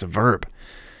action word. It's a verb.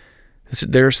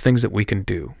 There's things that we can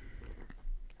do.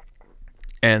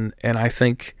 And I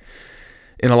think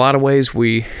in a lot of ways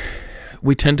we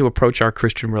tend to approach our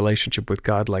Christian relationship with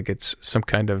God like it's some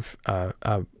kind of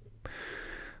a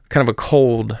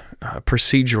cold,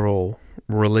 procedural,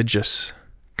 religious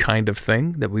kind of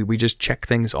thing that we just check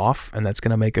things off and that's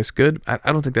going to make us good. I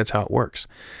don't think that's how it works.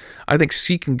 I think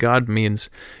seeking God means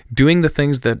doing the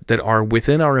things that are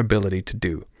within our ability to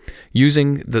do,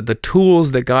 using the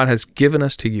tools that God has given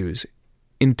us to use,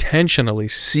 intentionally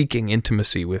seeking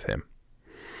intimacy with him.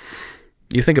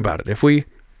 You think about it. If we,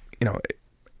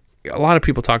 a lot of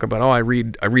people talk about, I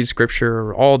read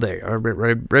scripture all day. I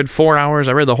read 4 hours.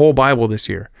 I read the whole Bible this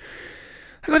year.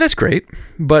 I go, that's great,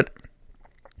 but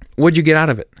what'd you get out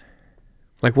of it?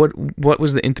 Like, what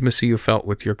was the intimacy you felt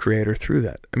with your Creator through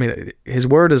that? I mean, his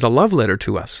word is a love letter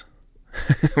to us,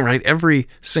 right? Every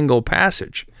single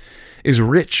passage is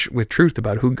rich with truth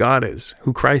about who God is,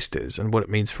 who Christ is, and what it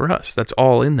means for us. That's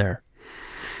all in there.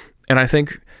 And I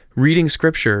think reading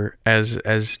scripture as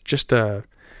just an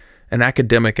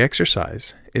academic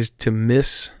exercise is to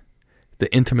miss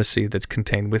the intimacy that's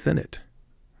contained within it.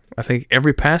 I think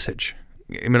every passage,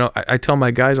 I tell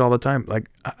my guys all the time, like,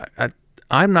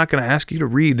 I'm not going to ask you to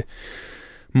read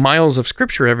miles of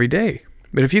scripture every day.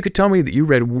 But if you could tell me that you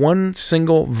read one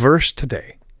single verse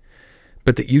today,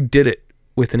 but that you did it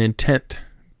with an intent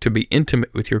to be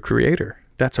intimate with your Creator,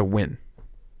 that's a win.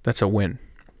 That's a win.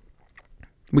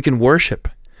 We can worship.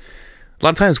 A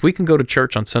lot of times we can go to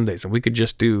church on Sundays and we could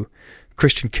just do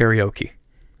Christian karaoke.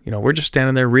 We're just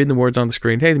standing there reading the words on the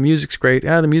screen. Hey, the music's great.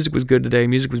 The music was good today.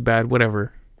 Music was bad,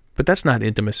 whatever. But that's not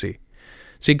intimacy.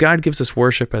 See, God gives us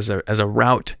worship as a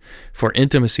route for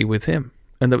intimacy with Him.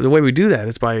 And the way we do that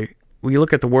is by, you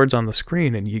look at the words on the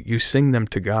screen and you sing them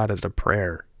to God as a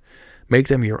prayer. Make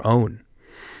them your own.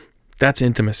 That's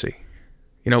intimacy.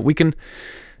 We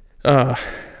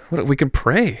can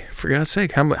pray, for God's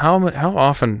sake. How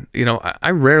often,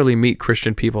 I rarely meet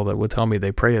Christian people that will tell me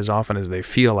they pray as often as they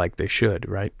feel like they should,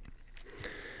 right?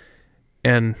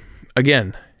 And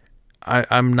again,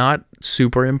 I'm not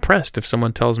super impressed if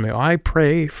someone tells me, I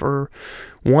pray for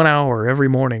 1 hour every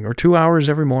morning or 2 hours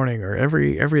every morning or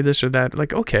every this or that.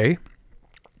 Like, okay,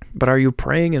 but are you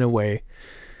praying in a way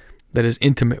that is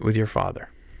intimate with your Father?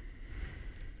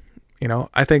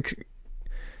 I think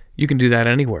you can do that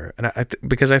anywhere. And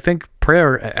because I think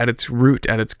prayer at its root,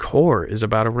 at its core, is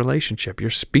about a relationship. You're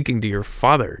speaking to your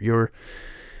Father.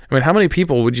 How many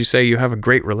people would you say you have a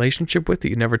great relationship with that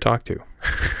you never talk to?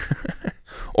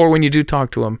 Or when you do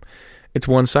talk to them, it's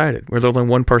one-sided, where there's only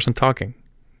one person talking,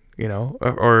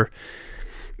 or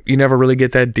you never really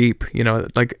get that deep.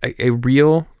 Like a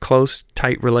real close,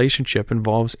 tight relationship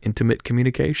involves intimate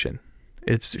communication.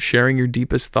 It's sharing your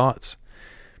deepest thoughts.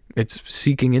 It's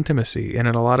seeking intimacy. And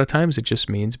a lot of times it just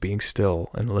means being still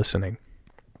and listening.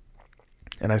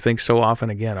 And I think so often,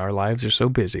 again, our lives are so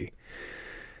busy.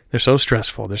 They're so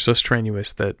stressful. They're so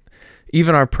strenuous that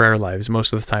even our prayer lives,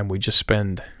 most of the time we just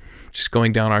spend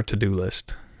going down our to-do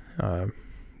list.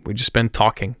 We just spend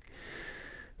talking,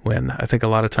 when I think a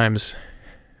lot of times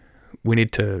we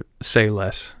need to say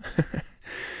less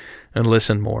and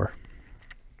listen more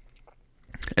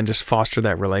and just foster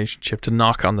that relationship, to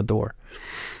knock on the door.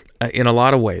 In a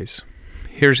lot of ways,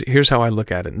 here's how I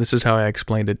look at it, and this is how I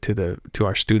explained it to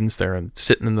our students there and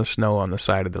sitting in the snow on the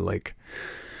side of the lake,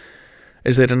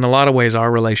 is that in a lot of ways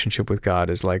our relationship with God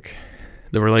is like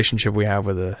the relationship we have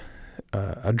with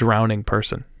a drowning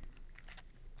person.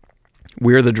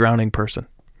 We're the drowning person.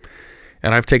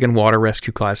 And I've taken water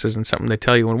rescue classes, and something they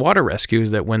tell you in water rescue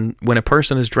is that when a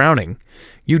person is drowning,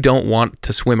 you don't want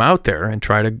to swim out there and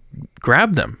try to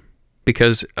grab them,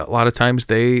 because a lot of times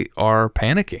they are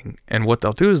panicking. And what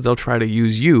they'll do is they'll try to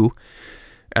use you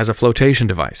as a flotation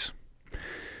device.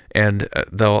 And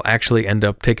they'll actually end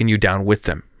up taking you down with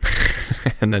them.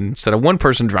 And then instead of one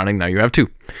person drowning, now you have two.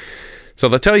 So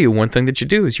they'll tell you one thing that you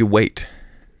do is you wait.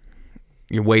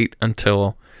 You wait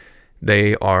until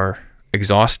they are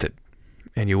exhausted.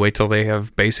 And you wait till they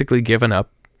have basically given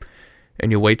up.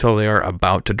 And you wait till they are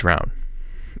about to drown.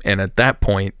 And at that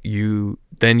point, you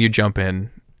jump in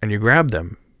and you grab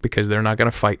them, because they're not going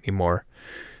to fight anymore.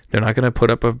 They're not going to put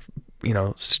up a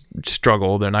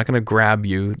struggle. They're not going to grab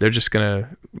you. They're just going to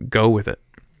go with it.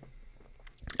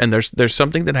 And there's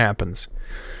something that happens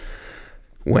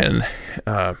when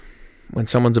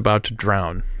someone's about to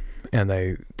drown and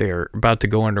they're about to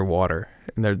go underwater,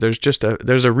 and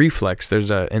there's a reflex,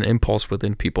 there's an impulse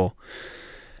within people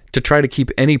to try to keep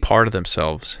any part of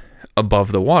themselves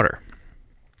above the water.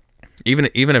 Even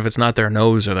if it's not their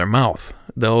nose or their mouth,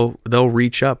 they'll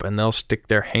reach up and they'll stick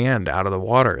their hand out of the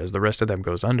water as the rest of them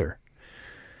goes under.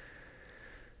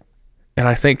 And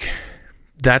I think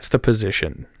that's the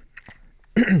position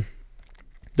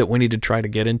that we need to try to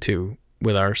get into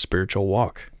with our spiritual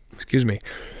walk. Excuse me.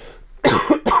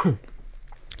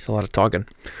 There's a lot of talking.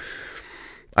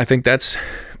 I think that's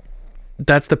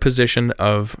the position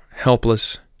of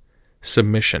helpless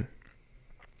submission.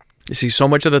 You see, so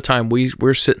much of the time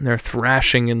we're sitting there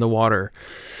thrashing in the water,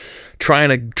 trying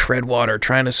to tread water,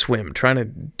 trying to swim, trying to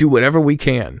do whatever we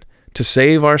can to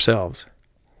save ourselves,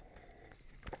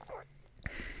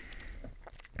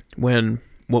 when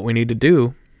what we need to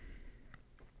do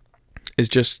is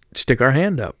just stick our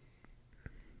hand up.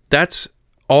 That's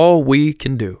all we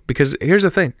can do. Because here's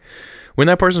the thing. When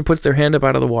that person puts their hand up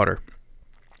out of the water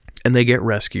and they get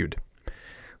rescued,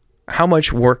 how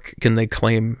much work can they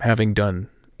claim having done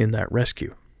in that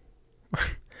rescue?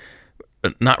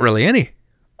 Not really any.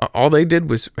 All they did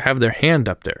was have their hand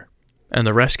up there, and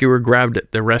the rescuer grabbed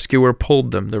it. The rescuer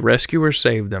pulled them. The rescuer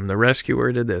saved them. The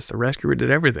rescuer did this. The rescuer did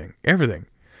everything. Everything.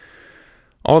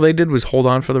 All they did was hold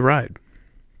on for the ride.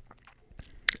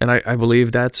 And I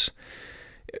believe that's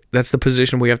the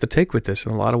position we have to take with this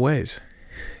in a lot of ways.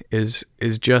 is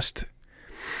just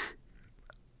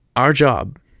our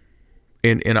job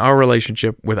in our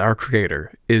relationship with our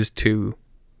Creator is to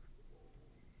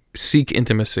seek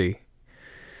intimacy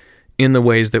in the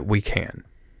ways that we can.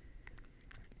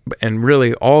 And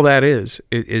really all that is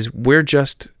we're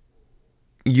just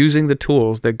using the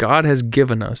tools that God has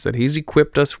given us, that He's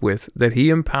equipped us with, that He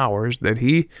empowers, that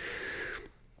He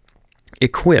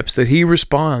equips, that He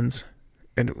responds.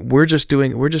 And we're just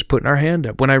putting our hand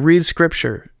up. When I read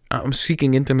scripture, I'm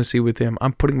seeking intimacy with Him.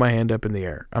 I'm putting my hand up in the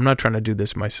air. I'm not trying to do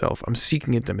this myself. I'm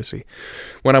seeking intimacy.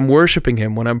 When I'm worshiping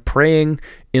Him, when I'm praying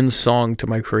in song to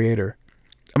my Creator,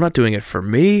 I'm not doing it for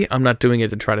me. I'm not doing it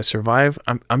to try to survive.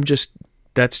 I'm just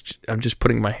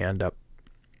putting my hand up.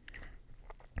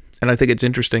 And I think it's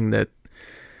interesting that,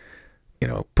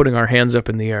 putting our hands up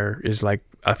in the air is like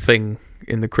a thing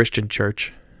in the Christian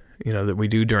church, that we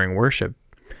do during worship.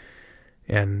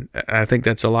 And I think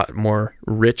that's a lot more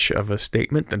rich of a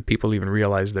statement than people even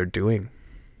realize they're doing.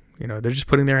 They're just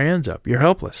putting their hands up. You're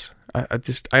helpless. I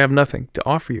have nothing to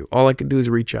offer you. All I can do is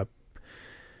reach up.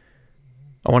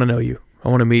 I want to know you. I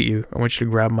want to meet you. I want you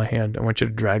to grab my hand. I want you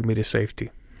to drag me to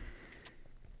safety.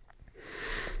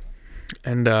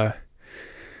 And I'm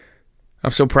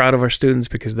so proud of our students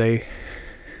because they,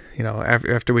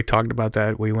 after we talked about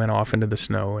that, we went off into the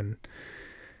snow and,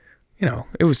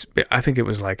 I think it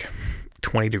was like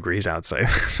 20 degrees outside.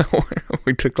 So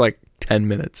we took like 10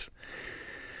 minutes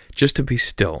just to be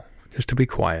still, just to be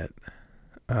quiet.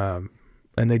 And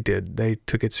they did. They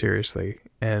took it seriously.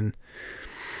 And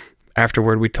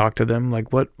afterward, we talked to them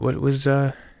like, what was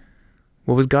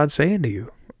God saying to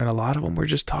you? And a lot of them were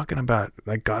just talking about,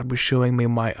 like, God was showing me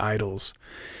my idols.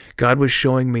 God was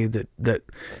showing me that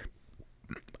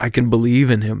I can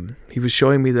believe in Him. He was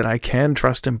showing me that I can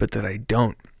trust Him, but that I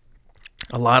don't.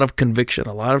 A lot of conviction,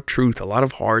 a lot of truth, a lot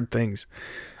of hard things.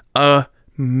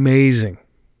 Amazing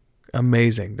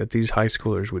that these high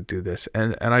schoolers would do this.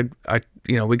 And I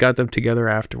we got them together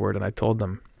afterward, and I told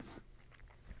them,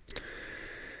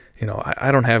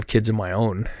 I don't have kids of my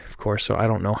own, of course, so I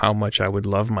don't know how much I would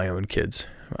love my own kids.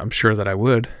 I'm sure that I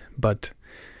would, but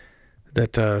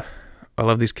that I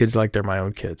love these kids like they're my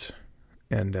own kids.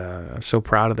 And I'm so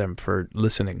proud of them for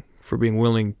listening, for being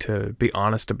willing to be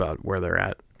honest about where they're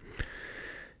at.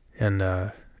 And,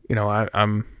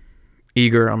 I'm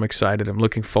eager, I'm excited, I'm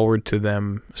looking forward to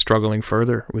them struggling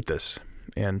further with this.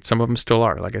 And some of them still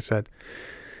are, like I said.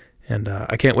 And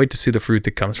I can't wait to see the fruit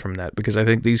that comes from that, because I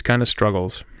think these kind of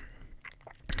struggles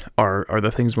are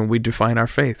the things when we define our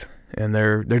faith. And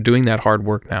they're doing that hard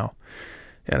work now.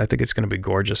 And I think it's going to be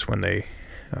gorgeous when they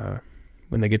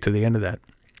get to the end of that.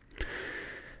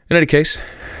 In any case,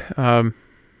 on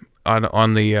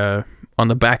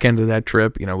the back end of that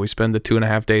trip, we spend the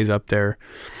 2.5 days up there.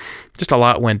 Just a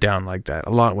lot went down like that.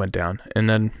 A lot went down. And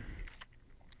then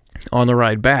on the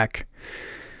ride back,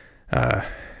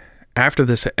 after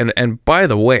this, and by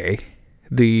the way,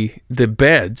 the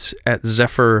beds at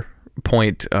Zephyr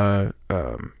Point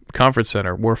Conference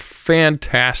Center were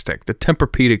fantastic. The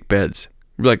Tempur-Pedic beds,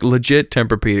 like legit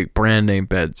Tempur-Pedic brand name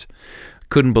beds.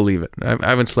 Couldn't believe it. I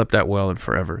haven't slept that well in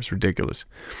forever. It's ridiculous.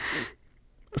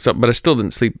 So, but I still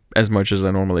didn't sleep as much as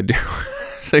I normally do.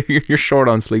 So you're short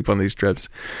on sleep on these trips.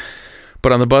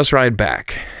 But on the bus ride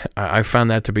back, I found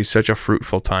that to be such a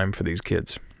fruitful time for these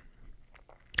kids,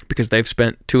 because they've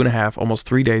spent 2.5, almost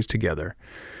 3 days together,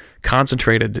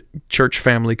 concentrated church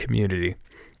family community.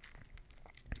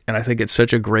 And I think it's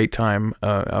such a great time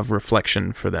of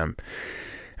reflection for them.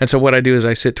 And so what I do is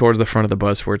I sit towards the front of the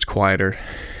bus where it's quieter,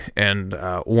 and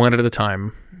one at a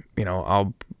time,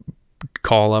 I'll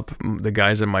call up the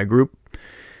guys in my group,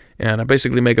 and I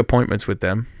basically make appointments with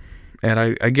them,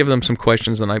 and I give them some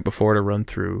questions the night before to run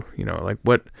through, like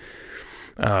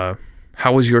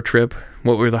how was your trip?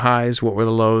 What were the highs? What were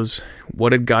the lows? What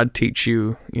did God teach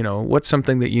you? What's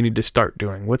something that you need to start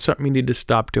doing? What's something you need to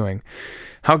stop doing?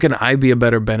 How can I be a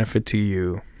better benefit to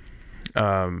you?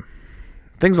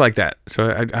 Things like that. So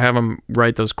I have them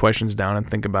write those questions down and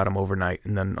think about them overnight.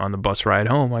 And then on the bus ride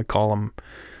home, I call them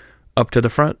up to the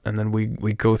front, and then we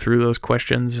go through those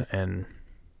questions, and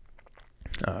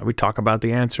we talk about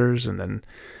the answers, and then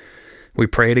we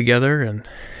pray together, and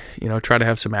try to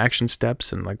have some action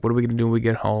steps, and like, what are we going to do when we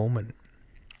get home? And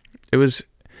it's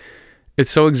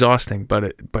so exhausting,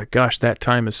 but gosh, that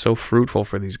time is so fruitful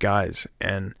for these guys,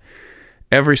 and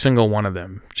every single one of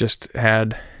them just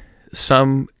had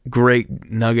some great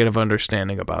nugget of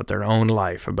understanding about their own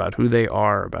life, about who they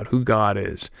are, about who God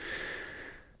is.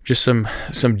 Just some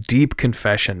deep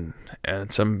confession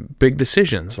and some big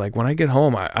decisions. Like, when I get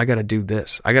home, I got to do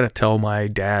this. I got to tell my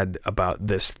dad about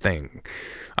this thing.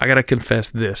 I got to confess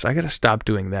this. I got to stop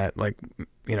doing that. Like,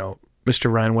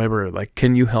 Mr. Ryan Weber, like,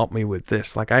 can you help me with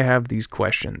this? Like, I have these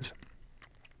questions.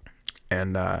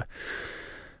 And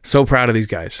so proud of these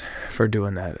guys for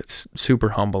doing that. It's super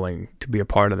humbling to be a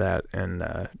part of that,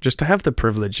 and just to have the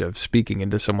privilege of speaking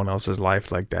into someone else's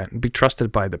life like that, and be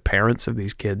trusted by the parents of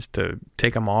these kids to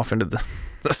take them off into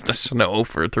the snow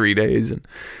for 3 days and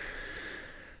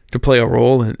to play a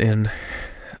role in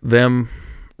them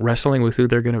wrestling with who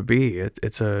they're going to be.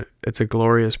 It's a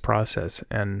glorious process,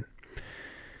 and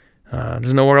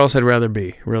there's nowhere else I'd rather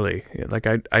be, really. Like,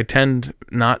 I tend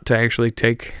not to actually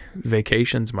take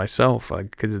vacations myself,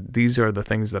 like, because these are the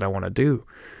things that I want to do.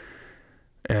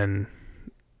 And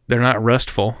they're not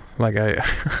restful. Like,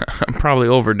 I'm probably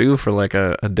overdue for like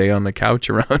a day on the couch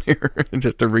around here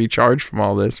just to recharge from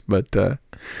all this, but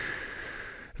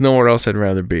nowhere else I'd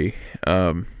rather be.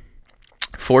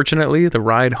 Fortunately, the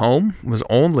ride home was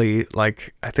only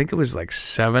like, I think it was like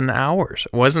 7 hours.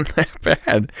 It wasn't that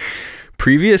bad.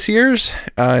 Previous years,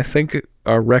 I think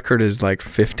our record is like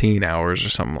 15 hours or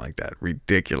something like that.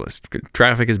 Ridiculous.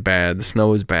 Traffic is bad. The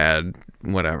snow is bad.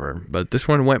 Whatever. But this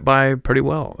one went by pretty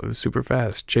well. It was super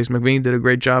fast. Chase McBean did a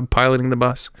great job piloting the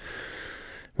bus.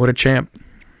 What a champ.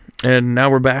 And now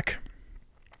we're back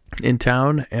in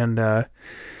town. And, the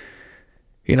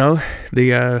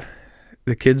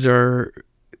kids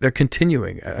they're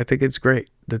continuing. I think it's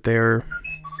great that they're...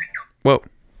 Whoa,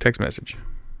 text message.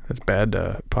 That's bad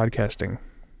podcasting.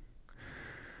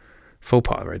 Faux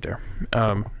pas right there.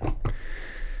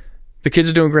 The kids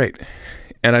are doing great.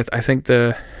 And I think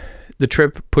the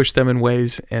trip pushed them in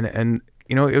ways. And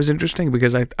it was interesting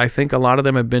because I think a lot of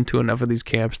them have been to enough of these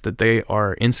camps that they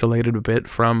are insulated a bit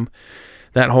from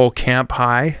that whole camp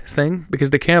high thing. Because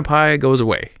the camp high goes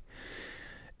away.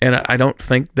 And I don't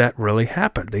think that really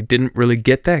happened. They didn't really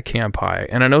get that camp high.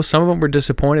 And I know some of them were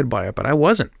disappointed by it, but I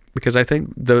wasn't. Because I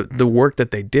think the work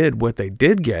that they did, what they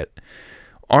did get,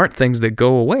 aren't things that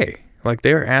go away. Like,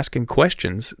 they're asking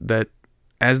questions that,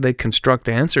 as they construct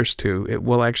answers to, it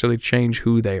will actually change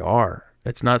who they are.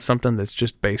 It's not something that's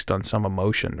just based on some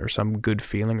emotion or some good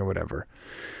feeling or whatever.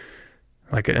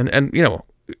 Like, and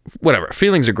whatever.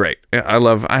 Feelings are great.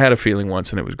 I had a feeling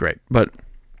once and it was great. But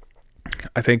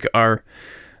I think our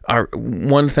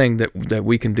one thing that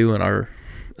we can do in our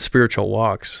spiritual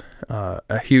walks,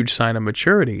 a huge sign of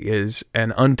maturity, is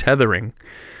an untethering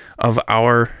of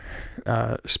our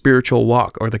spiritual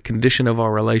walk, or the condition of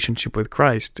our relationship with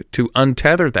Christ, to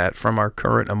untether that from our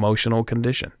current emotional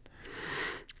condition,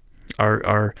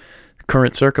 our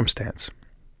current circumstance.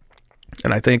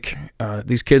 And I think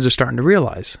these kids are starting to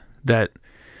realize that,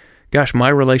 gosh, my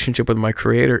relationship with my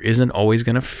Creator isn't always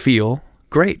going to feel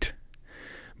great,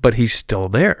 but He's still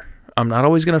there. I'm not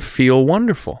always going to feel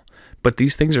wonderful, but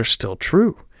these things are still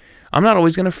true. I'm not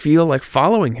always going to feel like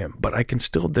following Him, but I can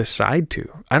still decide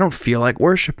to. I don't feel like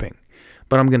worshiping,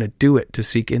 but I'm going to do it to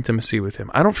seek intimacy with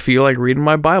Him. I don't feel like reading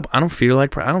my Bible. I don't feel.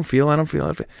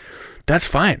 That's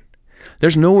fine.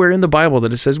 There's nowhere in the Bible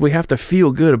that it says we have to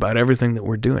feel good about everything that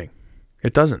we're doing.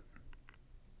 It doesn't.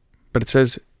 But it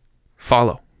says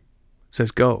follow. It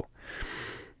says go.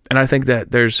 And I think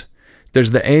that there's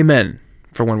the amen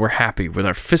for when we're happy, when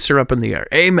our fists are up in the air.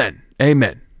 Amen.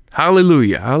 Amen.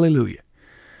 Hallelujah. Hallelujah.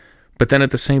 But then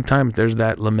at the same time, there's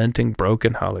that lamenting,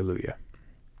 broken hallelujah.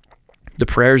 The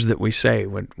prayers that we say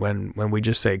when we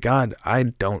just say, God, I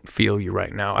don't feel you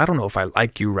right now. I don't know if I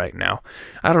like you right now.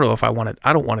 I don't know if I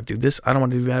don't want to do this. I don't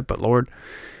want to do that. But Lord,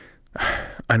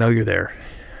 I know you're there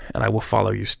and I will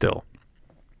follow you still.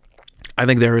 I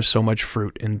think there is so much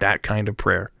fruit in that kind of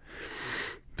prayer.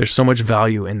 There's so much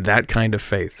value in that kind of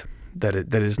faith that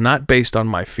is not based on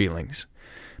my feelings,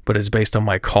 but is based on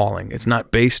my calling. It's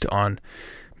not based on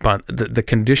the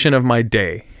condition of my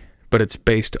day, but it's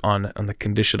based on the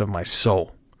condition of my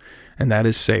soul. And that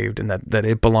is saved, and that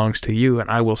it belongs to you, and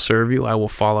I will serve you, I will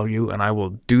follow you, and I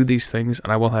will do these things,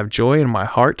 and I will have joy in my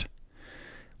heart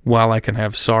while I can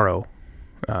have sorrow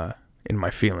in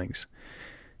my feelings.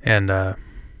 And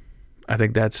I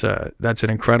think that's an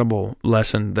incredible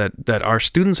lesson that our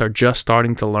students are just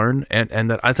starting to learn, and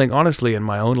that I think honestly in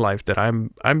my own life that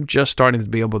I'm just starting to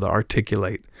be able to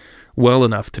articulate well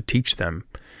enough to teach them,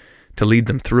 to lead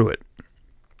them through it.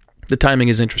 The timing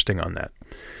is interesting on that,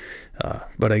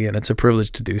 but again, it's a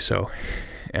privilege to do so.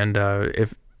 And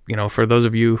if for those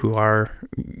of you who are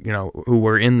who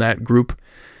were in that group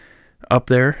up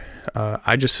there,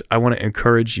 I want to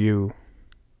encourage you.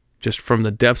 Just from the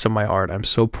depths of my heart, I'm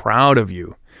so proud of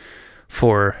you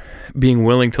for being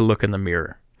willing to look in the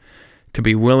mirror, to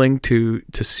be willing to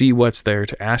see what's there,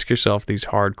 to ask yourself these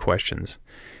hard questions,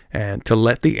 and to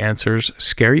let the answers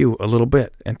scare you a little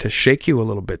bit and to shake you a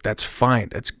little bit. That's fine.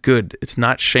 That's good. It's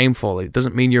not shameful. It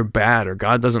doesn't mean you're bad or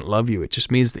God doesn't love you. It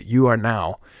just means that you are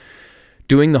now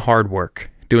doing the hard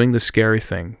work, doing the scary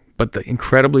thing, but the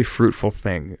incredibly fruitful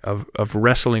thing of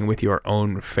wrestling with your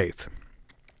own faith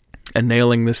and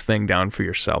nailing this thing down for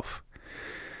yourself.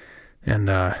 And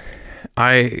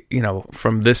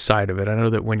from this side of it, I know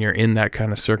that when you're in that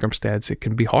kind of circumstance, it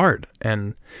can be hard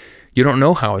and you don't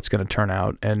know how it's going to turn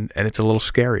out, and it's a little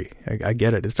scary. I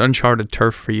get it. It's uncharted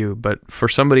turf for you, but for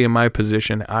somebody in my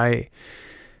position, I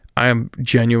am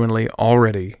genuinely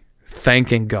already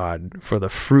thanking God for the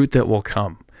fruit that will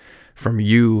come from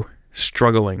you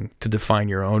struggling to define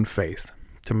your own faith,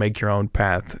 to make your own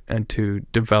path, and to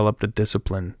develop the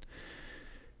discipline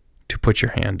to put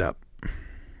your hand up.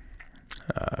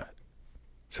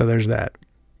 So there's that.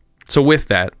 So with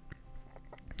that,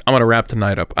 I'm going to wrap the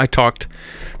night up. I talked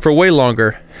for way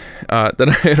longer than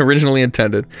I had originally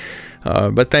intended,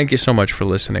 but thank you so much for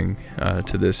listening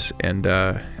to this, and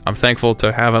I'm thankful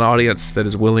to have an audience that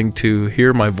is willing to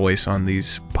hear my voice on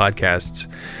these podcasts.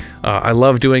 I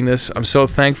love doing this. I'm so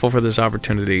thankful for this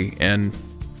opportunity, and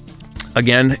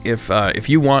again, if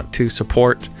you want to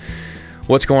support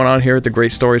what's going on here at the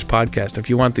Great Stories Podcast, if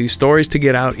you want these stories to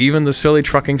get out, even the silly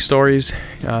trucking stories,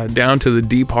 down to the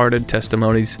deep-hearted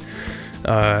testimonies,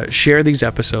 share these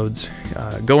episodes,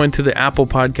 go into the Apple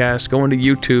Podcast, go into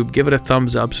YouTube, give it a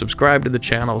thumbs up, subscribe to the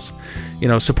channels,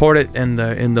 support it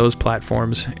in those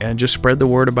platforms, and just spread the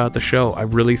word about the show. I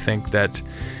really think that,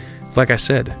 like I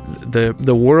said,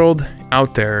 the world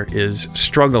out there is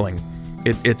struggling.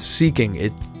 It's seeking,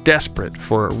 it's desperate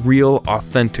for real,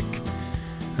 authentic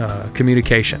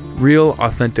communication, real,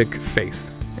 authentic faith.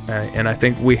 And I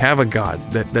think we have a God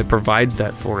that provides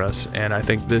that for us. And I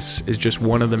think this is just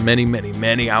one of the many, many,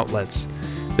 many outlets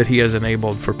that he has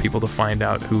enabled for people to find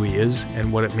out who he is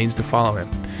and what it means to follow him.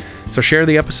 So share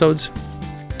the episodes.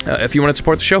 If you want to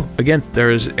support the show, again, there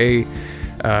is a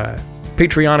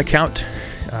Patreon account.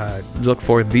 Look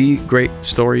for The Great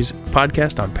Stories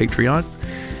Podcast on Patreon.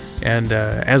 And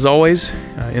as always,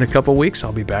 in a couple weeks,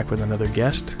 I'll be back with another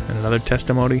guest and another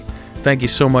testimony. Thank you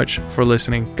so much for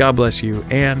listening. God bless you,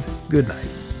 and good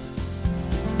night.